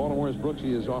Baltimore, as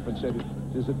Brooksy has often said, is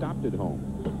his adopted home.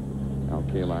 Al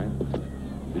Kaline.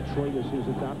 Detroit is his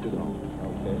adopted home.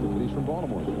 Okay. But he's from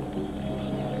Baltimore.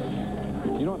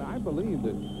 You know what? I believe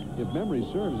that if memory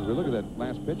serves, as we look at that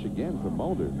last pitch again from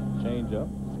Mulder. Change up.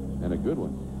 And a good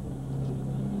one.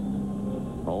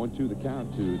 0-2 the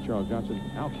count to Charles Johnson.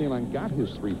 Al Kaline got his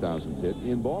 3,000th hit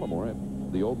in Baltimore at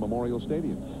the old Memorial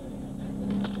Stadium.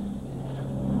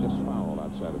 Just fouled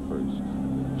outside of first.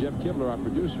 Jeff Kibler, our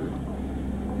producer,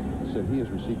 said he has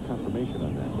received confirmation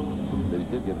on that he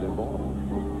did get it in Baltimore.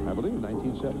 I believe in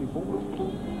 1974.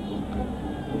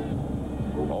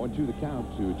 0-2 the count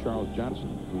to Charles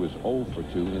Johnson, who was 0 for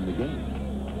 2 in the game.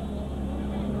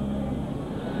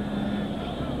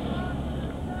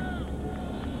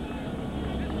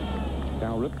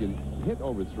 Cal Ripken hit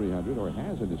over 300, or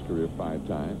has in his career 5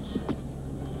 times.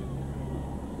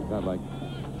 It's not like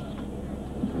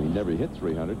he never hit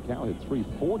 300. Cal hit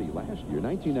 340 last year.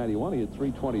 1991, he hit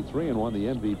 323 and won the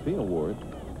MVP award.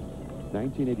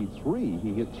 1983,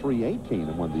 he hit 318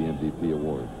 and won the MVP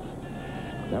award.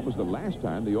 That was the last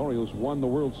time the Orioles won the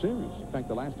World Series. In fact,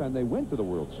 the last time they went to the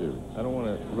World Series. I don't want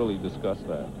to really discuss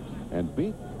that. And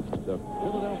beat the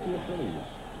Philadelphia Phillies.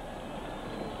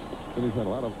 Phillies had a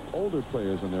lot of older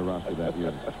players on their roster that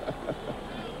year.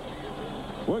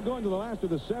 We're going to the last of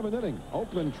the 7th inning.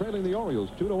 Oakland trailing the Orioles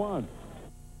 2-1.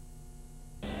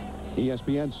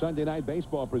 ESPN Sunday Night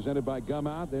Baseball presented by Gum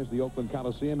Out. There's the Oakland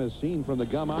Coliseum as seen from the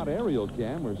Gum Out aerial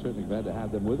cam. We're certainly glad to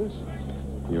have them with us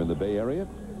here in the Bay Area.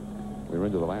 We're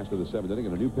into the last of the 7th inning,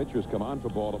 and a new pitcher's come on for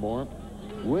Baltimore.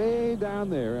 Way down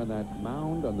there on that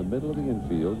mound on the middle of the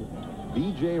infield,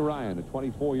 B.J. Ryan, a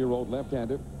 24-year-old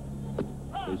left-hander,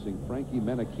 facing Frankie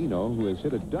Menachino, who has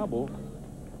hit a double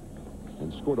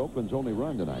and scored Oakland's only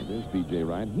run tonight. There's B.J.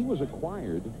 Ryan. He was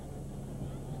acquired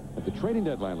at the trading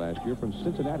deadline last year from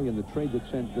Cincinnati in the trade that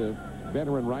sent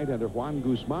veteran right-hander Juan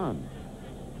Guzman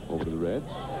over to the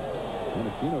Reds.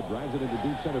 Menachino drives it into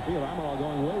deep center field. Amaral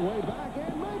going way, way back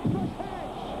and makes the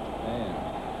catch. Man.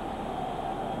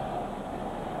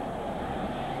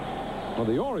 Well,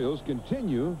 the Orioles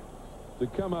continue to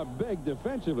come up big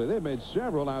defensively. They've made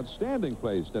several outstanding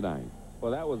plays tonight.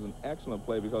 Well, that was an excellent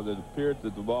play because it appeared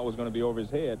that the ball was going to be over his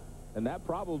head, and that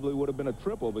probably would have been a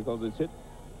triple because it's hit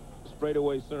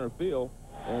straightaway center field,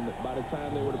 and by the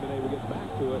time they would have been able to get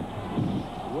back to it,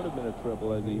 it would have been a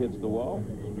triple as he hits the wall.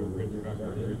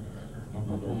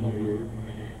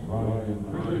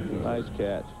 Nice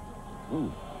catch.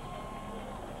 Ooh.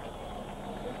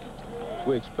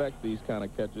 We expect these kind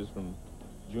of catches from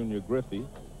Junior Griffey,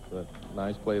 but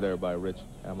nice play there by Rich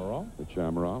Amaral. Rich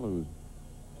Amaral, who's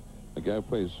a guy who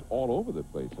plays all over the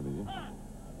place. I mean,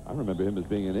 I remember him as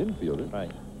being an infielder.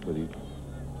 Right. But he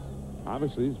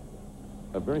obviously is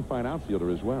a very fine outfielder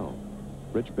as well.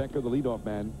 Rich Becker, the leadoff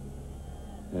man,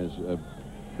 has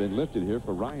been lifted here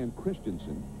for Ryan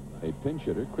Christensen, a pinch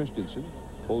hitter. Christensen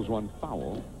pulls one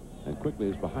foul and quickly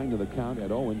is behind in the count at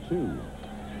 0-2.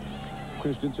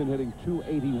 Christensen hitting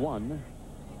 .281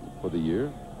 for the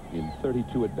year in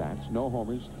 32 at-bats. No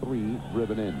homers, 3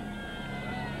 driven in.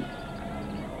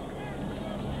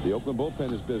 The Oakland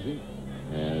bullpen is busy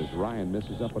as Ryan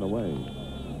misses up and away.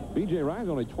 B.J. Ryan's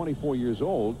only 24 years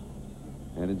old,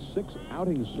 and in 6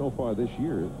 outings so far this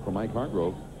year for Mike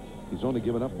Hargrove, he's only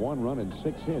given up 1 run and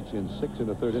 6 hits in 6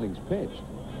 1/3 innings pitched.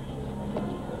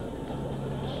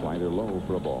 Slider low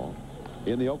for a ball.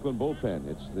 In the Oakland bullpen,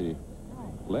 it's the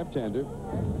left-hander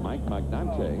Mike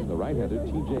Magnante, the right-hander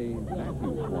T.J.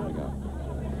 Matthews warming up.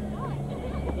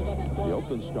 The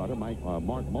Oakland starter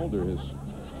Mark Mulder has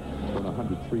thrown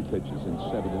 103 pitches in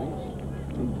 7 innings.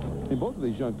 And both of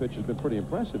these young pitchers have been pretty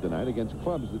impressive tonight against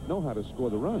clubs that know how to score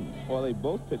the runs. Well, they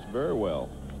both pitched very well.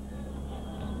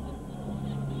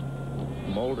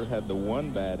 Mulder had the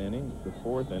one bad inning, the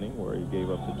 4th inning, where he gave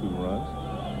up the 2 runs.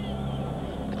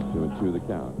 2-2 the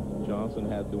count. Johnson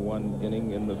had the 1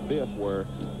 inning in the 5th where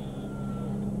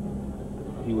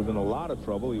he was in a lot of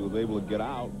trouble. He was able to get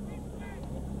out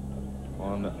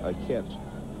on a catch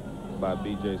by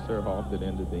B.J. Surhoff that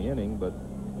ended the inning, but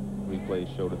replay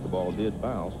showed that the ball did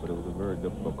bounce, but it was a very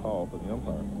difficult call for the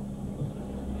umpire.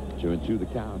 2-2 the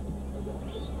count.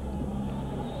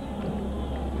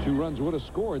 2 runs would have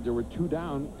scored. There were 2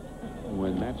 down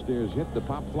when Matt Stairs hit the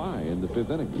pop fly in the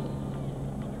 5th inning.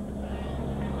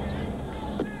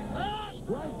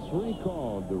 Strike 3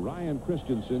 called to Ryan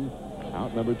Christensen,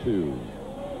 out number 2.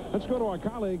 Let's go to our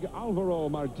colleague Alvaro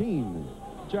Martin.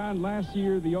 John, last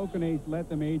year the Oakland A's led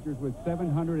the majors with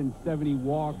 770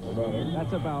 walks.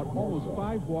 That's about almost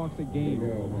 5 walks a game.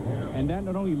 And that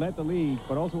not only led the league,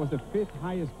 but also was the 5th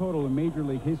highest total in Major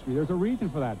League history. There's a reason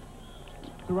for that.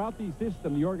 Throughout the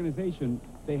system, the organization,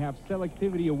 they have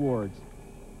selectivity awards.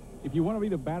 If you want to be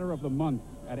the batter of the month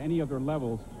at any of their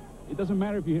levels, it doesn't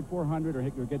matter if you hit 400 or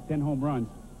get 10 home runs.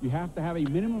 You have to have a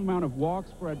minimum amount of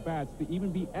walks for at-bats to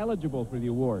even be eligible for the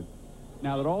award.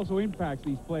 Now, that also impacts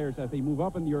these players as they move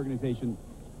up in the organization.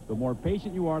 The more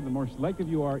patient you are, the more selective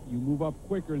you are, you move up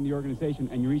quicker in the organization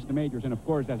and you reach the majors. And, of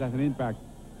course, that has an impact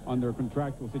on their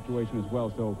contractual situation as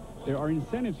well. So there are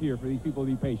incentives here for these people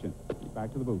to be patient.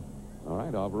 Back to the booth. All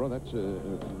right, Alvaro, that's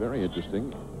very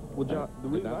interesting. Well, John, I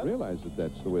did not realize that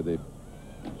that's the way they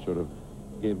sort of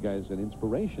gave guys an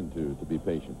inspiration to be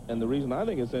patient. And the reason I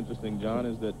think it's interesting, John,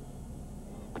 is that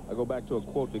I go back to a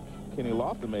quote that Kenny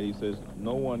Lofton made. He says,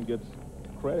 no one gets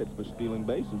credit for stealing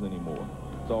bases anymore.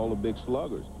 It's all the big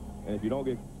sluggers. And if you don't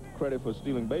get credit for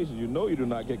stealing bases, you know you do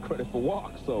not get credit for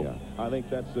walks. So yeah. I think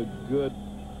that's a good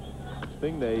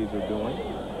thing the A's are doing,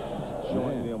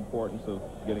 showing the importance of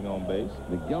getting on base.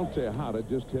 Miguel Tejada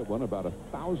just hit one about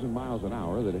 1,000 miles an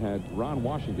hour that had Ron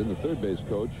Washington, the third base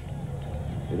coach,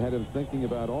 it had him thinking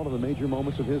about all of the major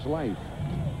moments of his life.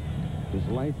 His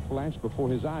life flashed before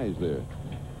his eyes there.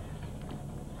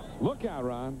 Look out,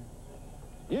 Ron.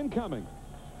 Incoming.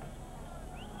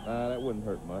 That wouldn't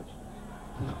hurt much.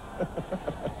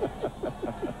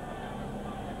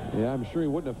 Yeah, I'm sure he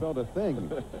wouldn't have felt a thing.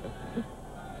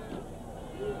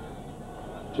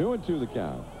 2-2 the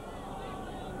count.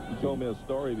 He told me a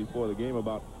story before the game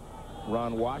about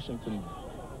Ron Washington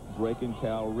breaking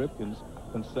Cal Ripken's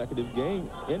consecutive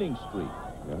inning streak.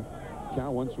 Yeah.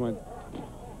 Cal once went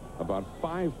about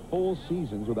 5 full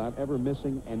seasons without ever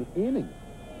missing an inning.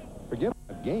 Forget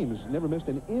about games, never missed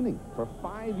an inning for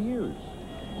 5 years.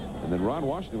 And then Ron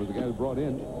Washington was the guy who brought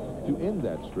in to end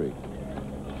that streak.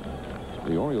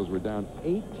 The Orioles were down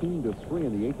 18-3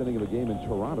 in the 8th inning of a game in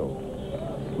Toronto.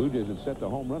 Blue Jays had set the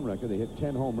home run record. They hit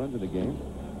 10 home runs in the game.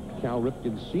 Cal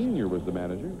Ripken Sr. was the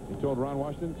manager. He told Ron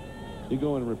Washington, you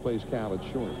go in and replace Cal at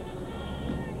short.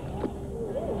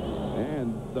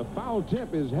 And the foul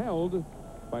tip is held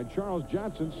by Charles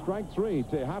Johnson. Strike 3.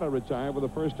 Tejada retired for the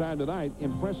first time tonight.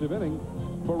 Impressive inning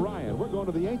for Ryan. We're going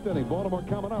to the 8th inning. Baltimore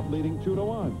coming up, leading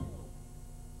 2-1.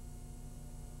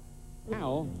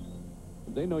 Cal,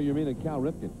 they know you mean Cal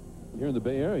Ripken. Here in the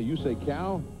Bay Area, you say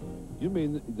Cal, you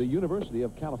mean the University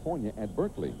of California at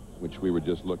Berkeley, which we were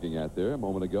just looking at there a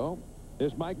moment ago.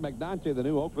 There's Mike Magnante, the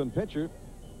new Oakland pitcher.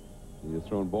 He has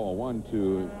thrown ball 1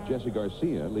 to Jesse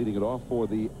Garcia, leading it off for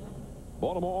the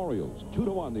Baltimore Orioles.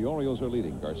 2-1, the Orioles are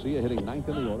leading. Garcia hitting 9th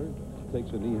in the order, takes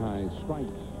a knee-high strike,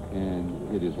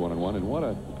 and it is 1-1. And what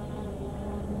a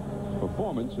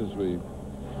performance as we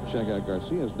check out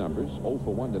Garcia's numbers. 0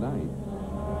 for 1 tonight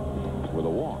with a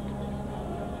walk.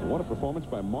 And what a performance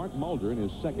by Mark Mulder in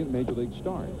his second Major League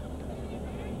start.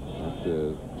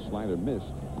 That slider missed.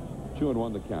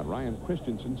 2-1 the count. Ryan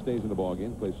Christensen stays in the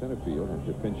ballgame, plays center field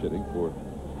after pinch hitting for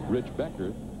Rich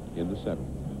Becker in the 7th.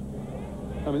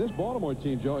 I mean, this Baltimore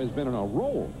team, Joe, has been on a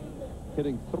roll,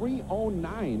 hitting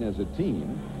 .309 as a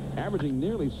team, averaging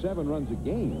nearly 7 runs a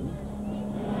game.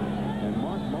 And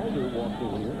Mark Mulder walked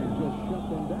in here and just shut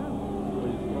them down.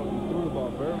 He threw the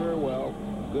ball very, very well.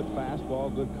 Good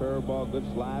fastball, good curveball, good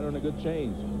slider, and a good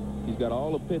change. He's got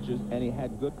all the pitches, and he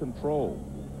had good control.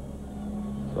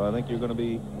 So I think you're going to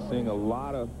be seeing a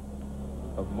lot of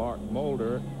Mark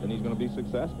Mulder, and he's going to be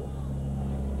successful.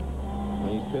 And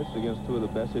he's pitched against 2 of the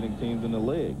best hitting teams in the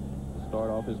league. To start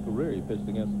off his career, he pitched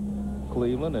against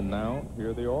Cleveland, and now here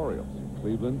are the Orioles.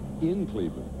 Cleveland in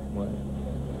Cleveland. Right.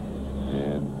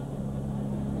 And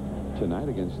tonight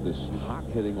against this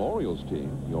hot-hitting Orioles team,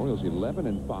 the Orioles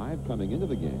 11-5 coming into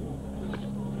the game.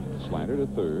 Slider to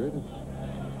third.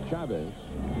 Chavez.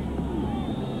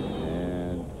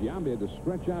 Giambi had to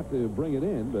stretch out to bring it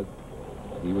in, but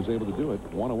he was able to do it.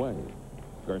 One away.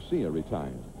 Garcia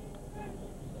retired.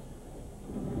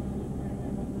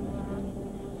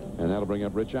 And that'll bring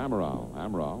up Rich Amaral.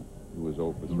 Amaral, who was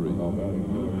 0 for 3.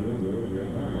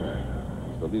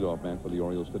 The leadoff man for the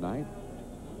Orioles tonight.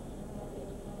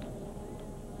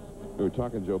 We were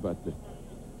talking, Joe, about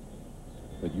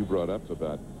that you brought up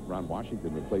about Ron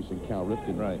Washington replacing Cal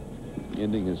Ripken. Right.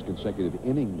 Ending his consecutive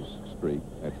innings streak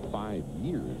at 5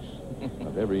 years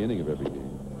of every inning of every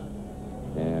game.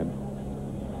 And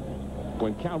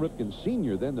when Cal Ripken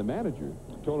Sr., then the manager,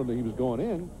 told him that he was going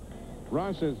in,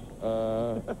 Ron says,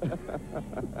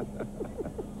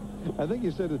 I think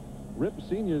he said, Rip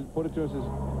Sr. put it to us as,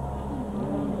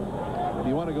 do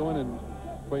you want to go in and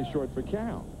play short for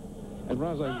Cal? And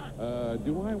Ron's like,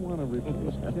 do I want to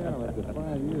replace Cal after 5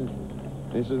 years?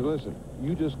 And he says, listen,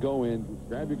 you just go in,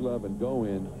 grab your glove and go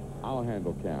in. I'll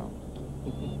handle Cal.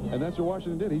 And that's what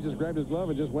Washington did. He just grabbed his glove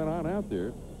and just went on out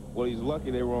there. Well, he's lucky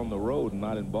they were on the road and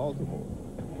not in Baltimore.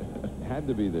 Had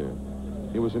to be there.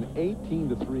 It was an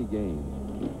 18-3 game.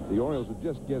 The Orioles were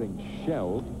just getting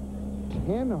shelled.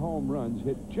 10 home runs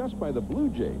hit just by the Blue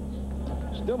Jays.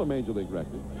 Still a major league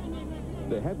record.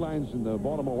 The headlines in the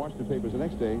Baltimore Washington papers the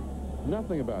next day,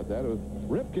 nothing about that. It was,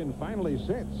 Ripken finally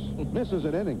sits, misses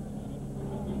an inning.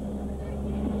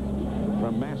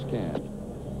 From Mascan.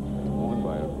 Won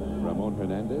by Ramon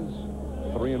Hernandez.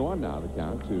 3-1 now to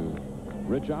count to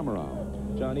Rich Amaral.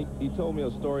 John, he told me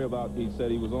a story about, he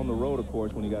said he was on the road, of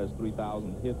course, when he got his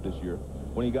 3,000th hit this year.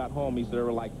 When he got home, he said there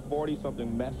were like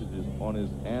 40-something messages on his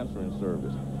answering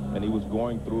service. And he was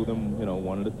going through them, you know,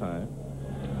 one at a time.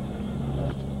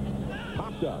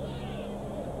 Popped up.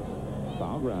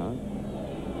 Foul ground.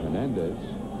 Hernandez.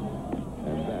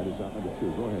 And that is out number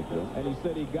 2. Go ahead, Joe. And he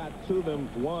said he got to them,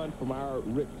 one from our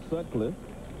Rick Sutcliffe.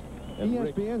 And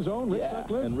ESPN's own Rick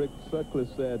Sutcliffe? And Rick Sutcliffe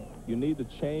said, you need to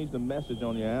change the message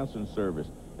on your answering service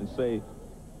and say,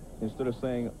 instead of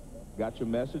saying, got your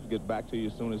message, get back to you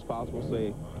as soon as possible,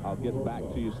 say, I'll get back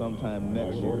to you sometime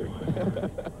next year.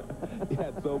 He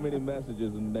had so many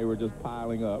messages, and they were just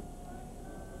piling up.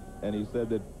 And he said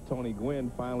that Tony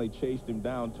Gwynn finally chased him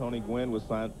down. Tony Gwynn was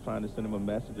trying to send him a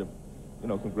message of, you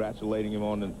know, congratulating him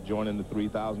on joining the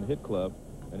 3,000 hit club.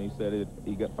 And he said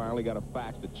he finally got a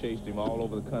fax that chased him all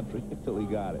over the country until he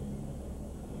got it.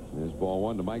 There's ball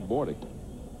 1 to Mike Bordick.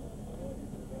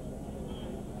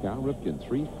 Cal Ripken,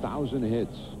 3,000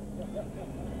 hits.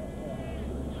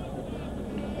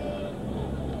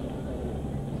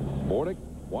 Bordick,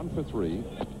 1 for 3.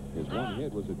 His one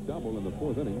hit was a double in the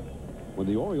 4th inning when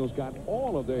the Orioles got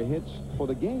all of their hits for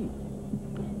the game.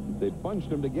 They bunched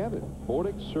them together.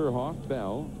 Bordick, Surhoff,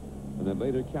 Bell, and then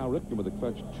later Cal Ripken with a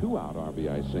clutch 2-out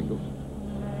RBI single.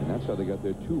 And that's how they got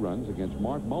their 2 runs against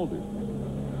Mark Mulder.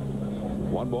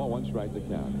 1 ball, 1 strike to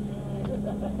count.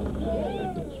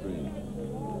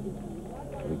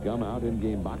 The Gum out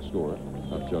in-game box score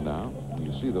up till now.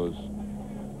 You see those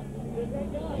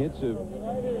hits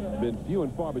have been few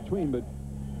and far between, but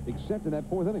except in that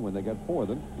 4th inning when they got 4 of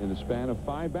them in the span of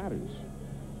 5 batters.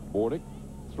 Bordick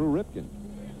through Ripken.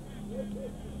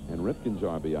 And Ripken's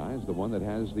RBI is the one that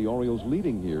has the Orioles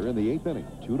leading here in the 8th inning,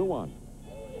 2-1.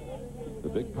 The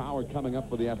big power coming up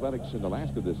for the Athletics in the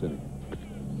last of this inning.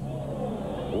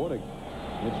 Bordick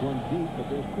hits one deep, but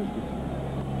there's Christensen.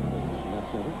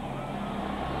 Left center.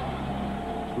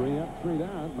 3 up, 3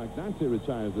 down. McDonte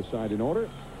retires the side in order.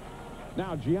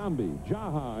 Now Giambi,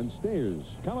 Jaha, and Stayers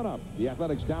coming up. The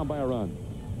Athletics down by a run.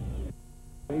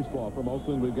 Baseball from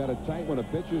Oakland. We've got a tight one, a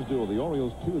pitcher's duel. The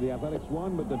Orioles 2, the Athletics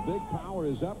 1, but the big power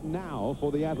is up now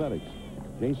for the Athletics.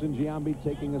 Jason Giambi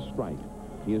taking a strike.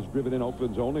 He has driven in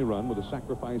Oakland's only run with a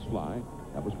sacrifice fly.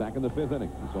 That was back in the 5th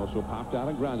inning. He's also popped out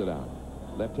and grounded out.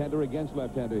 Left-hander against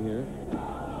left-hander here.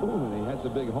 Ooh, and he has a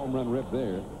big home run rip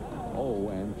there.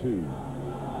 0-2.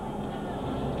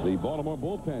 The Baltimore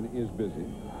bullpen is busy.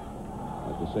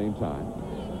 At the same time,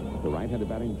 the right-hander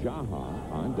batting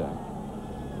Jaha on deck.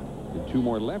 And 2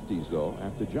 more lefties, though,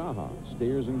 after Jaha.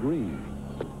 Stayers and Green.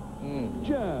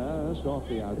 Just off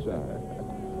the outside.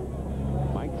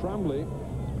 Mike Trombley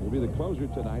will be the closer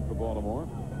tonight for Baltimore.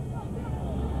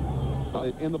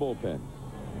 In the bullpen.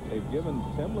 They've given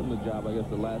Timlin the job, I guess,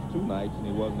 the last 2 nights, and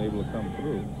he wasn't able to come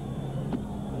through.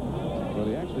 Well,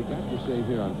 he actually got the save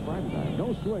here on Friday night.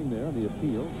 No swing there on the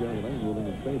appeal. Jerry Lane ruling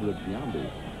in favor of Giambi.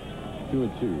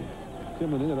 2-2.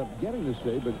 Timlin ended up getting the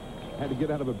save, but had to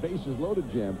get out of a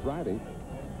bases-loaded jam Friday.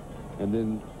 And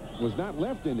then was not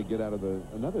left in to get out of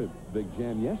another big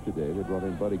jam yesterday. They brought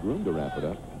in Buddy Groom to wrap it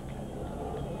up.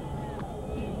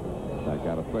 I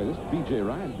got to play. This B.J.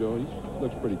 Ryan, Joe, he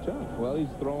looks pretty tough. Well, he's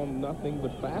thrown nothing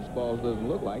but fastballs, doesn't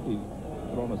look like. He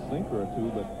thrown a sinker or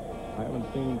two, but I haven't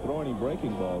seen him throw any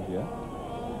breaking balls yet.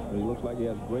 But he looks like he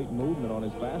has great movement on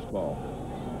his fastball.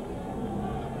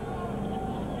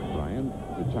 Ryan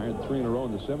retired 3 in a row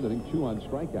in the 7th inning, 2 on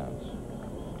strikeouts.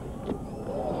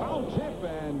 Foul tip,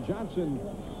 and Johnson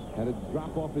had it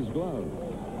drop off his glove.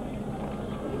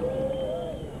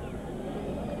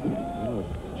 If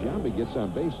Giambi gets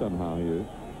on base somehow here,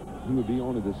 he would be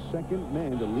only the 2nd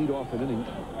man to lead off an inning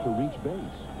to reach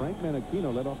base. Frank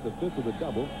Menachino led off the 5th with a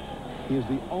double. He is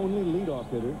the only leadoff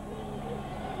hitter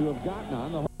to have gotten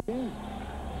on the whole game.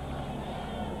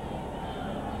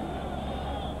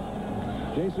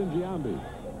 Jason Giambi.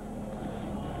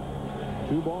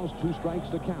 2 balls, 2 strikes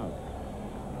to count.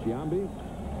 Giambi,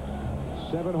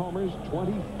 7 homers,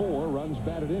 24 runs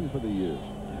batted in for the year.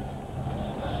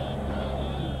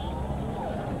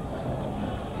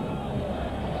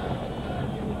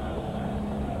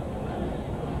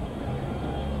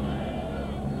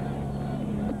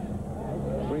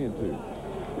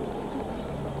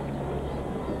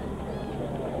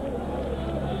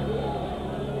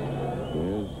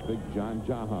 John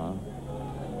Jaha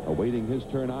awaiting his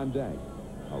turn on deck.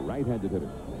 A right-handed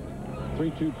hitter.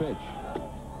 3-2 pitch.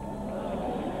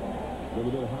 A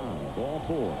little bit high. Ball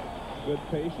 4. Good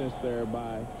patience there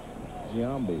by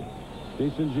Giambi.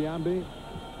 Jason Giambi,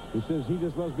 who says he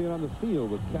just loves being on the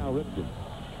field with Cal Ripken.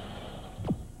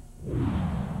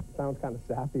 Sounds kind of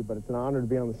sappy, but it's an honor to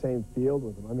be on the same field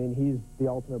with him. I mean, he's the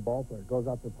ultimate ball player. Goes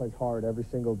out there, plays hard every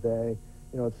single day.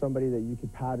 You know, it's somebody that you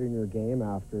could pattern your game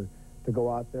after. To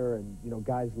go out there and, you know,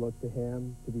 guys look to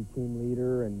him to be team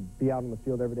leader and be out on the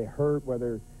field every day, hurt,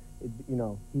 whether, you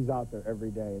know, he's out there every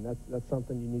day. And that's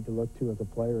something you need to look to as a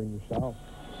player in yourself.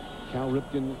 Cal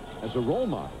Ripken as a role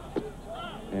model,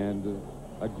 and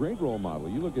a great role model.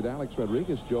 You look at Alex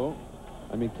Rodriguez, Joe.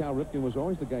 I mean, Cal Ripken was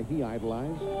always the guy he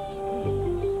idolized.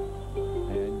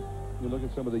 And you look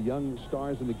at some of the young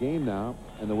stars in the game now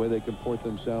and the way they comport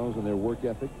themselves and their work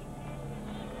ethic.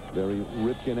 Very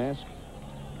Ripken-esque.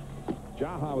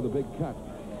 Jaha with a big cut.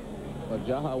 Well,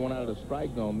 Jaha went out of the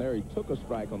strike zone there. He took a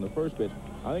strike on the first pitch.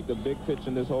 I think the big pitch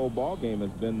in this whole ball game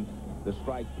has been the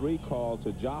strike 3 call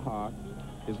to Jaha.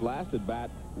 His last at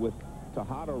bat with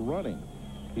Tejada running.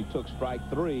 He took strike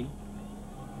 3,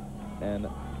 and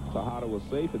Tejada was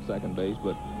safe at second base,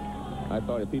 but I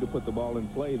thought if he'd have put the ball in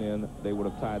play then, they would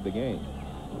have tied the game.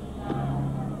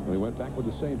 Well, he went back with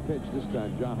the same pitch. This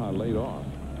time Jaha laid off.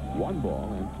 1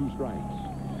 ball and 2 strikes.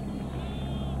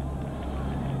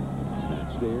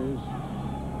 Stairs,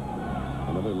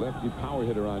 another lefty power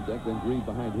hitter on deck, then Grieve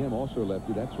behind him, also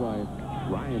lefty. That's why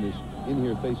Ryan is in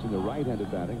here facing the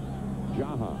right-handed batting.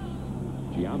 Jaha.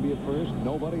 Giambi at first,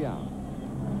 nobody out.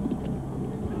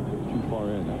 Too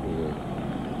far in. That was a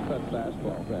cut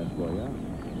fastball. Yeah.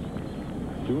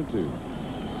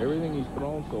 2-2. Everything he's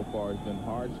thrown so far has been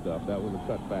hard stuff. That was a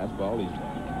cut fastball. He's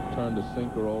turned the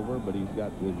sinker over, but he's got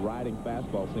his riding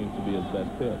fastball seems to be his best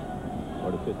pitch,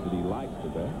 or the pitch that he likes the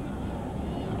best.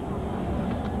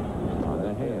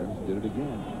 Hands did it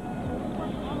again.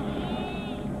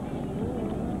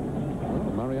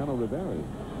 Well, Mariano Rivera,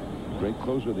 great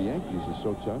closer of the Yankees, is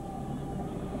so tough.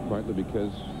 Partly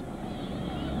because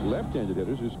left-handed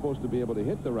hitters are supposed to be able to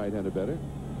hit the right-handed better.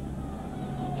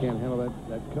 Can't handle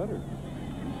that cutter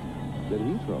that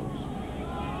he throws.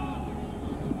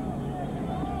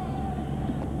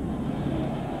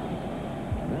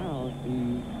 Now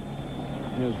he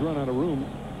has run out of room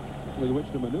with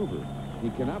which to maneuver. He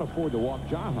cannot afford to walk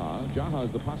Jaha. Jaha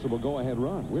is the possible go-ahead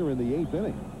run. We're in the 8th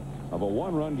inning of a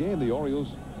 1-run game. The Orioles,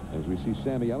 as we see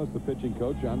Sammy Ellis, the pitching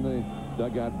coach, on the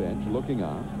dugout bench looking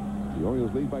on. The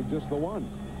Orioles lead by just the 1.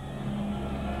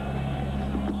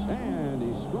 And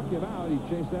he struck him out. He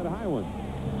chased that high one.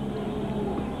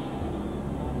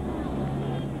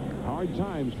 Hard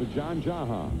times for John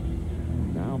Jaha.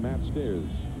 Now Matt Stairs.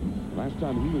 Last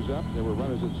time he was up, there were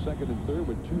runners at 2nd and 3rd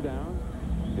with 2 down.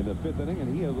 In the 5th inning,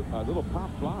 and he had a little pop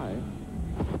fly.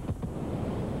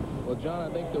 Well,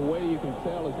 John, I think the way you can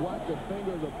tell is watch the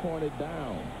fingers are pointed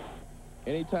down.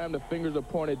 Anytime the fingers are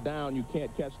pointed down, you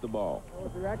can't catch the ball. Well,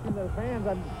 with the reaction of the fans,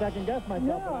 I'm second-guess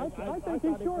myself. Yeah, I think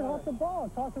he short off the ball.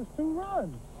 It cost us 2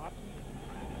 runs.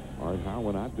 Art Howe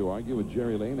went out to argue with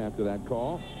Jerry Lane after that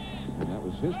call, and that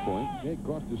was his point. It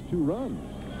cost us 2 runs.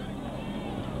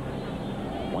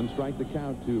 1 strike to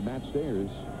count to Matt Stairs.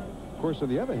 Of course, on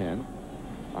the other hand,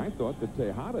 I thought that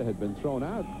Tejada had been thrown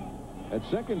out at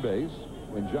second base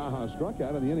when Jaha struck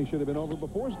out, and the inning should have been over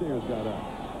before Stairs got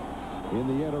out. In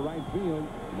the air to right field,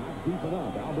 not deep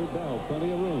enough. Albert Bell,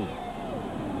 plenty of room.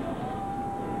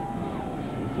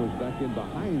 He throws back in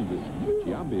behind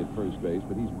Giambi at first base,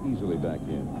 but he's easily back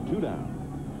in. 2 down.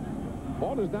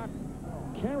 Ball does not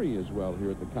carry as well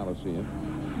here at the Coliseum.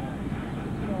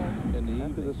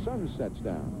 After the sun sets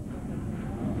down.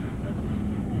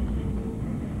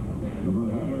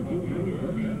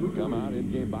 Come out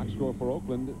in-game box score for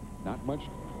Oakland. Not much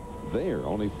there.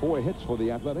 Only 4 hits for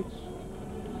the Athletics.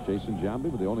 Jason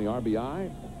Giambi with the only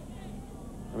RBI.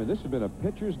 I mean, this has been a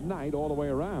pitcher's night all the way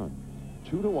around.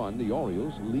 2-1, the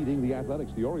Orioles leading the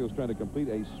Athletics. The Orioles trying to complete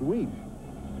a sweep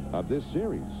of this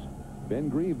series. Ben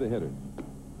Grieve, the hitter.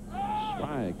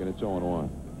 Strike, and it's 0-1.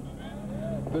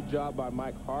 Good job by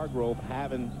Mike Hargrove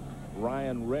having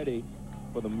Ryan ready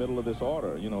for the middle of this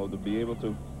order, you know, to be able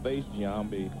to face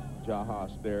Giambi, Jaha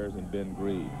Stairs, and Ben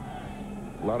Grieve.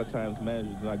 A lot of times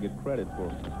managers do not get credit for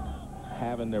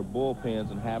having their bullpens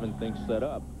and having things set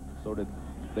up so that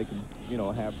they can, you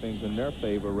know, have things in their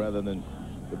favor rather than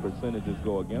the percentages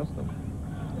go against them.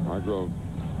 Hargrove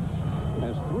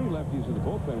has 3 lefties in the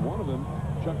bullpen. One of them,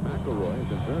 Chuck McElroy, has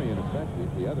been very ineffective.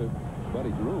 The other,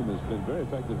 Buddy Groom, has been very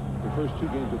effective the first 2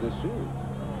 games of this series.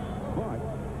 But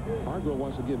Hargrove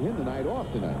wants to give him the night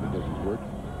off tonight because he's worked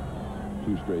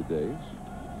 2 straight days.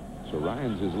 So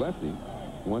Ryan's his lefty.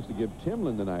 He wants to give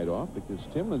Timlin the night off because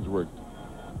Timlin's worked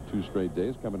 2 straight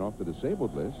days coming off the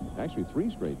disabled list. Actually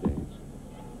 3 straight days.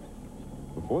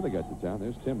 Before they got to town,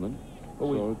 there's Timlin.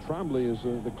 So Trombley is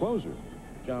the closer.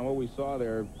 John, what we saw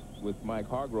there with Mike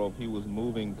Hargrove, he was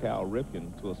moving Cal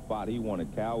Ripken to a spot he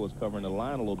wanted. Cal was covering the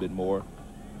line a little bit more,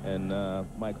 and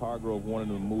Mike Hargrove wanted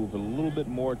to move a little bit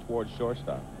more towards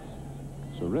shortstop.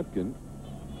 So Ripken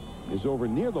is over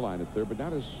near the line at third, but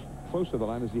not as close to the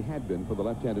line as he had been for the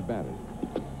left-handed batter.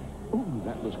 Ooh,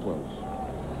 that was close.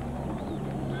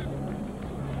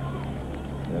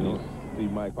 And you see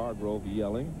Mike Hargrove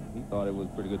yelling. He thought it was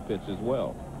a pretty good pitch as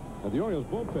well. Now, the Orioles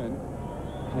bullpen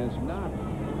has not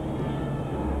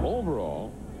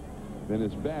overall been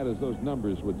as bad as those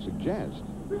numbers would suggest.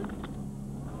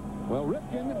 Well,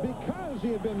 Ripken, because he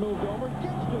had been moved over,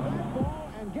 gets to that ball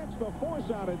and gets the force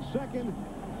out at second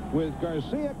with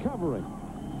Garcia covering.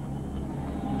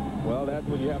 Well, that's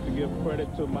when you have to give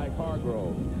credit to Mike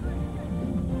Hargrove.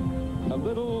 A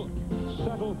little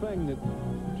subtle thing that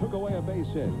took away a base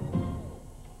hit.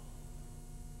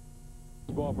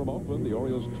 Ball from Oakland, the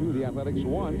Orioles 2, the Athletics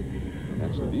 1.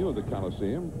 That's the view of the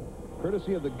Coliseum,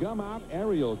 courtesy of the Gum Out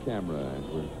aerial camera. And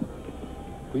we're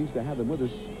pleased to have them with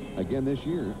us again this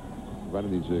year,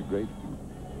 running these great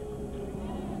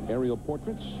aerial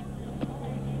portraits.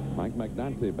 Mike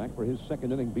Magnante back for his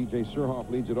second inning. B.J. Surhoff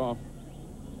leads it off,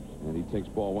 and he takes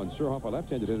ball 1. Surhoff, a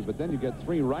left-handed hitter, but then you get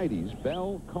 3 righties,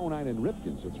 Bell, Conine, and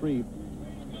Ripken. So 3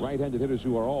 right-handed hitters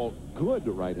who are all good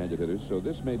right-handed hitters. So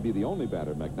this may be the only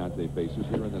batter Magnante faces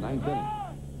here in the 9th inning.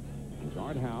 As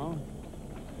Art Howe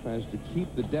tries to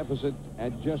keep the deficit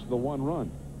at just the 1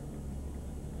 run.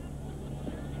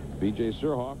 B.J.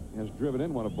 Surhoff has driven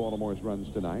in one of Baltimore's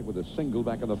runs tonight with a single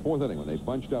back in the 4th inning when they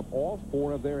bunched up all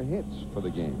 4 of their hits for the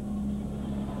game.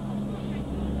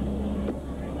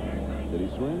 Did he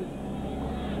swing?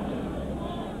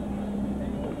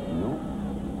 No.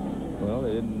 Well,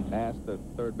 they didn't ask the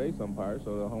third base umpire,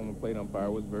 so the home plate umpire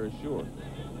was very sure.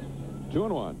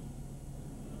 2-1.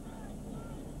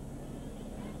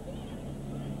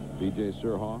 B.J.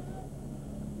 Surhoff,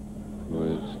 who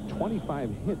has 25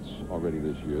 hits already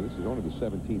this year. This is only the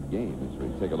 17th game. As we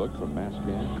take a look from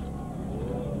Mascan.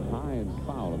 High and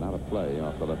foul and out of play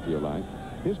off the left field line.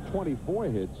 His 24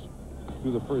 hits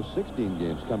through the first 16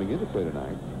 games coming into play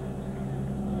tonight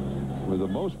were the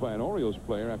most by an Orioles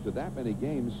player after that many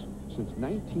games since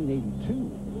 1982,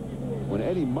 when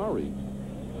Eddie Murray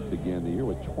began the year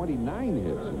with 29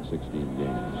 hits in 16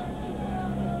 games.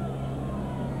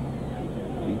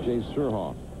 B.J.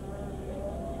 Surhoff.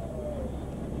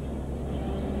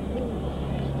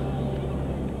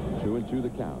 Two and two the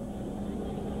count.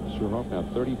 Surhoff now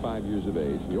 35 years of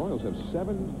age. The Orioles have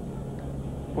 7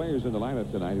 players in the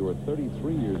lineup tonight who are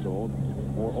 33 years old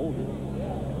or older.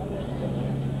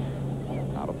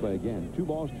 Out of play again. 2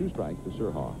 balls, 2 strikes to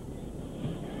Surhoff.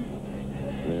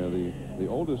 They're the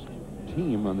oldest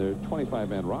team on their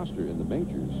 25-man roster in the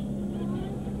majors.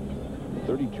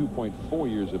 32.4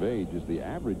 years of age is the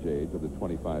average age of the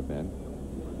 25 men.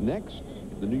 Next,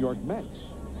 the New York Mets,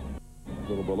 a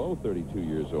little below 32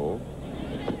 years old.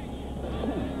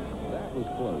 That was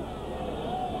close.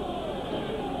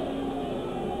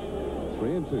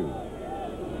 3-2.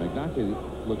 Magnante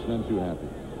looks none too happy.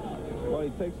 Well, he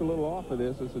takes a little off of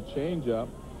this. It's a changeup.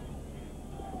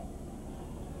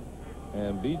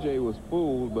 And B.J. was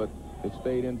fooled, but it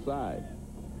stayed inside.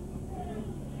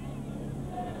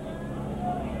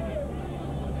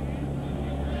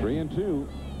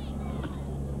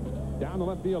 Down the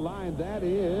left field line, that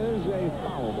is a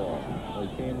foul ball. Well,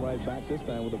 he came right back this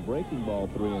time with a breaking ball,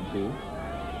 3-2.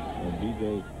 And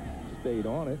BJ stayed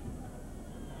on it.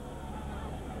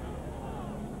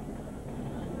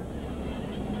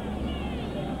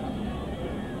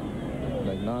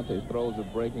 Magnante throws a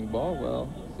breaking ball. Well,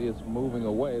 see, it's moving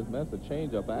away. That's a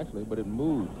changeup, actually, but it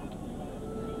moved.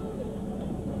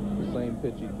 The same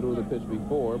pitch he threw the pitch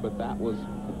before, but that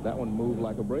one moved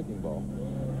like a breaking ball.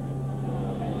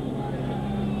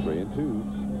 3-2.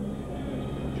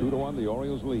 2-1, the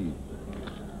Orioles lead.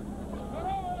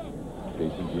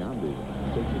 Jason Giambi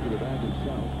takes it to the bag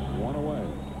himself. 1 away.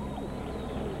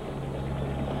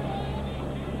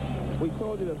 We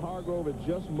told you that Hargrove had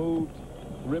just moved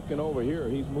Ripken over here.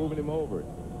 He's moving him over.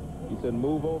 He said,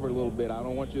 move over a little bit. I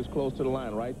don't want you as close to the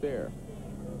line, right there.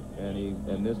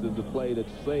 And this is the play that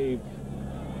saved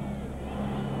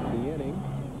the inning,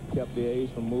 kept the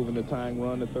A's from moving the tying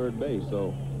run to third base.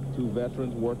 So two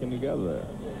veterans working together there.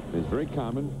 It's very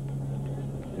common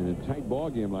in a tight ball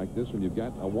game like this, when you've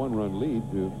got a 1-run lead,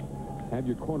 to have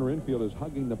your corner infielders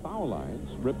hugging the foul lines.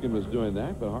 Ripken was doing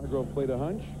that, but Hargrove played a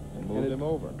hunch and moved him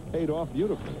over. Paid off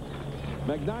beautifully.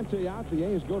 Magnante out. The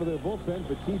A's go to their bullpen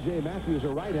for T.J. Matthews, a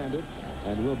right-handed,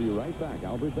 and we'll be right back.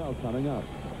 Albert Bell coming up.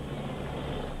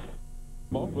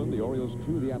 Oakland, the Orioles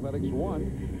 2, the Athletics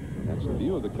 1. That's the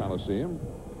view of the Coliseum,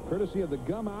 courtesy of the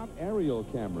Gum-Out aerial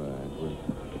camera. And we're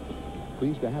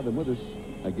pleased to have them with us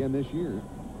again this year,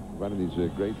 running these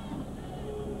great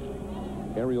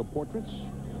aerial portraits.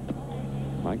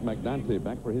 Mike Magnante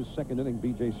back for his second inning.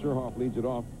 B.J. Surhoff leads it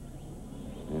off,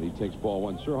 and he takes ball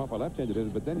one. Surhoff, a left-handed hitter,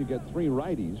 but then you get three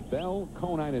righties, Bell,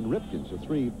 Conine, and Ripken. So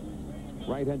three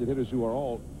right-handed hitters who are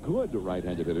all good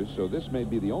right-handed hitters. So this may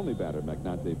be the only batter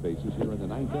Magnante faces here in the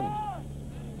 9th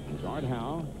inning. As Art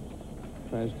Howe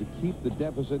tries to keep the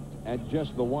deficit at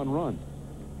just the 1 run.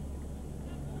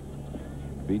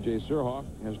 B.J. Surhoff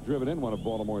has driven in one of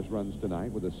Baltimore's runs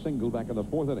tonight with a single back in the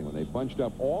 4th inning when they bunched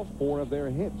up all 4 of their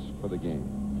hits for the game.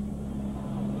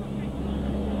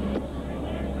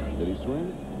 Did he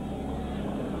swing?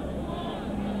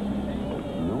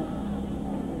 No.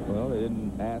 Well, they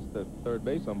didn't ask the third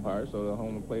base umpire, so the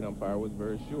home plate umpire was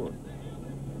very sure.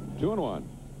 2-1.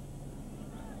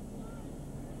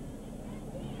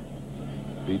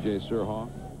 B.J. Surhoff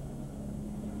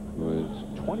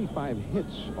was 25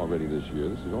 hits already this year.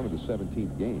 This is only the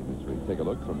 17th game. As we take a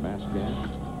look from Mascan.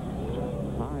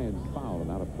 High and foul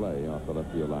and out of play off the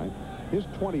left field line. His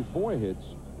 24 hits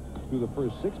through the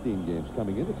first 16 games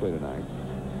coming into play tonight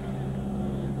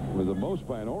was the most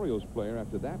by an Orioles player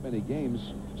after that many games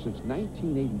since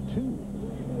 1982,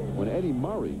 when Eddie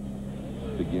Murray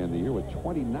began the year with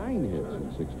 29 hits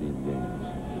in 16 games.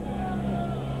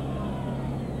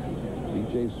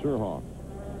 B.J. Surhoff.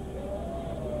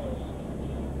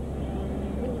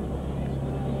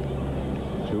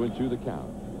 Two and two the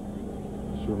count.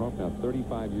 Surhoff now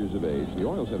 35 years of age. The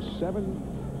Orioles have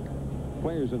 7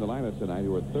 players in the lineup tonight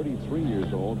who are 33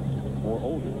 years old or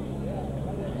older.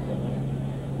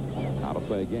 Out of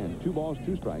play again. 2 balls,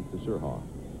 2 strikes to Surhoff.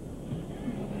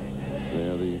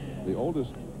 They're the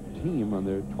oldest team on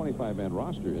their 25-man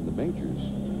roster in the majors.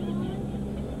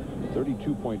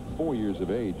 32.4 years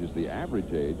of age is the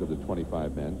average age of the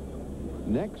 25 men.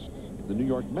 Next, the New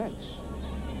York Mets,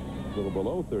 a little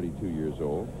below 32 years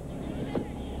old.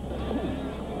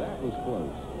 That was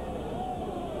close.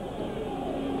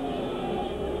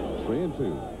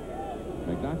 3-2.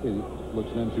 Magnante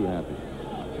looks none too happy.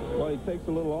 Well, he takes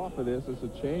a little off of this. It's a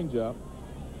changeup.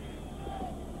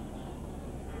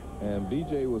 And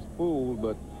B.J. was fooled,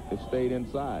 but it stayed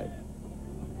inside.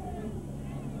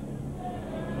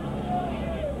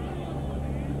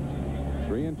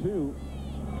 Three and two.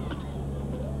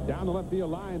 Down the left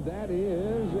field line, that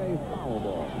is a foul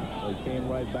ball. Well, he came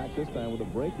right back this time with a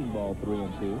breaking ball,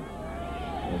 3-2.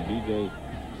 And B.J.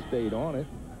 stayed on it.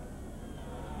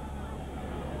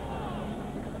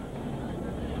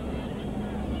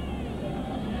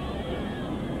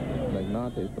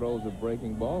 Magnante throws a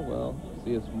breaking ball. Well,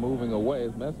 see, it's moving away.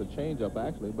 That's a changeup,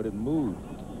 actually, but it moved.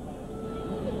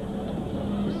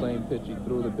 The same pitch he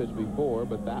threw the pitch before,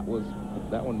 but that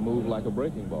one moved like a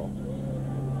breaking ball.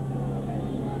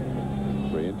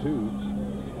 3-2.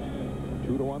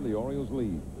 2-1, the Orioles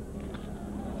lead.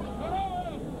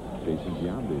 Jason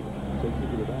Giambi takes it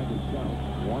to the bag himself.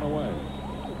 1 away.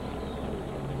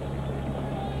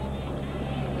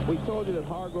 We told you that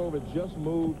Hargrove had just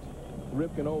moved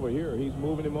Ripken over here. He's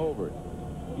moving him over.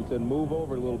 He said, move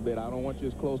over a little bit. I don't want you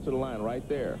as close to the line, right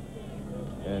there.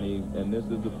 And this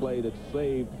is the play that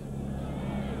saved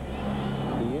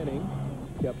the inning,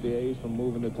 kept the A's from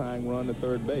moving the tying run to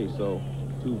third base. So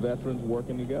two veterans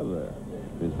working together there.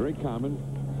 It's very common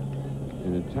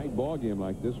in a tight ball game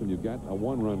like this, when you've got a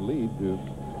one-run lead, to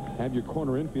have your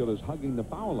corner infielders hugging the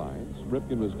foul lines.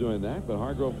 Ripken was doing that, but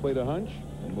Hargrove played a hunch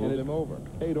and moved him over.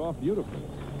 Paid off beautifully.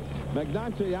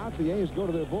 Magnante out. The A's go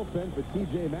to their bullpen for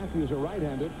T.J. Matthews, a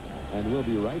right-hander, and we'll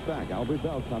be right back. Albert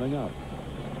Bell coming up.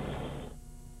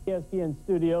 ESPN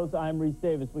Studios, I'm Reese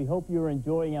Davis. We hope you're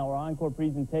enjoying our encore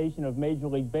presentation of Major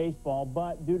League Baseball,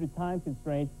 but due to time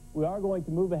constraints, we are going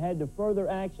to move ahead to further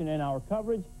action in our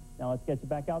coverage. Now let's get you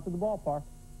back out to the ballpark.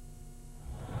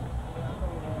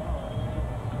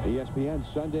 ESPN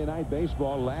Sunday Night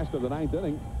Baseball, last of the ninth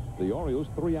inning. The Orioles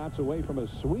 3 outs away from a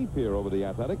sweep here over the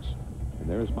Athletics. And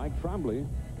there's Mike Trombley,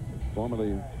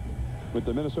 formerly with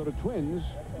the Minnesota Twins,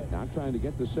 now trying to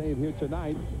get the save here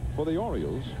tonight for the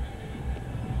Orioles.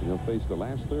 And he'll face the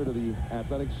last third of the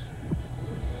Athletics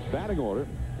batting order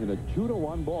in a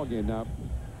 2-1 ball game. Now,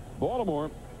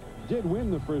 Baltimore did win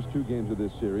the first 2 games of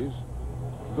this series,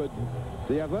 but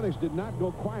the Athletics did not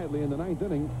go quietly in the ninth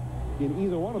inning in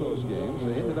either one of those games.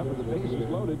 They ended up with the bases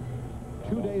loaded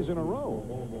 2 days in a row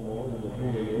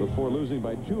before losing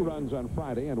by 2 runs on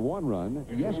Friday and 1 run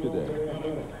yesterday.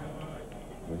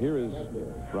 Well, here is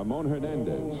Ramon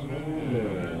Hernandez.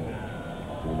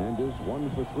 Hernandez 1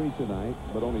 for 3 tonight,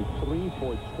 but only 3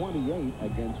 for 28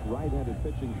 against right-handed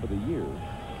pitching for the year.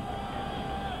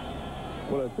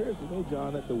 Well, it appears to me,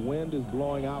 John, that the wind is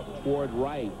blowing out toward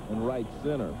right and right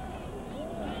center.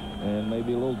 And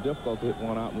maybe a little difficult to hit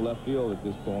one out in left field at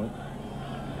this point.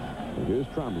 And here's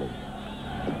Trombley.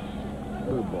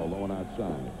 Curveball low and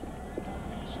outside.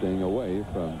 Staying away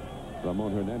from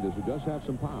Ramon Hernandez, who does have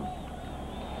some power.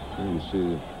 Here you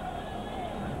see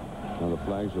how the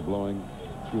flags are blowing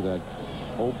through that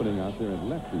opening out there in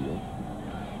left field.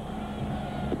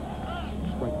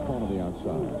 Strike call on the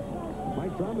outside.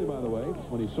 Mike Trombley, by the way,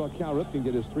 when he saw Cal Ripken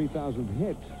get his 3,000th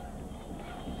hit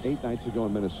 8 nights ago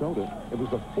in Minnesota, it was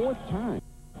the 4th time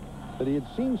that he had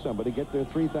seen somebody get their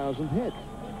 3,000th hit.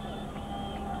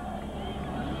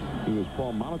 He was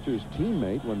Paul Molitor's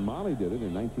teammate when Molly did it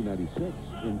in 1996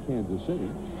 in Kansas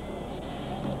City.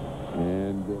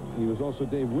 And he was also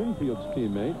Dave Winfield's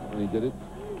teammate when he did it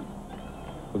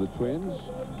for the Twins.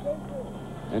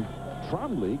 And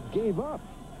Trombley gave up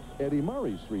Eddie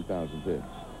Murray's 3,000th hit.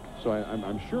 So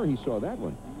I'm sure he saw that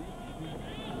one.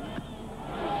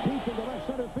 Deep into left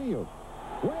center field.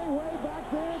 Way back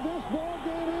there. This ball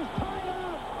game is tied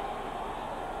up.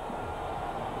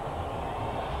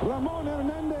 Ramon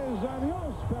Hernandez,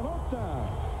 adios, pelota.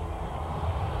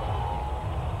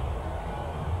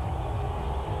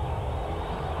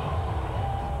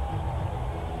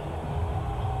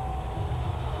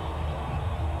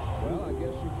 Well, I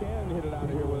guess you can hit it out of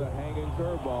here with a hanging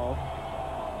curveball.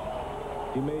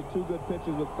 He made 2 good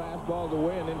pitches with fastballs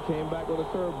away and then came back with a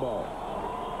curveball.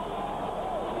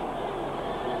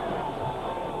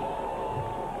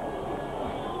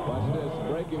 Watch this,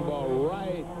 breaking ball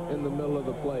right in the middle of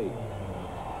the plate.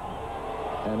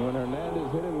 And when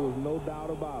Hernandez hit it, there was no doubt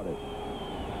about it.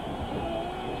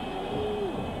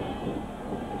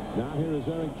 Now here is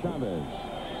Eric Chavez.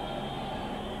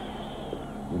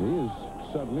 And he is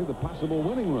suddenly the possible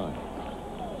winning run.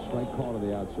 Strike call to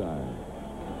the outside.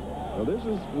 Well, this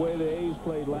is the way the A's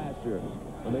played last year.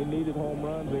 When they needed home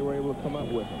runs, they were able to come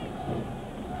up with them.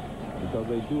 Because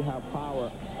they do have power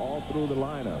all through the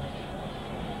lineup.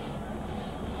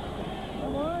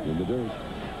 In the dirt.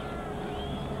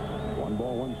 1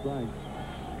 ball, 1 strike.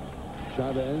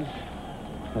 Chavez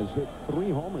has hit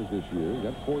 3 homers this year. He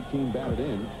got 14 batted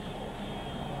in.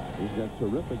 He's got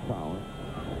terrific power.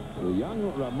 The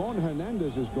young Ramon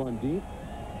Hernandez is going deep.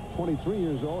 23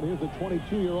 years old. Here's the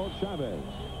 22-year-old Chavez.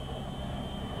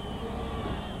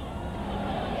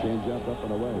 Change up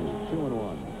and away.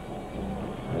 2-1.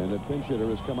 And the pinch hitter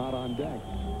has come out on deck.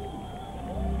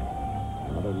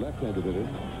 Another left-handed hitter.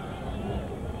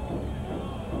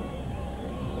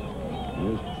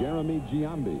 Here's Jeremy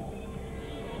Giambi.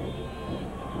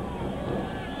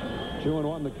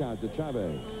 2-1 the count to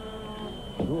Chavez.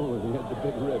 Oh, he had the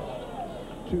big rip.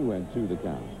 2-2 the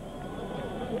count.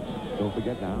 Don't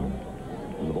forget now,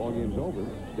 when the ball game's over,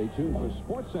 stay tuned for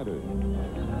Sports Center.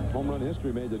 Home run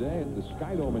history made today at the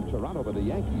Skydome in Toronto by the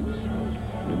Yankees.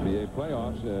 NBA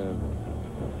playoffs have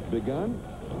begun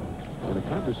in a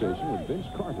conversation with Vince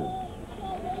Carter.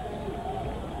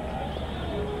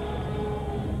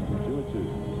 2-2.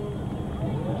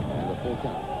 And a full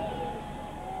count.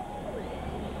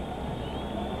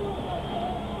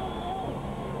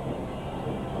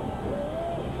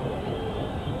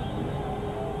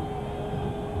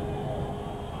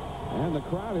 And the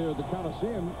crowd here at the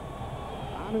Coliseum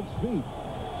on its feet,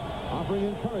 offering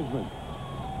encouragement.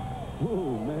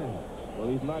 Oh, man. Well,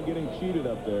 he's not getting cheated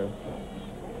up there.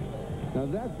 Now,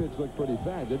 that pitch looked pretty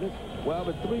fast, didn't it? Well,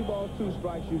 but 3 balls, 2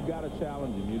 strikes, you've got to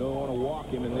challenge him. You don't want to walk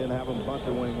him and then have him bunt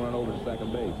the winning run over to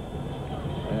second base.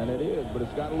 And it is, but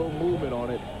it's got a little movement on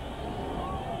it.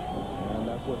 And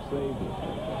that's what saved it.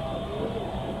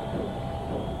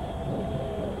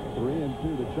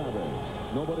 3-2 to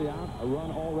Chavez. Nobody out. A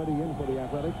run already in for the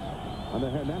Athletics on the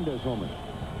Hernandez homer.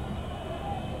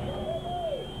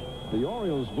 The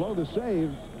Orioles blow the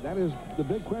save. That is the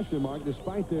big question mark,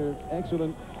 despite their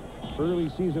excellent early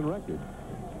season record.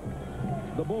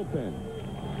 The bullpen.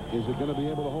 Is it going to be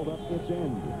able to hold up its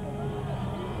end?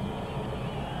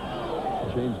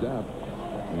 Changed up.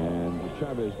 And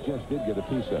Chavez just did get a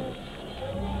piece of it.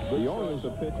 The Orioles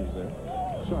have pitches there.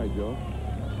 Sorry, Joe.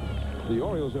 The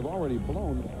Orioles have already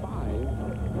blown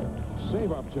 5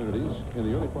 save opportunities in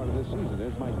the early part of this season.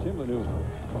 There's Mike Timlin, who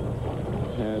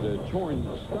had a torn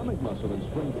stomach muscle in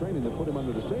spring training that put him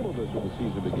under the disabled list when the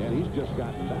season began. He's just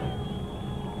gotten back.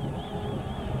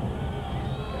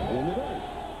 In the dirt.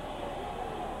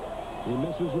 He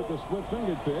misses with the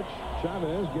split-fingered pitch.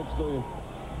 Chavez gets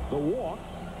the walk.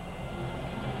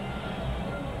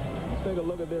 Let's take a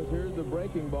look at this. Here's the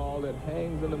breaking ball that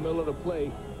hangs in the middle of the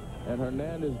plate, and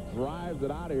Hernandez drives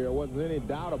it out of here. There wasn't any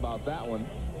doubt about that one.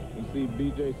 You see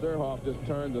B.J. Surhoff just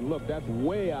turns and look. That's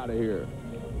way out of here.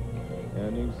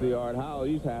 And you can see Art Howell.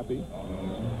 He's happy.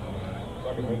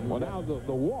 Well, now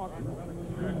the walk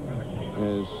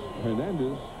as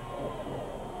Hernandez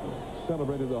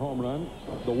celebrated the home run.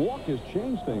 The walk has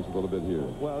changed things a little bit here.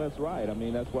 Well, that's right. I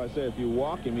mean, that's why I said if you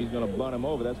walk him, he's going to bunt him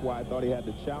over. That's why I thought he had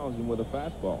to challenge him with a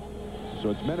fastball. So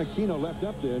it's Menachino left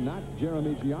up there, not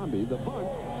Jeremy Giambi. The bunt,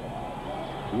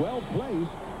 well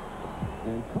placed,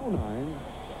 and Conine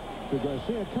to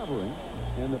Garcia covering,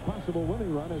 and the possible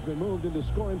winning run has been moved into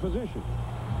scoring position.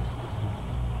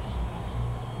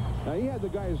 Now, he had the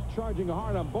guys charging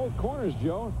hard on both corners,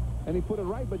 Joe, and he put it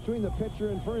right between the pitcher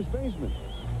and first baseman.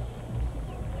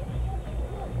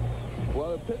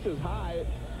 Well, the pitch is high.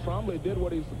 Trombley did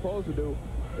what he's supposed to do.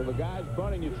 If a guy's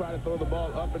bunting, you try to throw the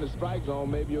ball up in the strike zone,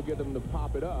 maybe you'll get him to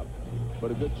pop it up.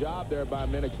 But a good job there by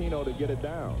Menachino to get it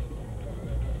down.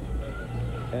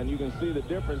 And you can see the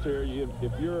difference here.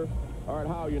 If you're Art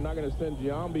Howell, you're not going to send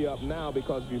Giambi up now,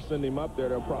 because if you send him up there,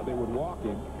 they would walk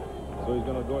him. So he's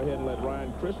going to go ahead and let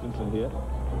Ryan Christensen hit.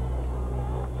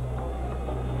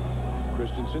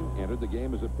 Christensen entered the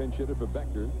game as a pinch hitter for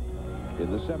Becker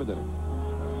in the 7th inning.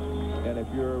 And if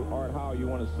you're Art Howell, you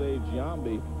want to save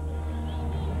Giambi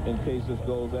in case this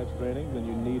goes extra innings, then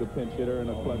you need a pinch hitter in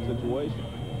a clutch situation.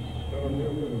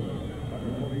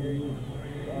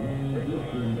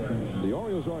 The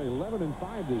Orioles are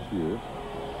 11-5 this year,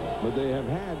 but they have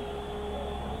had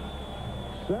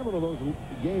several of those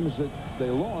games that they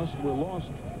lost were lost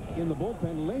in the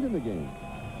bullpen late in the game.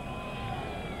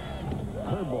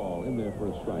 Curveball in there for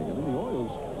a strike. I mean, the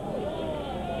Orioles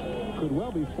could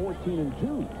well be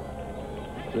 14-2.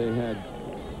 They had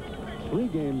 3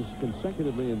 games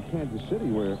consecutively in Kansas City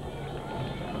where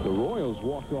the Royals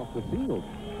walked off the field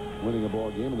winning a ball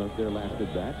game in their last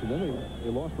at-bats, and then they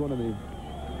lost one in the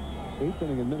 8th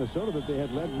inning in Minnesota that they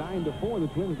had led 9-4. The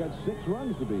Twins got 6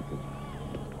 runs to beat them.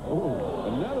 Oh,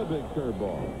 another big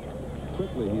curveball.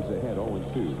 Quickly, he's ahead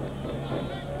 0-2.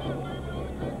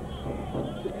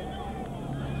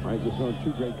 I just thrown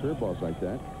 2 great curveballs like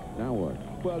that. Now what?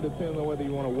 Well, it depends on whether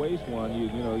you want to waste one. You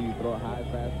throw a high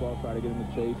fastball, try to get him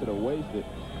to chase it or waste it.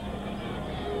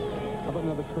 How about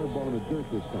another curveball in the dirt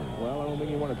this time? Well, I don't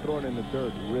think you want to throw it in the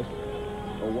dirt and risk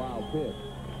a wild pitch.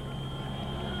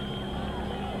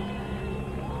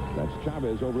 That's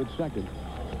Chavez over at second.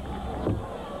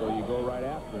 So you go right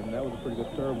after him. That was a pretty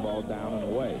good curveball down and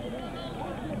away.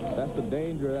 That's the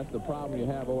danger. That's the problem you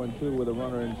have 0-2 with a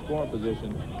runner in scoring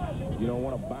position. You don't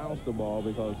want to bounce the ball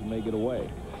because you may get away.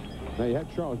 Now, you had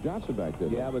Charles Johnson back there.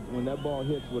 Yeah, but when that ball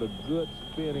hits with a good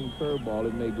spinning curveball,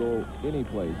 it may go any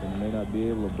place, and you may not be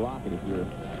able to block it if you're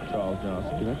Charles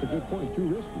Johnson. And that's a good point. Too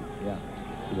risky. Yeah.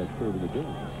 For that curve in the dirt.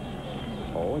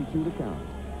 0-2 to count.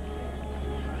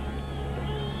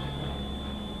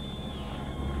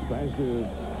 Tries to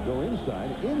go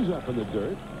inside, ends up in the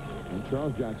dirt, and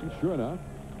Charles Johnson, sure enough,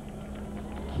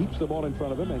 keeps the ball in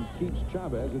front of him and keeps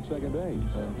Chavez at second base.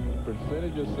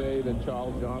 Percentages say that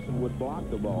Charles Johnson would block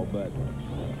the ball, but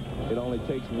it only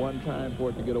takes one time for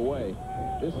it to get away.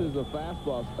 This is a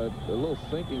fastball, a little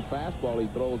sinking fastball he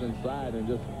throws inside and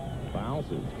just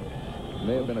bounces. It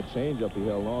may have been a changeup he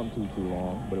held on to too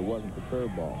long, but it wasn't the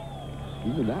curveball.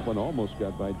 Even that one almost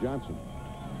got by Johnson.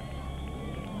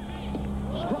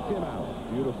 Struck him out.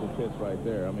 Beautiful pitch right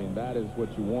there. I mean, that is what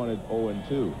you wanted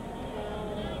 0-2.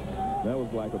 That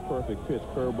was like a perfect pitch.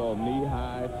 Curveball knee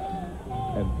high,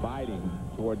 and biting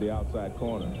toward the outside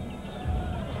corner.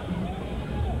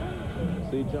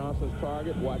 See Johnson's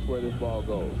target? Watch where this ball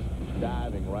goes.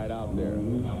 Diving right out there.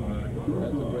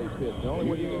 That's a great pitch. The only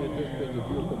way you can hit this pitch is if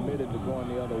you're committed to going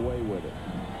the other way with it.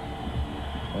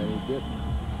 And he didn't.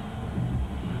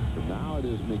 But now it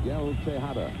is Miguel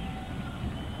Tejada.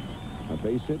 A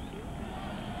base hit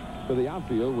to the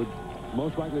outfield would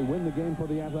most likely win the game for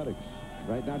the Athletics.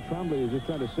 Right now, Trombley is just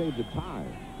trying to save the tie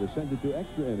to send it to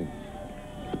extra innings.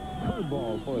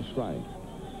 Curveball for a strike.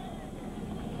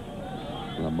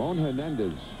 Ramon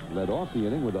Hernandez led off the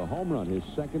inning with a home run, his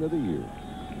second of the year.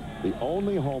 The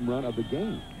only home run of the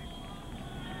game.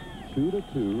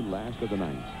 2-2, last of the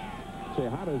ninth.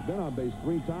 Tejada has been on base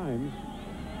 3 times.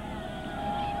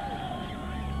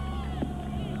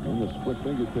 And the split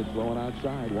finger pitch blowing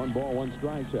outside. 1 ball, 1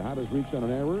 strike. Tejada's reached on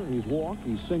an error. He's walked,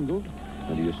 he's singled,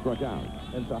 and he is struck out.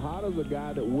 And Tejada's a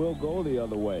guy that will go the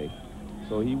other way.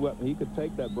 So he could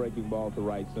take that breaking ball to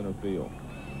right center field.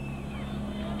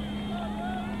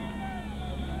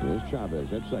 Here's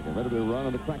Chavez at second, ready to run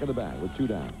on the crack of the bat with 2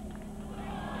 down.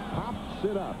 Pops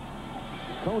it up.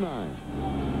 Conine.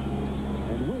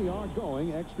 And we are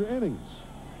going extra innings.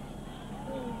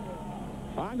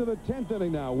 On to the 10th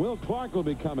inning now. Will Clark will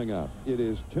be coming up. It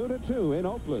is 2-2 in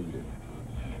Oakland.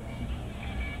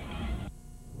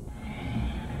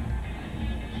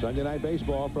 Sunday night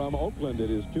baseball from Oakland.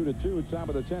 It is 2-2, top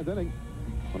of the 10th inning.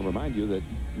 I want to remind you that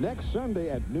next Sunday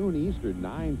at noon Eastern,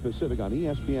 9 Pacific on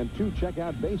ESPN2, check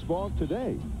out Baseball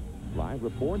Today. Live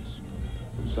reports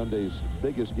from Sunday's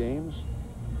biggest games.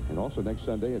 And also next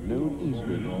Sunday at noon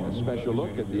Eastern, a special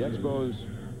look at the Expos'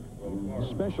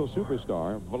 special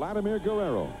superstar, Vladimir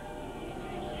Guerrero.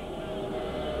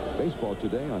 Baseball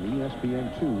Today on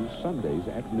ESPN2, Sundays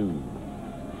at noon.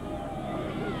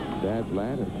 Dad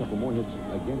Vlad and a couple more hits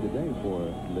again today for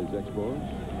Liz Expos.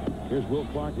 Here's Will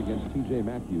Clark against T.J.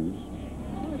 Matthews.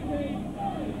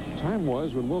 Time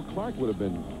was when Will Clark would have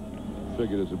been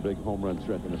figured as a big home run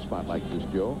threat in a spot like this,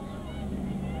 Joe.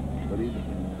 But he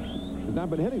has not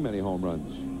been hitting many home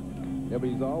runs. Yeah, but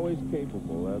he's always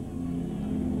capable.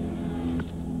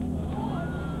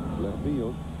 Left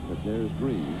field, but there's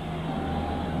Greaves.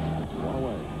 1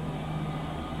 away.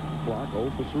 Clark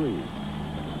 0 for 3.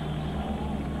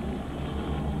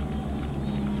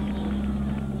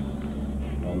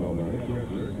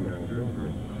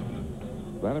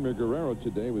 Vladimir Guerrero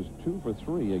today was 2 for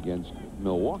 3 against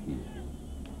Milwaukee.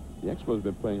 The Expos have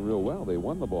been playing real well. They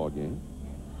won the ball game.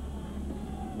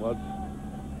 Well,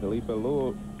 Felipe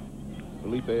Alou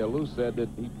said that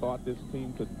he thought this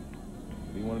team could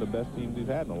be one of the best teams he's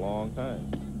had in a long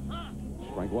time.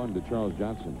 Strike 1 to Charles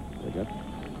Johnson. They got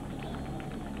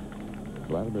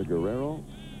Vladimir Guerrero.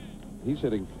 He's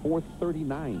hitting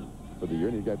 .439 for the year,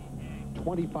 and he's got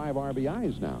 25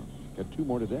 RBIs now. Got 2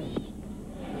 more today.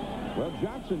 Well,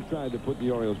 Johnson tried to put the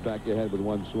Orioles back ahead with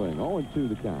 1 swing. 0-2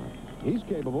 the count. He's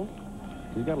capable.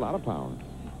 He's got a lot of power.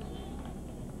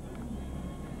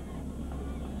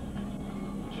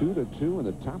 2-2 in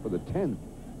the top of the 10th.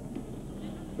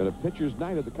 But a pitcher's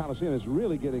night at the Coliseum is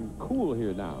really getting cool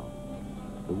here now.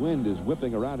 The wind is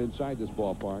whipping around inside this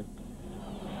ballpark.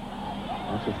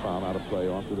 That's a foul out of play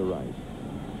off to the right.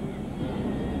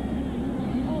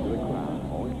 To the crowd,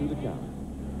 0-2 the count.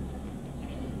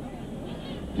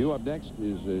 Due up next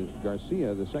is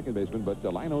Garcia, the second baseman, but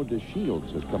Delino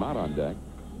DeShields has come out on deck.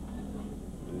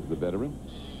 Is the veteran.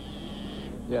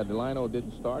 Yeah, Delino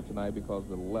didn't start tonight because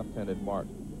the left-handed Mark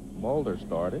Mulder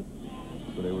started,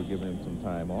 so they were giving him some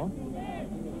time off.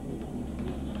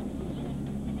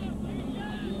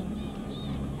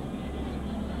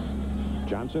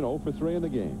 Johnson 0 for 3 in the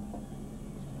game.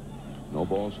 No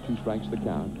balls, 2 strikes the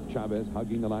count. Chavez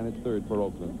hugging the line at third for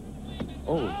Oakland.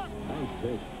 Oh, nice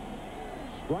pitch.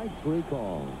 Strike 3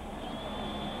 call.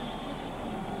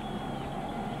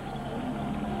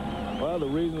 Well, the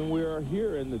reason we are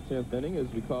here in the 10th inning is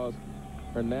because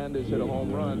Hernandez hit a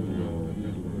home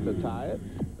run to tie it.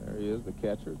 There he is, the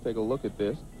catcher. Take a look at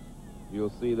this.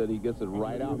 You'll see that he gets it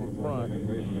right out in front.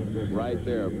 Right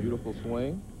there, beautiful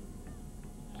swing.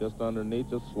 Just underneath,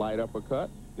 just slight uppercut.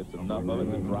 Gets enough of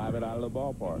it to drive it out of the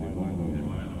ballpark.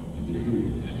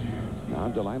 Now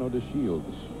Delino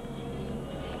DeShields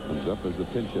comes up as the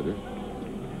pinch hitter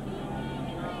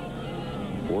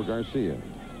for Garcia.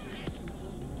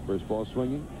 First ball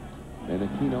swinging, and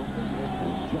Aquino,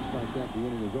 and just like that, the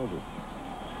inning is over.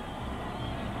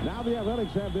 Now the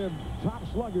Athletics have their top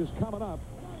sluggers coming up.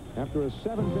 After a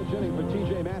 7-pitch inning for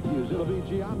T.J. Matthews, it'll be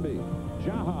Giambi,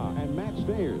 Jaha, and Matt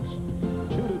Stayers.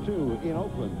 2-2 in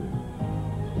Oakland.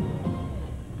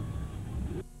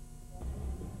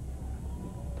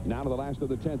 Now to the last of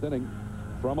the 10th inning.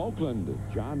 From Oakland,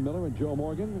 John Miller and Joe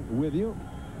Morgan with you.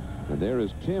 And there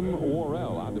is Tim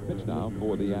Worrell on the pitch now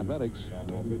for the Athletics.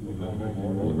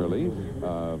 In relief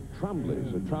of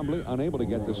Trombley. So Trombley unable to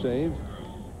get the save.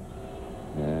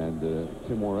 And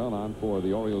Tim Worrell on for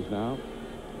the Orioles now.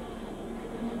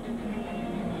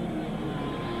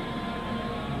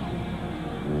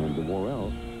 And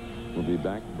Worrell will be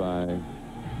backed by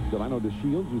Delano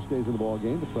DeShields, who stays in the ball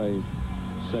game to play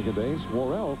second base.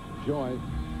 Worrell, Joy,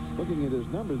 looking at his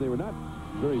numbers, they were not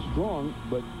very strong,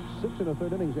 but 6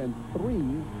 1/3 innings and 3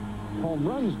 home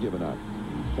runs given up.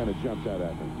 Kind of jumps out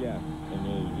at me. Yeah,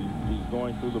 and he's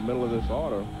going through the middle of this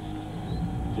order.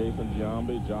 Jason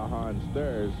Giambi, Jaha, and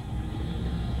Stairs.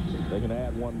 They can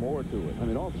add one more to it. I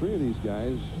mean, all 3 of these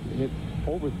guys hit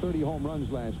over 30 home runs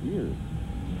last year.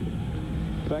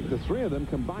 In fact, the 3 of them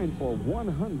combined for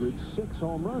 106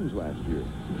 home runs last year.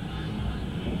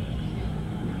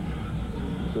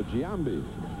 So Giambi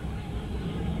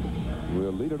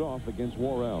will lead it off against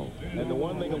Worrell. And the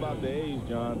one thing about the A's,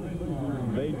 John,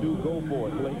 they do go for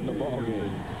it late in the ball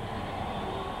game.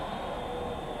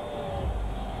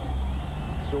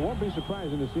 So it won't be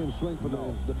surprising to see him swing for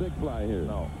the big fly here.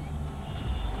 No.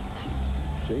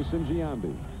 Jason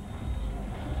Giambi.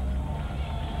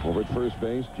 Over at first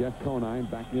base, Jeff Conine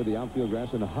back near the outfield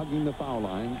grass and hugging the foul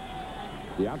line.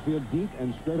 The outfield deep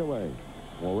and straight away.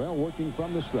 Worrell working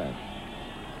from the stretch.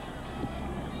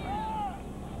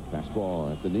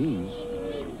 Fastball at the knees.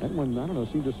 That one, I don't know,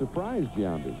 seemed to surprise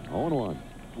Giambi. 0-1.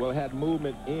 Well, it had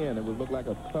movement in. It would look like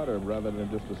a cutter rather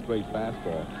than just a straight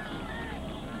fastball.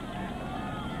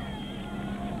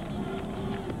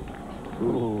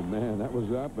 Oh, man, that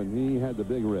was up, and he had the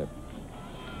big rip.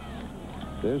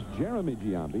 There's Jeremy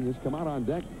Giambi. He's come out on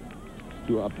deck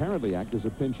to apparently act as a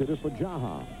pinch hitter for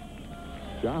Jaha.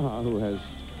 Jaha, who has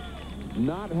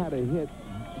not had a hit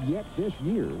yet this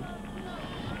year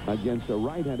against a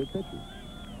right-handed pitcher.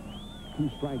 2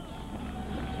 strikes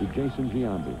to Jason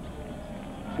Giambi.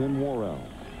 Tim Worrell.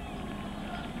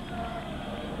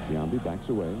 Giambi backs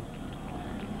away.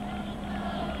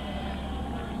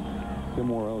 Tim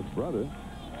Worrell's brother,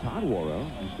 Todd Worrell,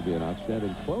 used to be an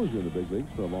outstanding closer in the big leagues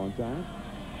for a long time.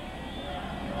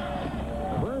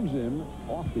 Curves him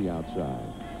off the outside.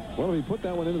 Well, if he put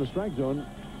that one into the strike zone,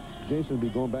 Jason would be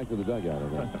going back to the dugout, I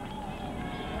think.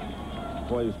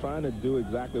 Well, he was trying to do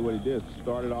exactly what he did.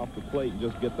 Start it off the plate and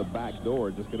just get the back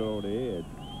door, just get it over the edge.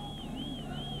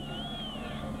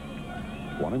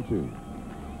 1-2.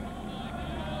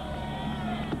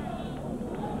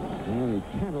 And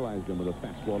he tantalized him with a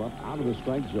fastball up out of the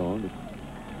strike zone.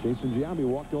 Jason Giambi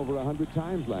walked over 100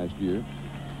 times last year.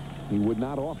 He would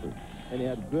not offer. And he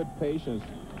had good patience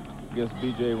against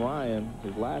B.J. Ryan,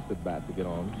 his last at bat, to get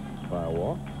on by a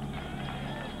walk.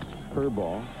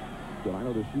 Curveball.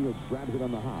 Delano DeShields grabs it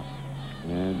on the hop.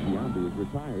 And Giambi is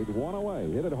retired. 1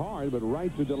 away. Hit it hard, but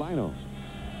right to Delano.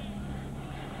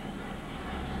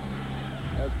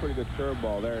 That's a pretty good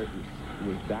curveball there. It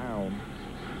was down.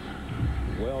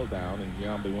 Well down, and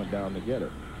Giambi went down to get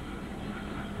it.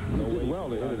 No way well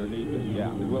to hit it underneath it.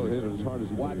 Yeah. Well, hit it as hard as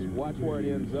he could. Watch where it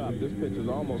ends up. This pitch is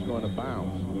almost going to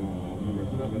bounce.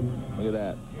 Look at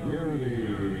that.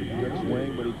 Good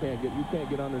swing, but you can't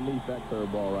get underneath that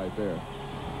curveball right there.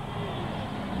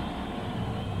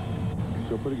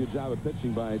 So pretty good job of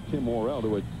pitching by Tim Worrell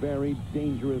to a very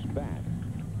dangerous bat.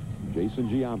 Jason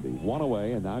Giambi, 1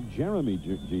 away, and now Jeremy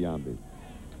Giambi.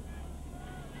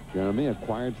 Jeremy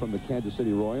acquired from the Kansas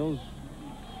City Royals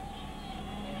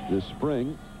this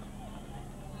spring.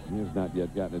 He has not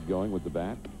yet gotten it going with the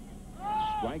bat.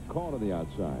 Strike called on the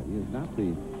outside. He is not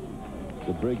the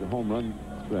big home run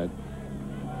threat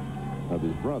of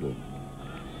his brother.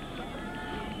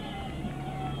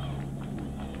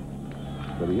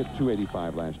 But he hit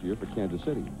 .285 last year for Kansas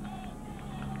City.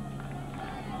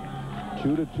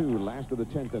 2-2, last of the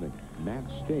 10th inning. Matt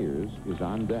Stairs is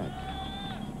on deck.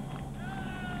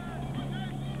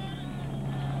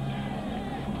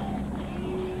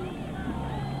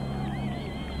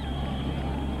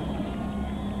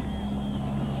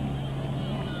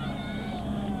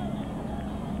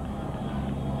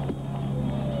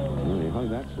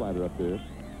 That slider up there.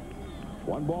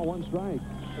 1 ball, 1 strike.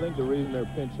 I think the reason they're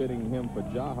pinch hitting him for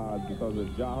Jaha is because if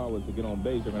Jaha was to get on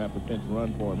base, they're going to have to pinch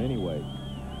run for him anyway.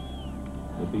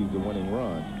 If he's the winning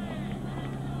run.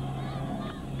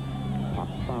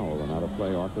 Popped foul and out of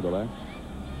play off to the left.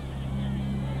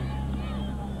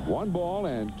 1 ball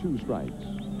and 2 strikes.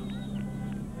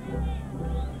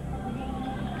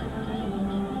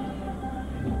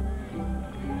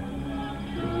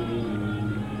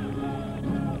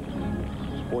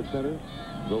 Center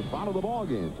will follow the ball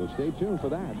game, so stay tuned for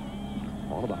that.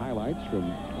 All of the highlights from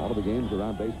all of the games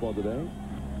around baseball today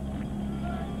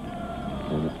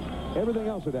And everything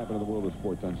else that happened in the world of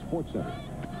sports on SportsCenter.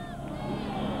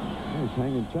 He's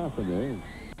hanging tough in there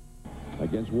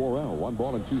against Worrell. 1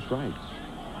 ball and 2 strikes.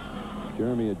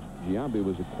 Jeremy Giambi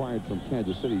was acquired from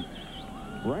Kansas City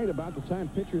right about the time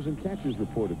pitchers and catchers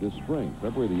reported this spring,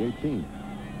 February the 18th.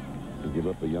 To give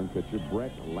up a young pitcher,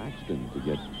 Brett Laxton, to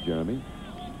get Jeremy.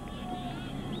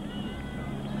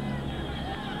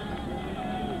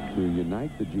 To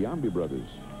unite the Giambi brothers.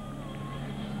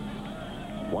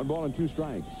 1 ball and 2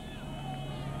 strikes.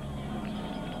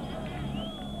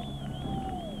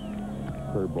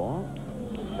 Curveball.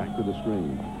 Back to the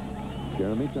screen.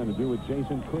 Jeremy trying to do what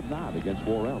Jason could not against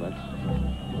Worrell. That's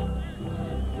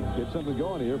get something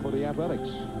going here for the Athletics.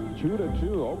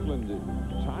 2-2. Oakland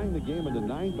tying the game in the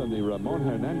 9th on the Ramon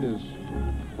Hernandez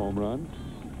home run.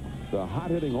 The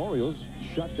hot-hitting Orioles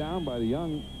shut down by the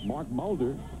young Mark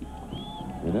Mulder.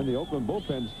 And then the Oakland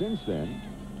bullpen since then.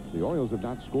 The Orioles have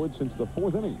not scored since the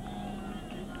 4th inning.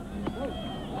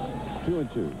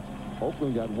 2-2.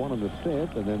 Oakland got 1 in the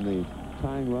 5th, and then the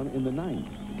tying run in the 9th.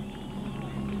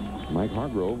 Mike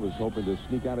Hargrove was hoping to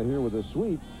sneak out of here with a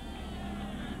sweep,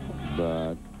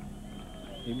 but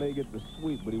he may get the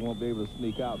sweep, but he won't be able to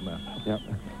sneak out now. Yep.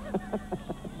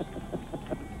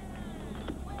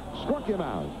 Struck him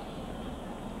out.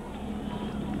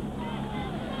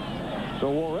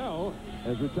 So Worrell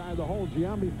has retired the whole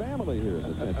Giambi family here in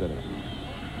the 10th inning.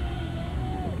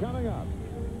 Coming up,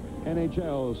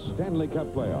 NHL Stanley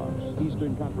Cup playoffs.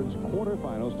 Eastern Conference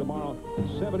quarterfinals tomorrow,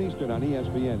 7 Eastern on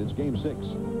ESPN. It's Game 6.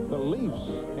 The Leafs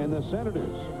and the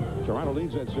Senators. Toronto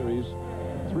leads that series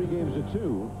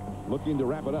 3-2, looking to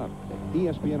wrap it up.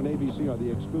 ESPN and ABC are the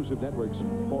exclusive networks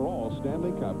for all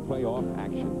Stanley Cup playoff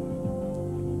action.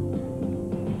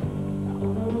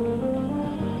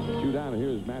 2 down, and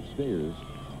here's Matt Stayers.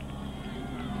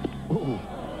 Ooh.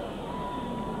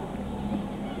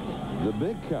 The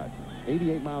big cut.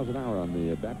 88 miles an hour on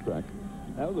the bat track.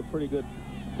 That was a pretty good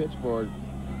pitch for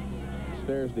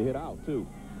Stairs to hit out, too.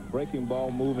 Breaking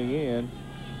ball moving in,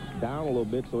 down a little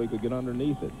bit so he could get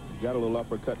underneath it. Got a little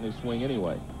uppercut in his swing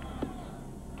anyway.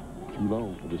 Too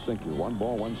low for the sinker. 1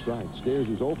 ball, 1 strike. Stairs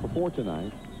is 0 for 4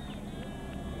 tonight.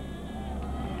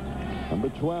 Number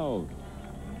 12.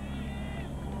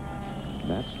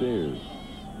 Matt Stairs.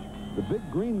 The big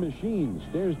green machine.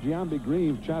 Stairs, Giambi,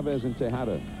 Grieve, Chavez, and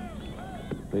Tejada.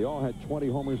 They all had 20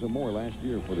 homers or more last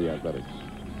year for the Athletics.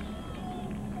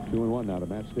 2-1 now to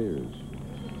Matt Stairs.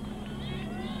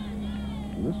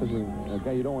 And this is a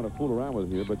guy you don't want to fool around with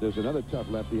here, but there's another tough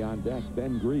lefty on deck,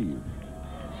 Ben Grieve.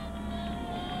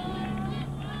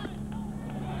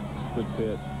 Good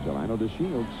pitch. Delano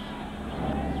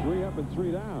DeShields. 3 up and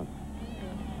 3 down.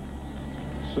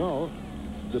 So,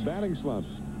 the batting slump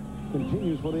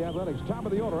continues for the Athletics. Top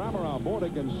of the order, Amaral,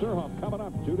 Bordick, and Surhoff coming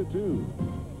up 2-2.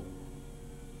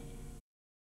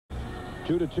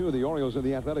 2-2, the Orioles and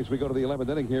the Athletics. We go to the 11th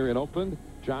inning here in Oakland.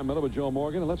 John Miller with Joe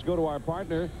Morgan. And let's go to our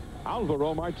partner,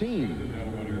 Alvaro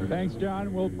Martin. Thanks,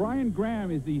 John. Well, Brian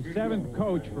Graham is the 7th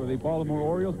coach for the Baltimore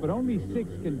Orioles, but only 6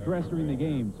 can dress during the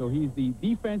game. So he's the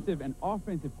defensive and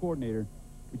offensive coordinator,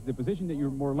 which is the position that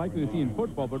you're more likely to see in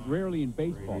football, but rarely in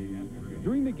baseball.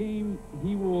 During the game,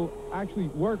 he will actually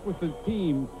work with the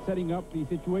team, setting up the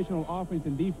situational offense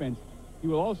and defense. He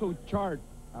will also chart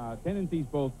tendencies,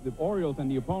 both the Orioles and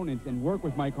the opponents, and work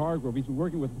with Mike Hargrove. He's been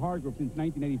working with Hargrove since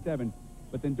 1987.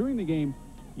 But then during the game,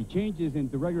 he changes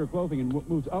into regular clothing and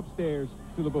moves upstairs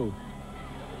to the booth.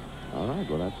 All right,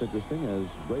 well, that's interesting, as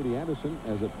Brady Anderson,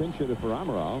 as a pinch hitter for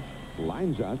Amaral,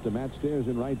 lines out to Matt Stairs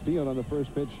in right field on the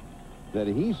first pitch that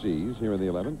he sees here in the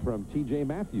 11th from T.J.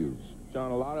 Matthews.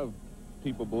 John, a lot of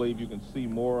people believe you can see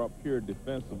more up here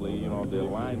defensively, you know, the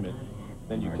alignment,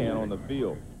 than you can on the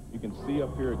field. You can see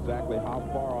up here exactly how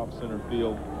far off center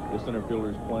field the center fielder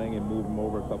is playing and move him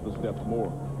over a couple of steps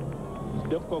more. It's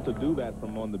difficult to do that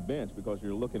from on the bench because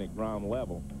you're looking at ground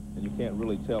level and you can't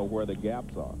really tell where the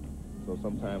gaps are. So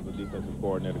sometimes the defensive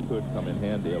coordinator could come in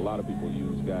handy. A lot of people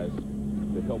use guys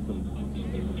to help them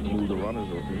move the runners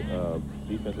or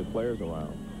defensive players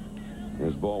around.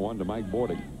 Here's ball 1 to Mike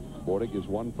Bordick. Bordick is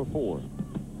 1 for 4.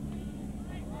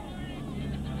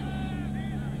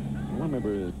 I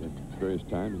remember at various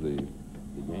times the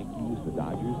Yankees, the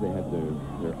Dodgers, they had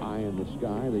their eye in the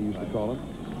sky, they used to call them.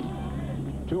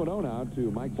 2-0 now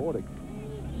to Mike Bordick.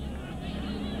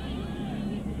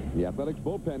 The Athletics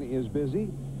bullpen is busy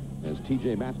as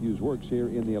T.J. Matthews works here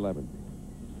in the 11th.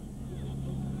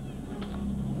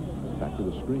 Back to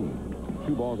the screen.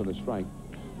 2 balls and a strike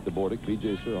to Bordick.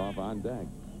 B.J. Surhoff on deck.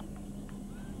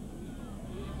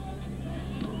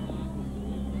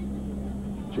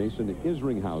 Jason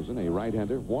Isringhausen, a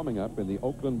right-hander, warming up in the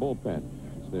Oakland bullpen.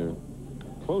 It's their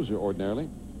closer ordinarily.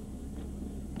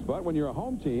 But when you're a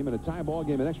home team in a tie ball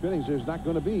game in extra innings, there's not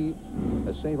going to be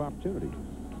a save opportunity.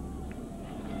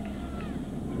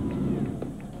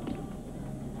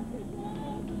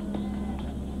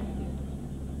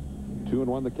 Two and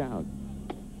one the count.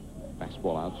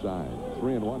 Fastball outside.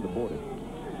 3-1 to Bordick.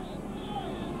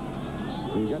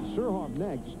 You got Surhoff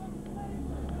next.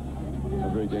 A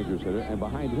very dangerous hitter. And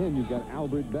behind him, you've got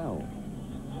Albert Bell.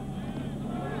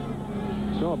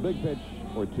 So a big pitch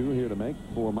or two here to make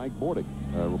for Mike Bordick.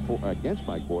 Against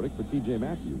Mike Bordick for T.J.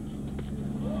 Matthews.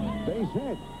 Base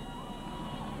hit.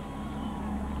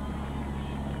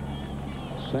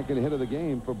 Second hit of the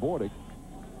game for Bordick.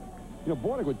 You know,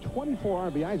 Bordick with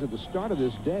 24 RBIs at the start of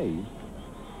this day.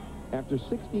 After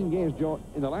 16 games, Joe,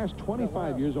 in the last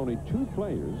 25 years, only 2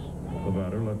 players have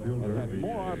had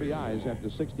more RBIs after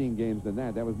 16 games than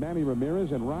that. That was Manny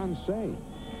Ramirez and Ron Say.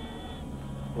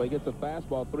 Well, he gets a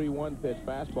fastball, 3-1 pitch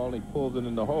fastball, and he pulls it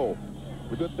in the hole.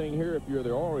 The good thing here, if you're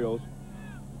the Orioles,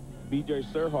 B.J.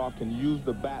 Surhoff can use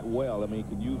the bat well. I mean, he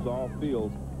can use all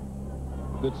fields.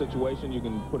 Good situation. You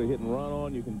can put a hit and run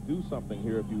on. You can do something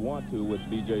here if you want to with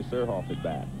B.J. Surhoff at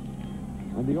bat.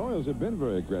 And the Orioles have been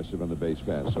very aggressive on the base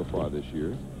pass so far this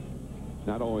year.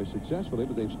 Not always successfully,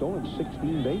 but they've stolen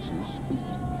 16 bases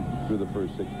through the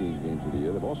first 16 games of the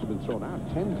year. They've also been thrown out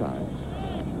 10 times.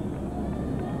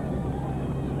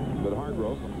 But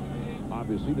Hargrove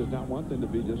obviously does not want them to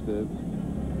be just a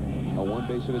one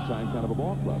base at a time kind of a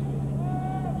ball club.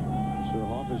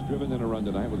 Surhoff has driven in a run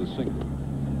tonight with a single.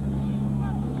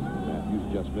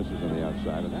 Matthews just misses on the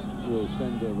outside, and that will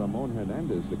send Ramon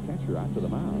Hernandez, the catcher, out to the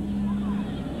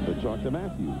mound to talk to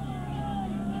Matthews.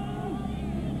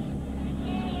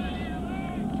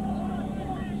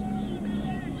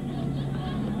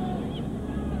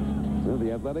 Well,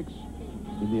 the Athletics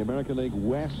in the American League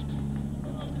West,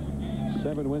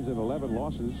 7 wins and 11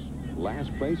 losses.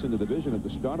 Last place in the division at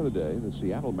the start of the day, the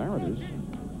Seattle Mariners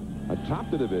atop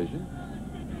the division.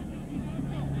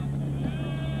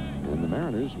 And the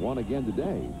Mariners won again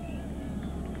today,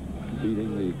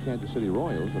 beating the Kansas City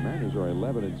Royals. The Mariners are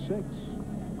 11-6.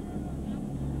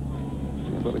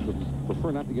 The Athletics would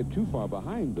prefer not to get too far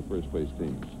behind the first place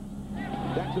team.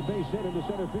 That's a base hit into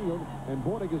center field, and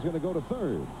Bordick is going to go to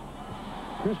third.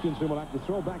 Christensen will have to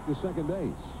throw back to second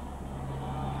base.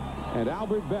 And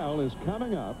Albert Bell is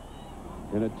coming up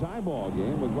in a tie ball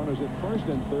game with runners at first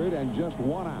and third and just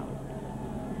 1 out.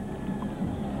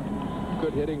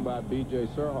 Good hitting by B.J.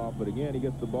 Surhoff, but again, he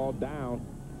gets the ball down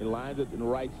and lines it in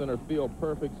right center field.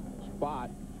 Perfect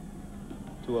spot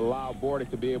to allow Bordick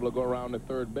to be able to go around to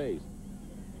third base.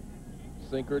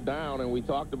 Sinker down, and we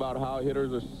talked about how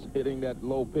hitters are hitting that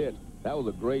low pitch. That was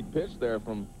a great pitch there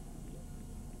from...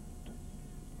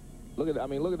 Look at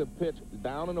the pitch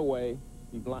down and away.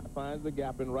 He finds the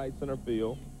gap in right center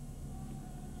field.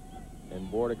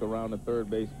 And Bordick around the third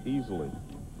base easily.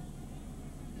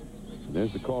 And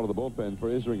there's the call to the bullpen for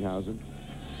Isringhausen.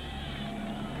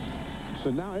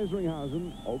 So now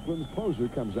Isringhausen, Oakland's closer,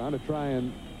 comes on to try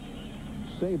and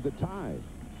save the tie.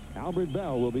 Albert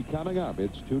Bell will be coming up.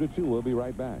 It's 2-2. We'll be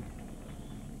right back.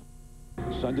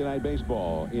 Sunday Night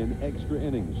Baseball in extra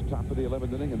innings. Top of the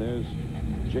 11th inning, and there's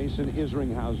Jason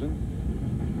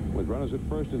Isringhausen with runners at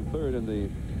first and third, and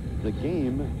the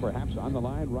game perhaps on the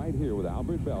line right here with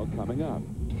Albert Bell coming up.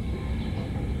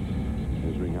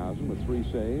 Isringhausen with 3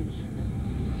 saves.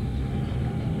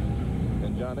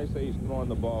 And John, they say he's throwing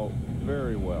the ball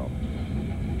very well,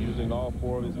 using all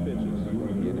 4 of his pitches.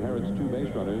 He inherits 2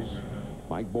 base runners.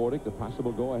 Mike Bordick, the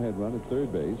possible go-ahead run at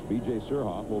third base. B.J.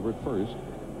 Surhoff over at first.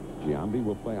 Giambi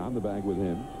will play on the bag with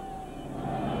him.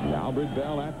 And Albert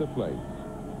Bell at the plate.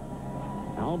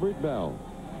 Albert Bell,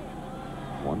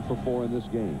 1 for 4 in this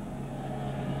game.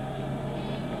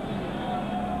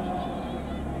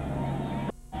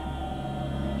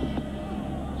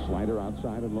 Slider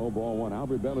outside and low, ball 1.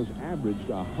 Albert Bell has averaged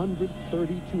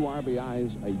 132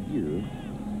 RBIs a year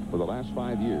for the last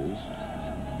 5 years.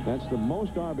 That's the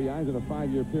most RBIs in a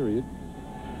 5-year period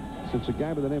since a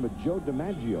guy by the name of Joe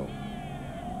DiMaggio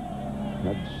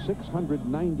had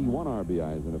 691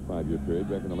 RBIs in a 5-year period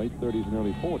back in the late 30s and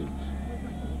early 40s.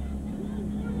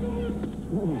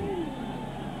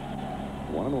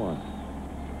 1-1.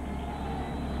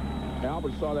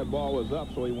 Albert saw that ball was up,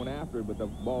 so he went after it, but the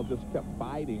ball just kept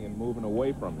biting and moving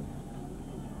away from him.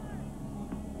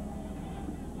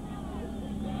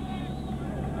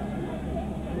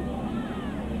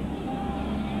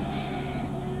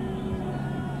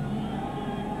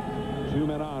 Two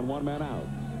men on, 1 man out.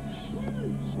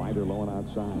 Slider low and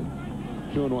outside.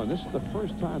 2-1. This is the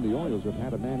first time the Orioles have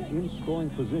had a man in scoring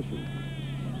position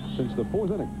since the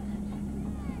 4th inning.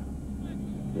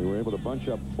 They were able to bunch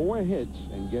up 4 hits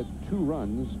and get 2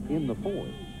 runs in the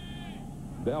 4th.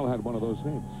 Bell had one of those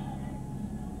hits.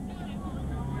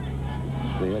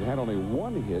 They had had only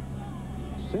one hit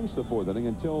since the 4th inning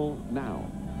until now.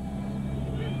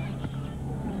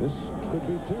 This could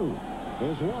be 2.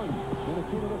 There's 1.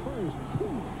 Menachino to first.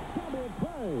 Double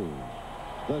play.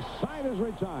 The side is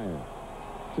retired.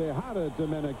 Tejada to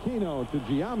Menachino to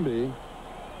Giambi.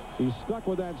 He stuck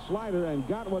with that slider and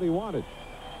got what he wanted.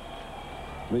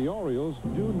 The Orioles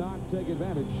do not take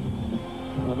advantage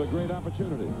of a great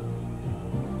opportunity.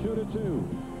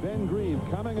 2-2. Ben Grieve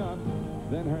coming up.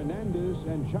 Then Hernandez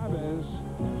and Chavez,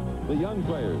 the young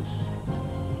players.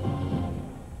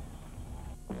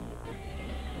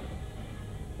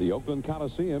 The Oakland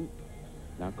Coliseum,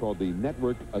 now called the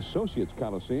Network Associates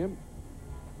Coliseum.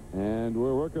 And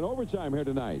we're working overtime here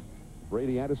tonight.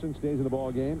 Brady Addison stays in the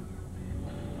ball game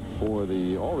for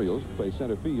the Orioles, plays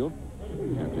center field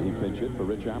after he pinch hit for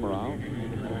Rich Amaral.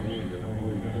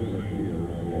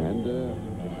 And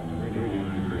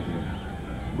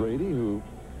Brady, who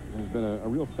has been a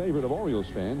real favorite of Orioles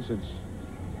fans since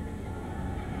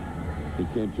he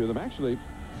came to them. Actually,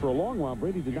 for a long while,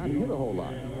 Brady did not hit a whole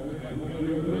lot.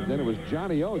 But then it was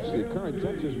Johnny Oates, the current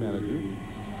Texas manager,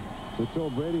 who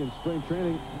told Brady in spring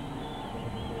training,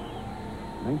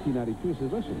 1992,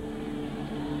 says, listen,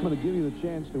 I'm going to give you the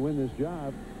chance to win this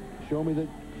job. Show me that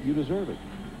you deserve it.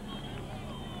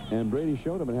 And Brady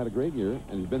showed him and had a great year,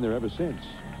 and he's been there ever since.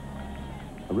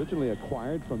 Originally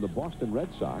acquired from the Boston Red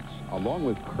Sox, along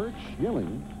with Kurt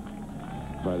Schilling,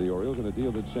 by the Orioles in a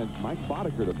deal that sent Mike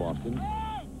Boddicker to Boston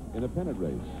in a pennant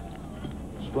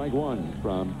race. Strike 1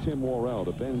 from Tim Worrell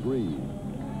to Ben Grieve.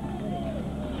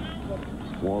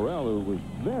 Worrell, who was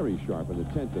very sharp in the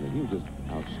 10th inning, he was just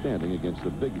outstanding against the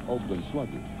big Oakland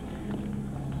slugger.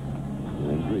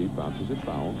 And Grieve bounces it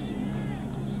foul.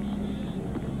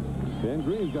 Ben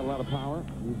Grieve's got a lot of power.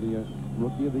 He's the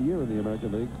Rookie of the Year in the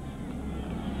American League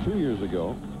 2 years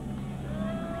ago.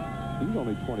 He's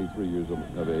only 23 years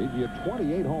of age. He had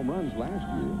 28 home runs last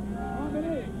year.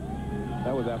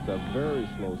 That was after a very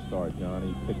slow start, John.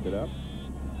 He picked it up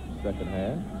second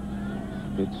half.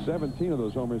 It's 17 of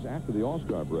those homers after the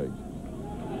All-Star break.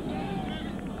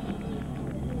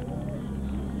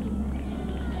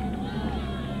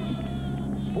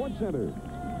 Sports Center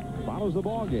follows the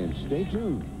ball game. Stay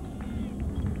tuned.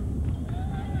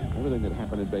 Everything that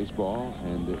happened in baseball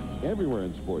and everywhere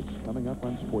in sports coming up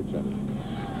on Sports Center.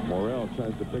 Worrell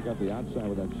tries to pick up the outside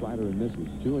with that slider and misses.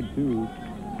 2-2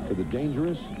 to the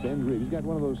dangerous Ben Grieve. He's got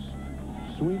one of those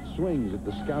sweet swings that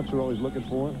the scouts are always looking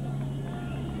for.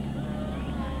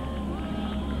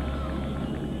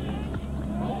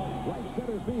 Right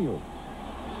center field.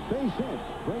 Base hit.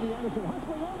 Brady Anderson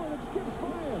hustling over and it skips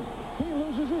by him. He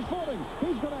loses his footing.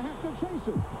 He's going to have to chase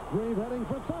it. Grieve heading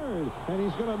for third, and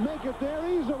he's going to make it there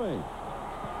easily.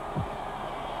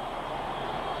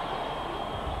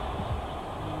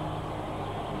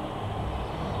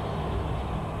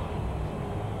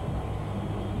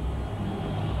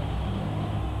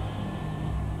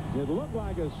 It looked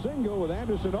like a single with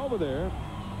Anderson over there.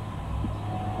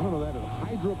 I don't know that it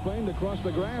hydroplaned across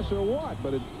the grass or what,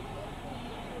 but it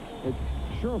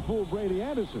sure fooled Brady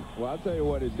Anderson. Well, I'll tell you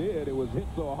what it did. It was hit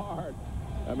so hard.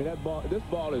 I mean, this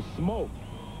ball is smoked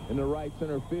in the right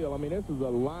center field. I mean, this is a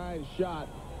line shot,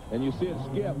 and you see it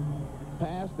skip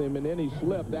past him, and then he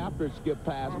slipped after it skipped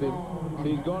past him. So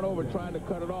he's gone over trying to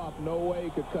cut it off. No way he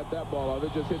could cut that ball off.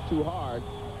 It just hit too hard.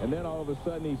 And then all of a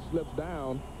sudden he slips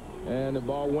down, and the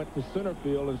ball went to center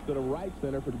field instead of right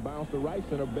center. If it bounced to right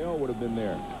center, Bell would have been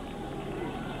there.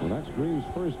 Well, that's Grieve's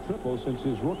first triple since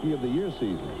his Rookie of the Year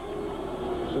season.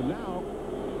 So now,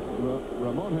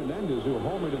 Ramon Hernandez, who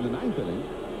homered in the 9th inning,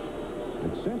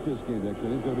 except this game next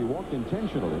inning, is going to be walked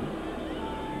intentionally.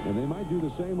 And they might do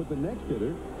the same with the next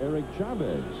hitter, Eric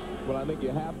Chavez. Well, I think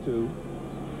you have to.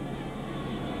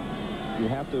 You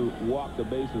have to walk the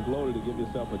bases loaded to give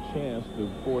yourself a chance to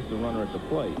force the runner at the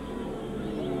plate.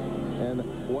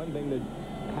 And one thing that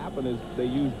happened is they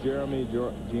used Jeremy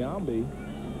Giambi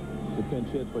to pinch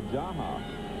hit for Jaha.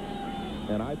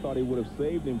 And I thought he would have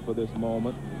saved him for this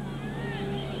moment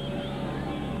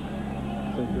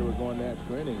since they were going to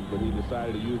extra innings, but he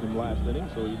decided to use him last inning,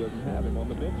 so he doesn't have him on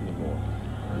the bench anymore.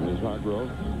 There's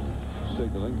Hargrove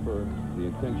signaling for the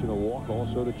intentional walk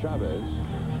also to Chavez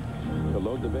to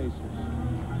load the bases.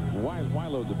 Why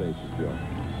load the bases, Joe?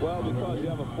 Well, because you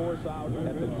have a force out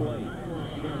at the plate.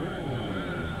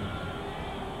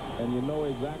 And you know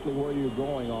exactly where you're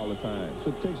going all the time. So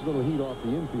it takes a little heat off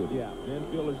the infield. Yeah, the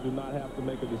infielders do not have to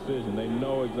make a decision. They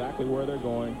know exactly where they're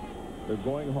going. They're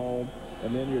going home,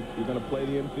 and then you're going to play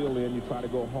the infield in. You try to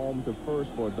go home to first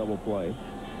for a double play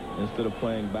instead of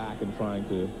playing back and trying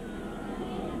to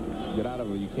get out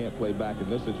of it. You can't play back in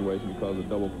this situation because of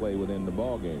double play within the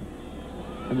ball game.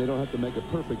 And they don't have to make a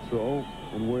perfect throw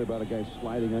and worry about a guy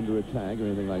sliding under a tag or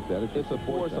anything like that. It's a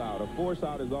force out. A force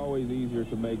out is always easier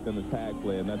to make than a tag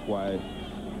play, and that's why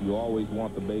you always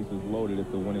want the bases loaded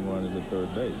if the winning run is at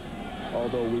third base.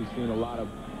 Although we've seen a lot of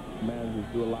managers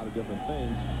do a lot of different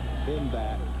things in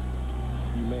that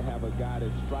you may have a guy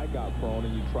that's strikeout prone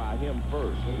and you try him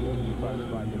first. You try to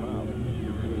strike him out.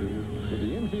 So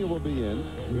the infield will be in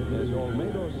as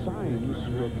Olmedo Signs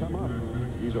will come up.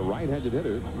 He's a right-handed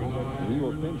hitter. He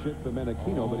will pinch hit for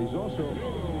Menachino, but he's also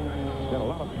got a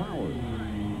lot of power.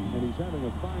 And he's having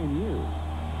a fine year,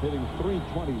 hitting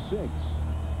 .326.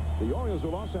 The Orioles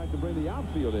will also have to bring the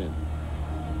outfield in.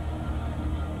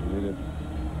 And if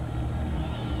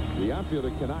the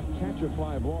outfielder cannot catch a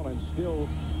fly ball and still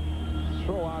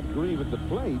throw out Grieve at the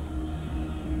plate,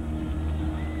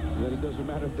 then it doesn't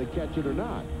matter if they catch it or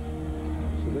not.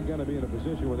 So they're going to be in a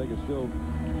position where they can still...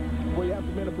 Well, you have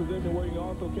to be in a position where you can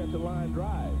also catch a line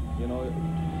drive, you know.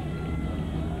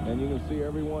 And you can see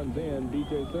everyone's in.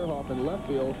 DJ Surhoff in left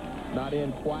field, not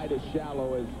in quite as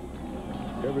shallow as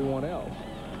everyone else.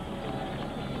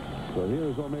 So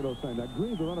here's Olmedo Signs. Now,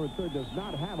 Grieve, the runner at third, does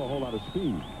not have a whole lot of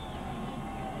speed.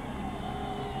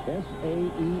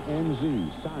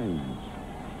 S-A-E-N-Z, Signs.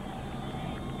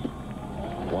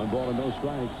 1 ball and no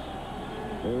strikes.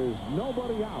 There is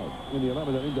nobody out in the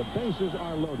 11th inning. The bases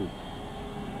are loaded.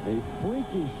 A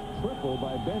freakish triple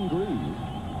by Ben Grieve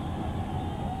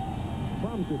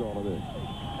prompted all of this.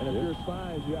 And if you're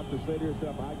Signs, you have to say to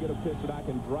yourself, I get a pitch that I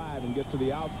can drive and get to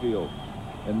the outfield.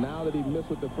 And now that he missed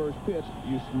with the first pitch,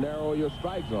 you narrow your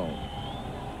strike zone.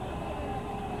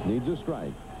 Needs a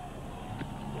strike.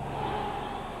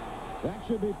 That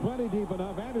should be plenty deep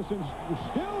enough. Anderson's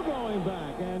still going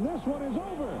back, and this one is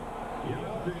over.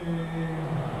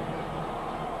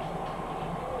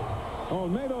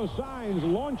 Olmedo Signs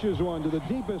launches one to the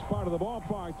deepest part of the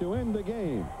ballpark to end the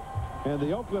game. And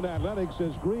the Oakland Athletics,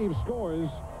 as Grieve scores,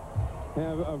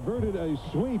 have averted a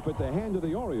sweep at the hand of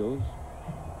the Orioles.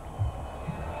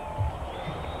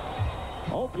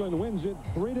 Oakland wins it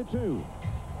 3-2.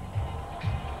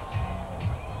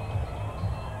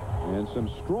 And some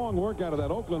strong work out of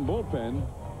that Oakland bullpen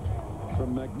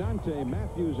from Magnante,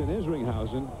 Matthews, and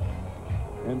Isringhausen.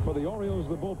 And for the Orioles,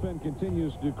 the bullpen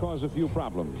continues to cause a few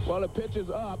problems. Well, the pitch is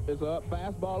up. It's a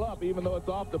fastball up. Even though it's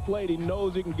off the plate, he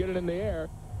knows he can get it in the air.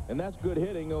 And that's good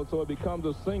hitting, so it becomes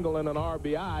a single and an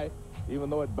RBI, even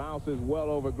though it bounces well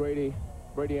over Brady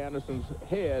Anderson's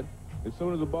head. As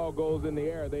soon as the ball goes in the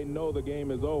air, they know the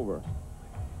game is over.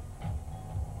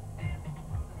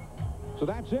 So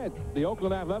that's it. The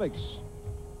Oakland Athletics,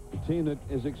 the team that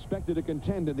is expected to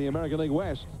contend in the American League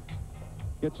West,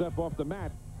 gets up off the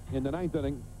mat in the 9th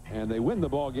inning, and they win the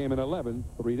ball game in 11,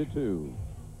 3-2.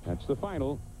 That's the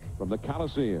final from the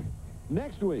Coliseum.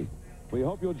 Next week, we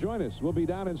hope you'll join us. We'll be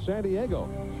down in San Diego.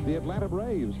 The Atlanta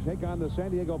Braves take on the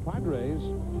San Diego Padres.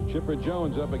 Chipper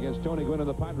Jones up against Tony Gwynn and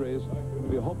the Padres.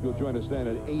 We hope you'll join us then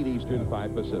at 8 Eastern,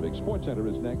 5 Pacific. Sports Center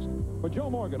is next. For Joe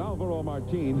Morgan, Alvaro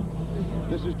Martin,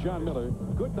 this is John Miller.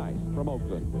 Good night from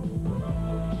Oakland.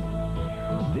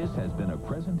 This has been a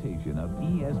presentation of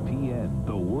ESPN,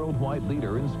 the worldwide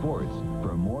leader in sports.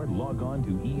 For more, log on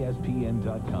to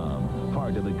ESPN.com.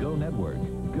 Part of the Go Network.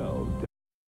 Go.